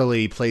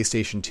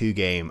PlayStation 2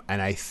 game,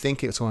 and I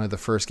think it's one of the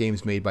first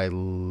games made by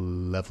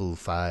Level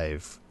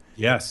 5.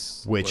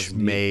 Yes. Which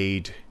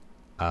made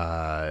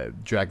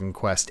Dragon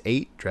Quest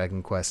 8,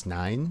 Dragon Quest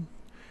 9,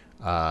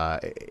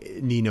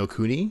 Ni no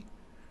Kuni,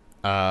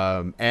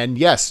 and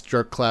yes,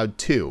 Dark Cloud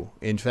 2.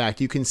 In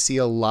fact, you can see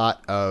a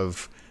lot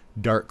of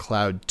Dark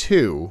Cloud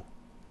 2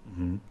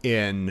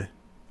 in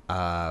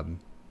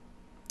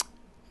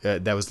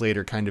that was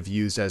later kind of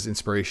used as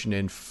inspiration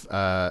in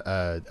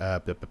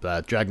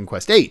Dragon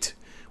Quest 8,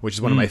 which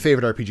is one of my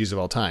favorite RPGs of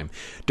all time.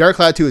 Dark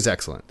Cloud 2 is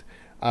excellent.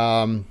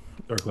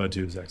 Dark Cloud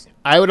 2 is excellent.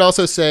 I would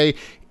also say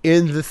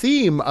in the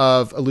theme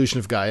of Illusion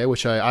of Gaia,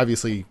 which I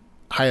obviously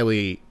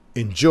highly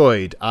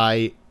enjoyed,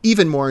 I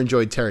even more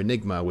enjoyed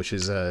Terranigma, which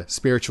is a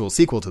spiritual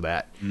sequel to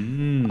that.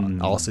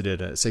 Also did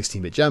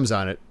 16-bit gems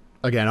on it.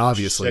 Again,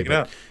 obviously. Check it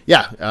out.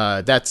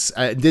 Yeah, that's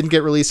didn't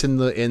get released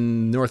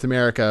in North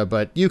America,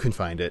 but you can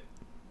find it.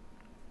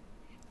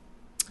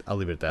 I'll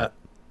leave it at that.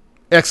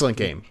 Excellent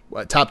game.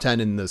 Top 10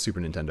 in the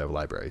Super Nintendo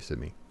library, to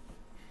me.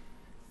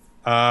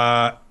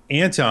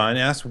 Anton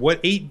asks,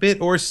 what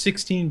 8-bit or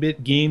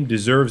 16-bit game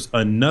deserves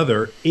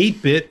another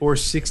 8-bit or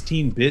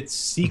 16-bit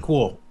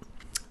sequel?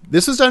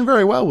 This was done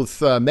very well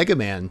with Mega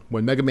Man,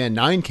 when Mega Man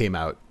 9 came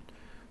out.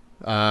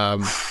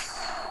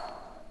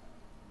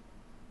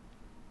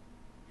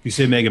 You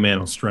say Mega Man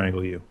will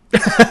strangle you.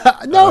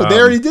 No, they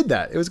already did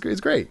that. It's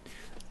great.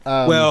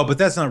 Well, but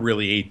that's not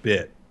really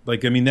 8-bit.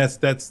 Like, I mean, it's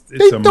a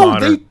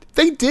modern.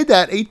 They did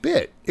that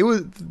 8-bit.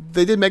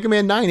 They did Mega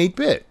Man 9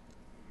 8-bit.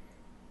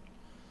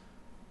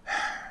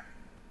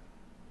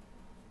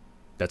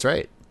 That's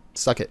right.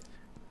 Suck it.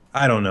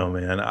 I don't know,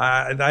 man.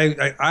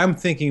 I'm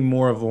thinking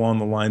more of along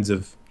the lines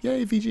of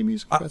VG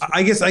music.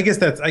 I guess I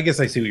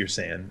see what you're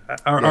saying.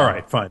 All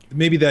right, fine.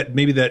 Maybe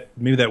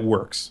that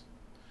works.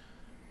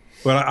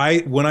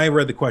 But when I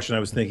read the question, I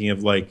was thinking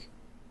of like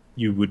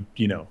you would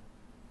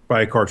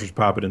buy a cartridge,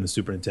 pop it in the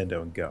Super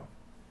Nintendo, and go.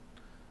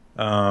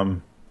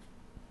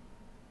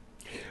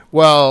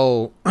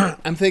 Well,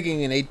 I'm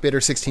thinking an 8-bit or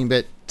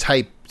 16-bit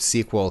type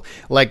sequel.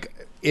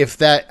 Like if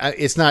that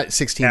it's not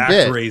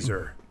 16-bit.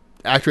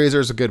 ActRaiser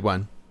is a good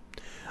one.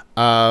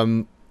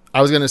 I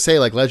was going to say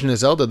like Legend of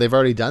Zelda. They've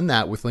already done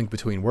that with Link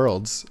Between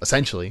Worlds,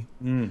 essentially.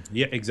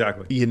 Yeah,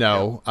 exactly.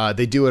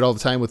 They do it all the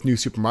time with New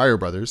Super Mario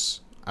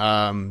Brothers.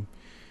 So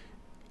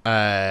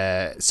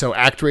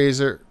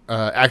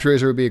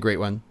ActRaiser would be a great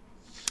one.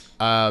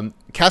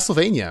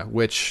 Castlevania,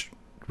 which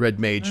Red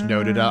Mage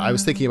noted, I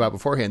was thinking about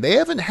beforehand. They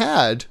haven't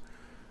had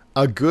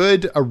a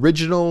good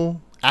original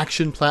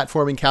action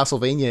platforming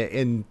Castlevania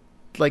in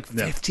like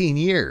 15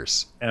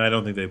 years. And I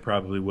don't think they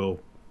probably will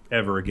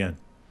ever again.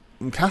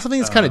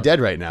 Castlevania's kind of dead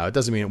right now. It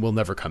doesn't mean it will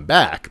never come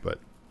back, but...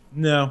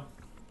 No.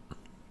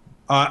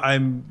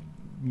 I'm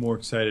more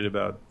excited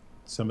about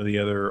some of the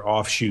other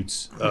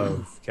offshoots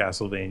of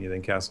Castlevania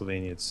than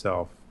Castlevania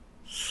itself.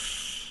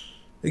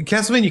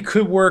 Castlevania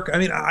could work. I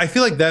mean, I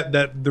feel like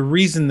that the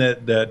reason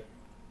that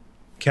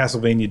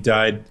Castlevania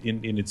died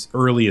in its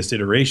earliest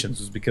iterations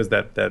was because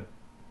that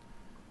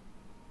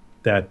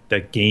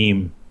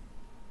game,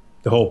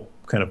 the whole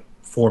kind of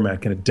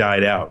format kind of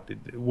died out.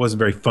 It wasn't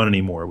very fun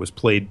anymore. It was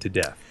played to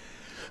death.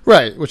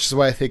 Right, which is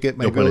why I think it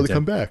might be able to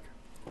come back.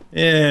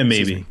 Yeah,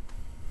 maybe.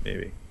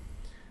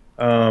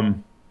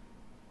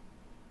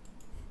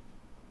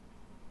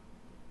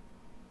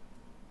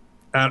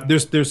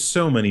 There's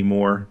so many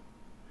more.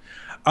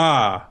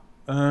 No,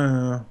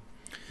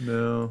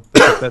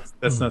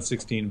 that's not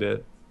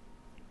 16-bit.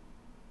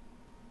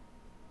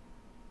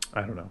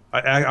 I don't know.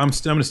 I'm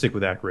going to stick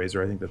with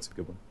ActRaiser. I think that's a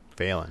good one.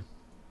 Failing.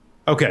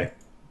 Okay,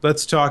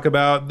 let's talk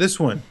about this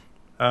one.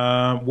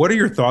 What are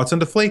your thoughts on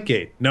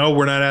Deflategate? No,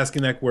 we're not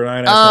asking that. We're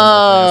not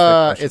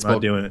asking that. It's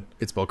not doing it.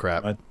 It's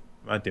bullcrap. I'm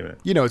not doing it.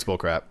 You know it's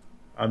bullcrap.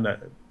 I'm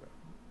not.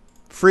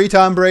 Free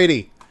Tom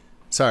Brady.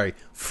 Sorry,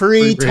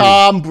 free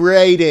Tom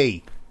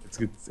Brady.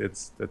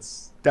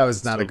 That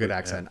was not a good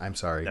accent. I'm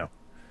sorry. No.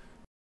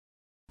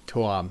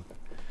 Tom.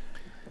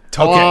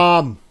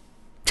 Okay.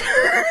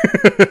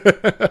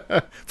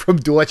 From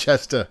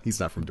Dorchester.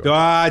 He's not from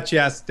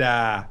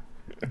Dorchester.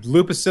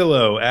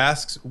 Lupacillo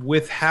asks,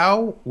 with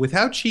how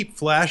cheap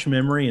flash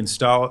memory and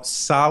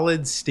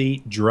solid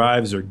state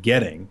drives are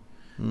getting,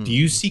 do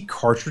you see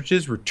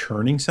cartridges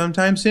returning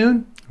sometime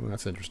soon? Well,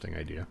 that's an interesting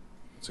idea.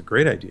 It's a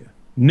great idea.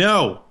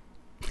 No.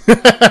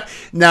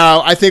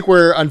 No, I think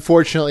we're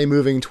unfortunately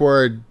moving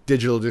toward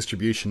digital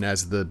distribution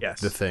as the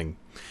thing,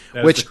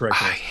 which I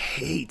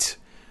hate.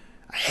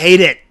 I hate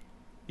it.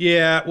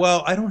 Yeah,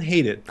 well, I don't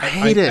hate it. I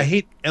hate it. I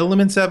hate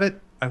elements of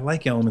it. I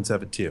like elements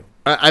of it too.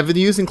 I've been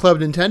using Club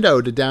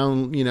Nintendo to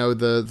down,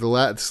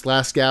 the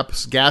last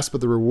gasp of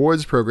the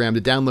rewards program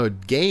to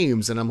download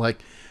games, and I'm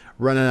like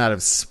running out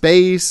of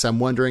space. I'm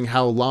wondering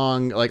how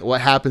long, like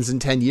what happens in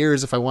 10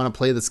 years if I want to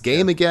play this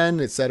game again,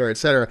 et cetera, et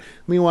cetera.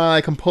 Meanwhile,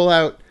 I can pull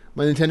out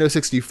my Nintendo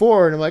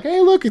 64 and I'm like,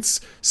 hey, look,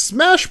 it's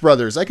Smash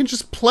Brothers. I can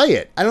just play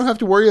it. I don't have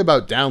to worry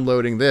about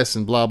downloading this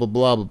and blah, blah,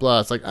 blah, blah,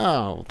 blah. It's like,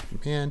 oh,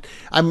 man.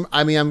 I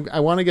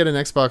want to get an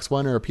Xbox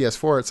One or a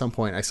PS4 at some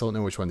point. I still don't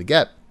know which one to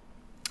get.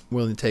 I'm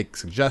willing to take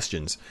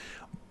suggestions.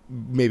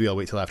 Maybe I'll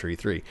wait till after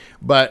E3.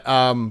 But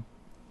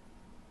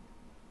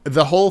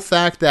the whole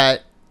fact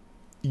that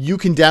you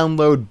can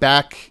download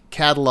back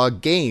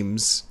catalog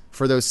games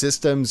for those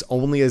systems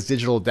only as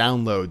digital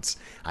downloads,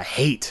 I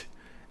hate.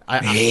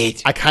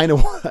 I kind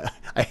of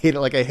I hate it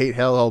like I hate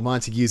Hell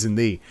Montagues and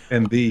Thee.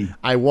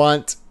 I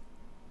want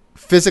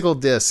physical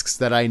discs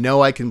that I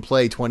know I can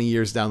play 20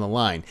 years down the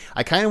line.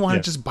 I kind of want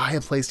to just buy a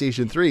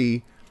PlayStation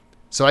 3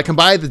 so I can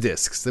buy the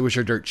discs, which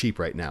are dirt cheap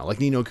right now. Like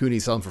Ni no Kuni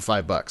selling for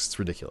 $5. It's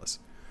ridiculous.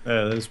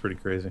 That is pretty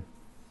crazy.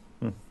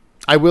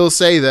 I will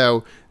say,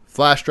 though,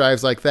 flash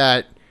drives like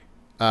that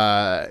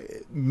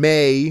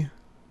may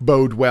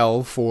bode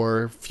well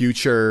for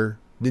future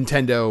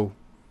Nintendo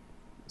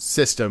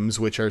systems,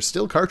 which are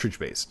still cartridge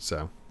based.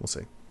 So we'll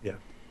see. Yeah,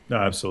 no,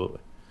 absolutely.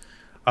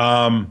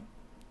 And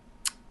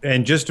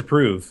just to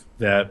prove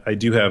that I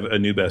do have a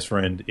new best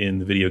friend in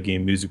the video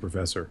game music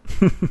professor,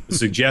 the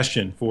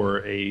suggestion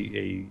for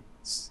a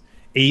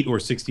 8 or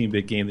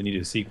 16-bit game that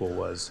needed a sequel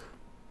was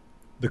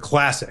the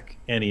classic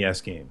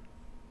NES game,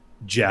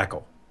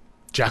 Jackal,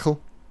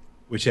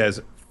 which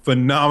has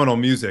phenomenal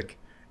music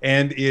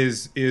and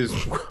is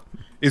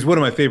one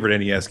of my favorite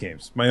NES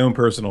games. My own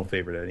personal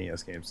favorite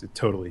NES games. It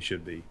totally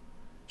should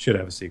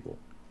have a sequel.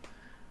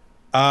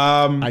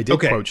 I did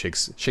quote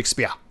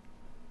Shakespeare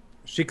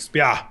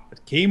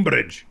at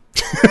Cambridge.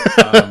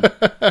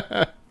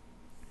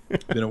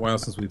 Been a while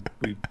since we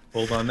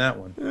pulled on that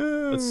one.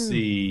 Let's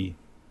see.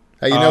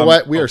 Hey, you know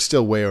what? We are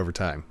still way over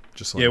time.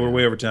 We're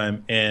way over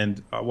time.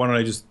 And why don't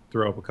I just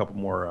throw up a couple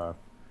more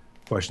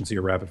questions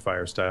here, rapid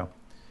fire style.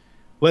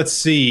 Let's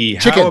see.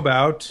 Chicken. How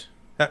about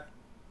that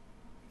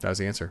was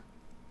the answer.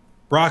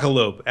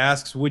 Broccolope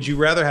asks, would you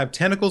rather have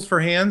tentacles for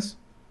hands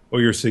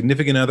or your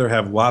significant other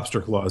have lobster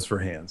claws for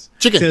hands?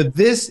 Chicken. So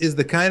this is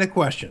the kind of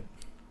question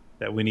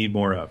that we need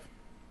more of.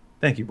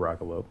 Thank you,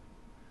 Broccolope.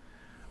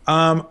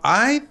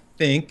 I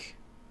think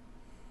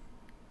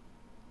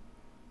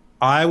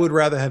I would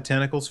rather have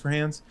tentacles for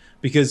hands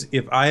because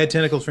if I had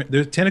tentacles for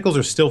hands, tentacles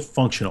are still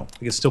functional.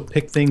 I can still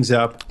pick things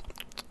up.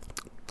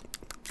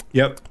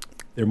 Yep.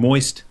 They're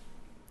moist.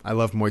 I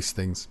love moist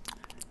things.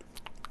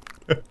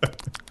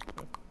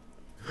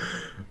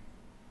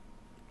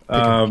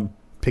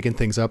 Picking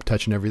things up,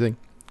 touching everything.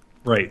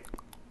 Right.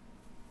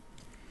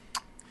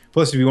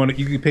 Plus, if you want to,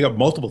 you can pick up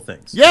multiple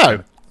things.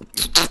 Yeah.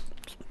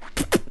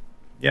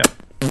 Yeah.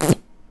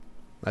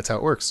 That's how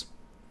it works.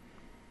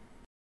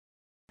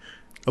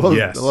 I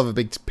love a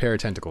big pair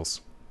of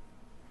tentacles.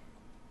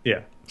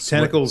 Yeah.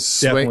 Tentacles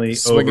definitely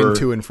swinging over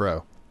to and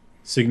fro.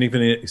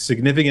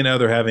 Significant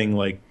other having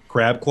like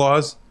crab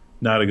claws,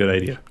 not a good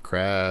idea.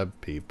 Crab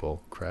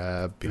people.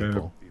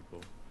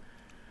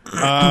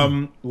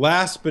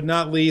 Last but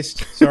not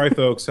least, sorry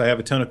folks, I have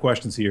a ton of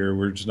questions here.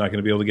 We're just not going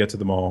to be able to get to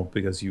them all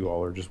because you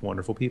all are just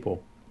wonderful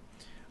people.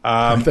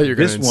 I thought you were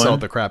going to insult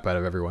the crap out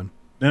of everyone.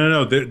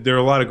 No. There are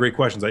a lot of great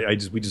questions.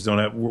 We just don't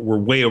have. We're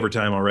way over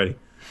time already.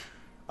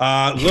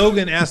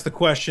 Logan asked the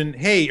question,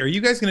 "Hey, are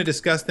you guys going to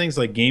discuss things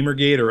like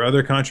Gamergate or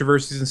other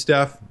controversies and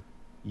stuff?"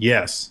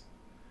 Yes.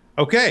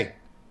 Okay.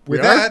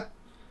 With that,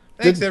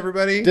 thanks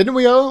everybody. Didn't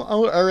we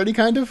all already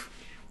kind of?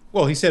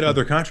 Well, he said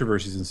other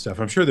controversies and stuff.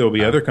 I'm sure there will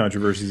be other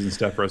controversies and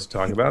stuff for us to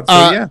talk about.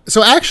 So, yeah.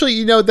 So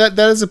actually, that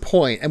is a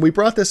point. And we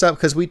brought this up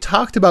because we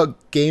talked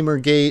about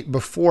Gamergate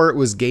before it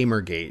was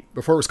Gamergate,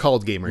 before it was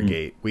called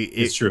Gamergate.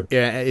 It's true.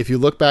 If you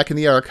look back in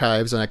the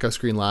archives on Echo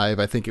Screen Live,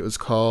 I think it was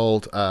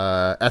called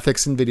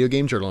Ethics in Video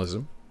Game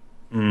Journalism.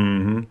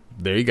 Mm-hmm.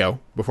 There you go.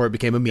 Before it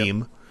became a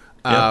meme.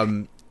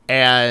 Yep.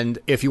 And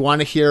if you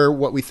want to hear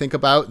what we think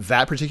about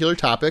that particular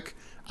topic,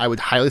 I would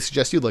highly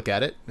suggest you look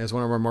at it as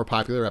one of our more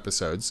popular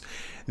episodes.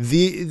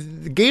 The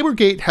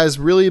Gamergate has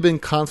really been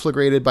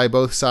conflagrated by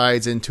both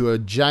sides into a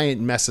giant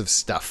mess of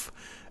stuff.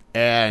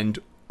 And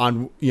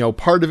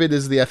part of it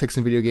is the ethics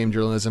in video game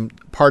journalism.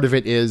 Part of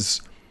it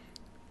is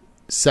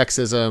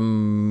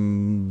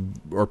sexism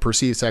or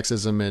perceived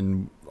sexism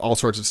and all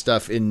sorts of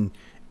stuff in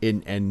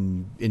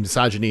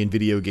misogyny in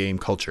video game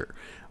culture.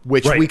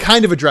 which we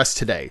kind of addressed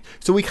today.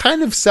 So we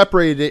kind of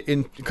separated it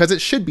in because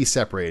it should be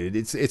separated.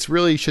 It's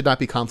really should not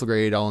be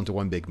conflagrated all into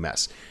one big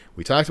mess.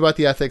 We talked about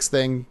the ethics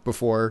thing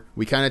before.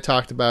 We kind of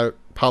talked about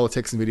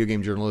politics in video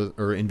game journalism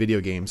or in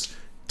video games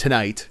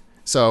tonight.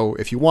 So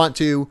if you want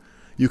to,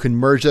 you can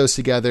merge those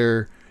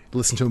together,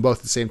 listen to them both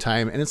at the same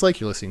time, and it's like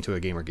you're listening to a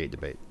Gamergate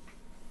debate.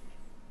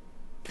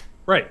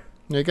 Right.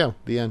 There you go.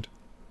 The end.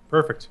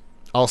 Perfect.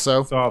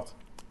 Also, solved.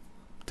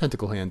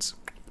 Tentacle hands.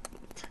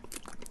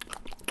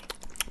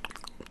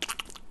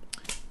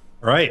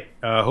 All right.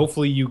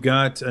 Hopefully you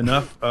got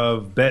enough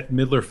of Bette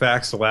Midler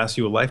facts to last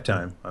you a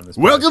lifetime on this.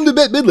 Welcome to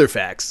Bette Midler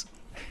facts.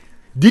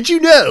 Did you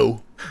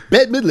know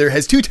Bette Midler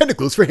has 2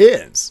 tentacles for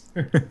hands?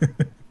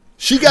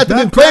 She got them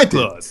implanted.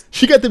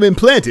 She got them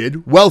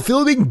implanted while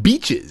filming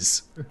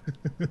Beaches.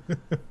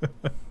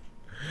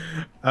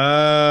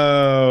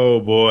 Oh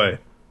boy.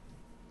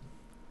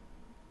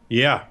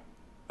 Yeah.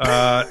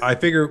 I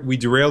figure we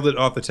derailed it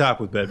off the top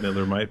with Bette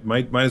Midler.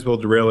 Might as well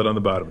derail it on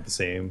the bottom the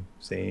same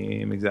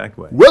exact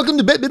way. Welcome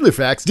to Bette Midler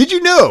facts. Did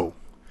you know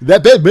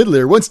that Bette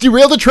Midler once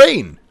derailed a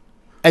train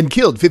and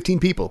killed 15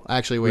 people?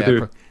 Actually,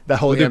 that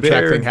whole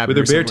Amtrak thing happened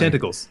with her bare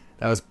tentacles.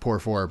 That was poor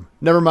form.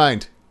 Never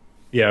mind.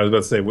 Yeah, I was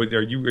about to say,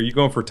 are you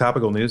going for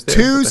topical news there?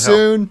 Too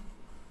soon.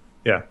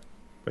 Yeah,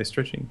 by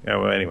stretching.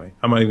 Oh, well, anyway,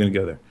 I'm not even going to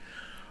go there.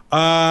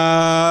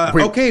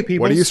 Wait, okay,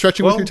 people. What are you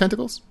stretching with your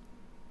tentacles?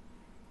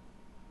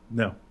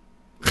 No.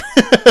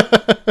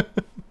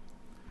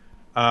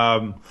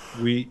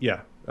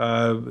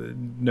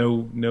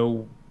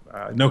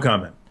 No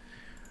comment.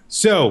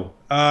 So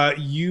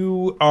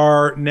you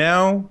can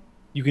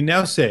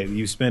now say that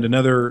you spend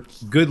another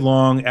good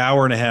long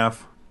hour and a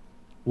half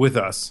with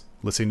us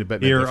listening to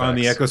Bette here on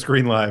the Echo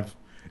Screen Live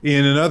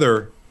in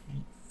another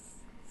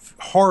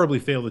horribly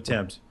failed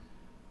attempt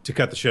to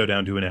cut the show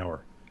down to an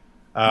hour.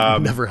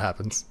 Never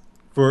happens.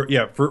 For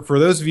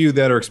those of you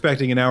that are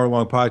expecting an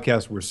hour-long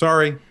podcast, we're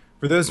sorry.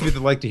 For those of you that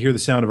like to hear the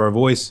sound of our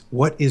voice,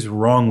 what is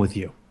wrong with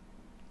you?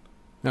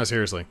 No,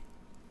 seriously.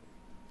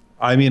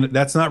 I mean,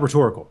 that's not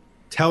rhetorical.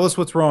 Tell us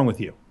what's wrong with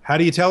you. How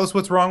do you tell us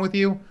what's wrong with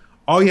you?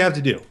 All you have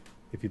to do,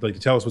 if you'd like to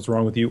tell us what's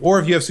wrong with you, or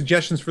if you have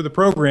suggestions for the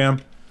program,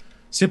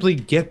 simply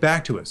get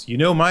back to us. You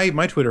know my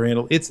Twitter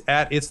handle. It's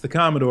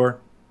 @It'sTheCommodore.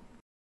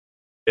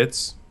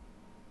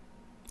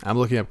 I'm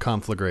looking up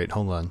conflagrate.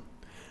 Hold on.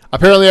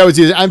 Apparently, I was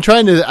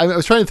trying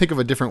to think of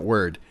a different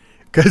word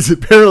because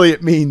apparently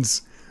it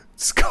means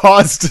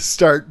cause to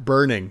start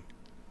burning.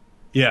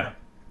 Yeah.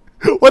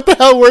 What the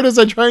hell word was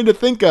I trying to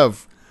think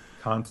of?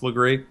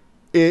 Conflagrate.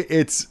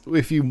 It's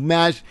if you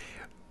mash.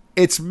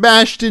 It's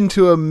mashed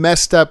into a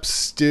messed up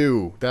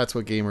stew. That's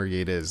what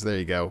Gamergate is. There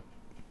you go.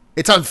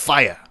 It's on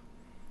fire.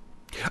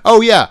 Oh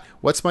yeah.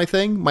 What's my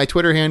thing? My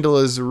Twitter handle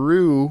is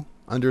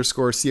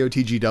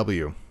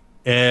Rue_COTGW.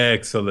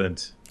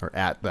 Excellent. Or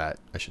at that,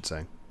 I should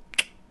say.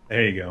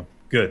 There you go.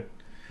 Good.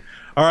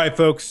 All right,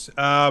 folks.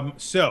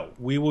 So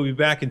we will be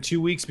back in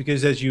 2 weeks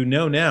because, as you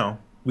know now,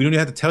 we don't even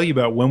have to tell you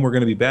about when we're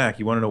going to be back.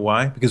 You want to know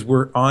why? Because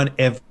we're on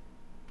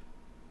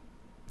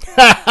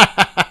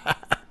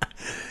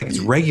It's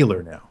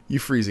regular now. You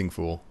freezing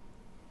fool.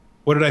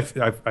 What did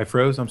I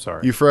froze? I'm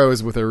sorry. You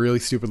froze with a really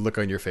stupid look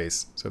on your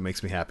face, so it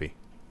makes me happy.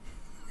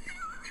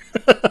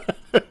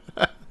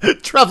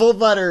 Truffle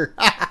butter.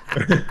 I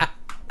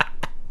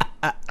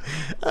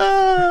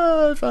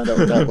found out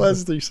what that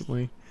was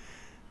recently.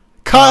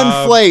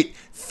 Conflate.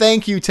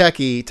 Thank you,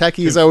 Techie.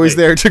 Techie is always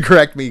there to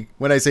correct me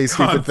when I say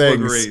stupid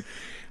things.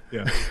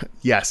 Yeah.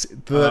 Yes.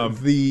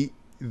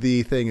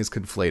 The thing is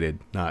conflated,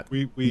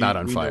 not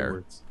on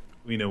fire.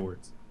 We know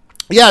words.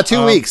 Yeah,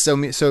 2 weeks.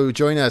 So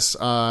join us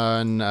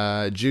on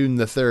June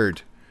the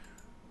 3rd.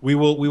 We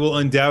will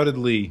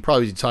undoubtedly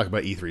probably talk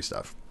about E3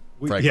 stuff.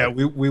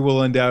 We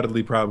will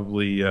undoubtedly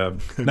probably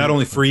not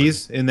only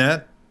freeze in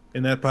that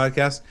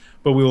podcast,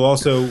 but we will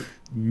also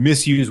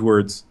misuse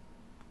words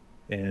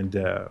and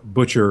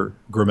butcher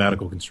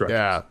grammatical construction.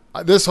 Yeah,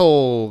 this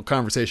whole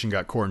conversation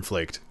got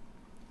cornflaked.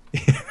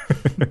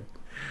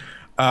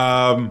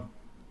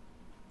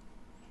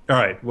 All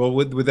right. Well,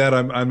 with that,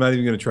 I'm not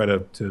even going to try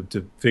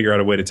to figure out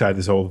a way to tie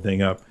this whole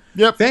thing up.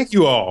 Yep. Thank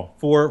you all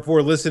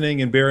for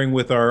listening and bearing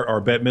with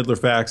our Bette Midler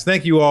facts.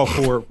 Thank you all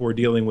for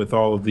dealing with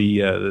all of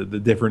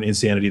the different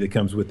insanity that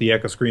comes with the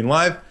Echo Screen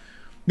Live,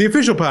 the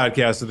official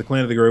podcast of the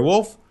Clan of the Grey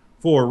Wolf.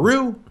 For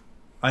Rue,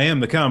 I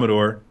am the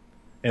Commodore,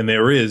 and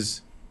there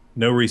is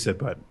no reset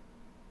button.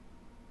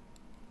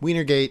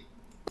 Wienergate.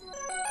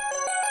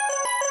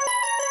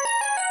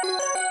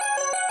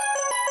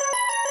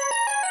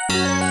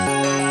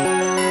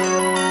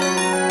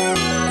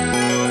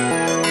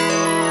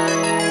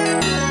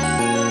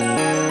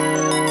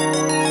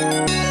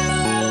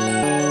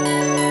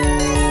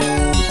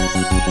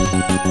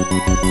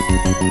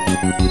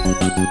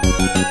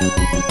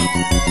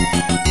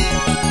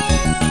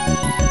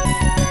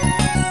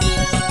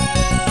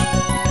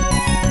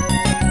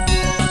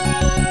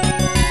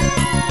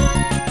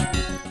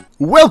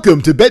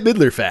 Welcome to Bette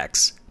Midler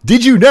Facts.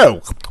 Did you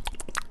know?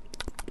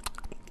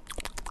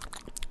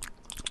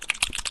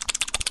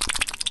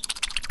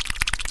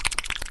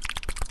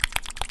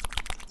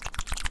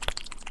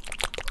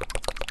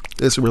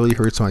 This really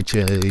hurts my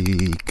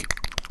cheek.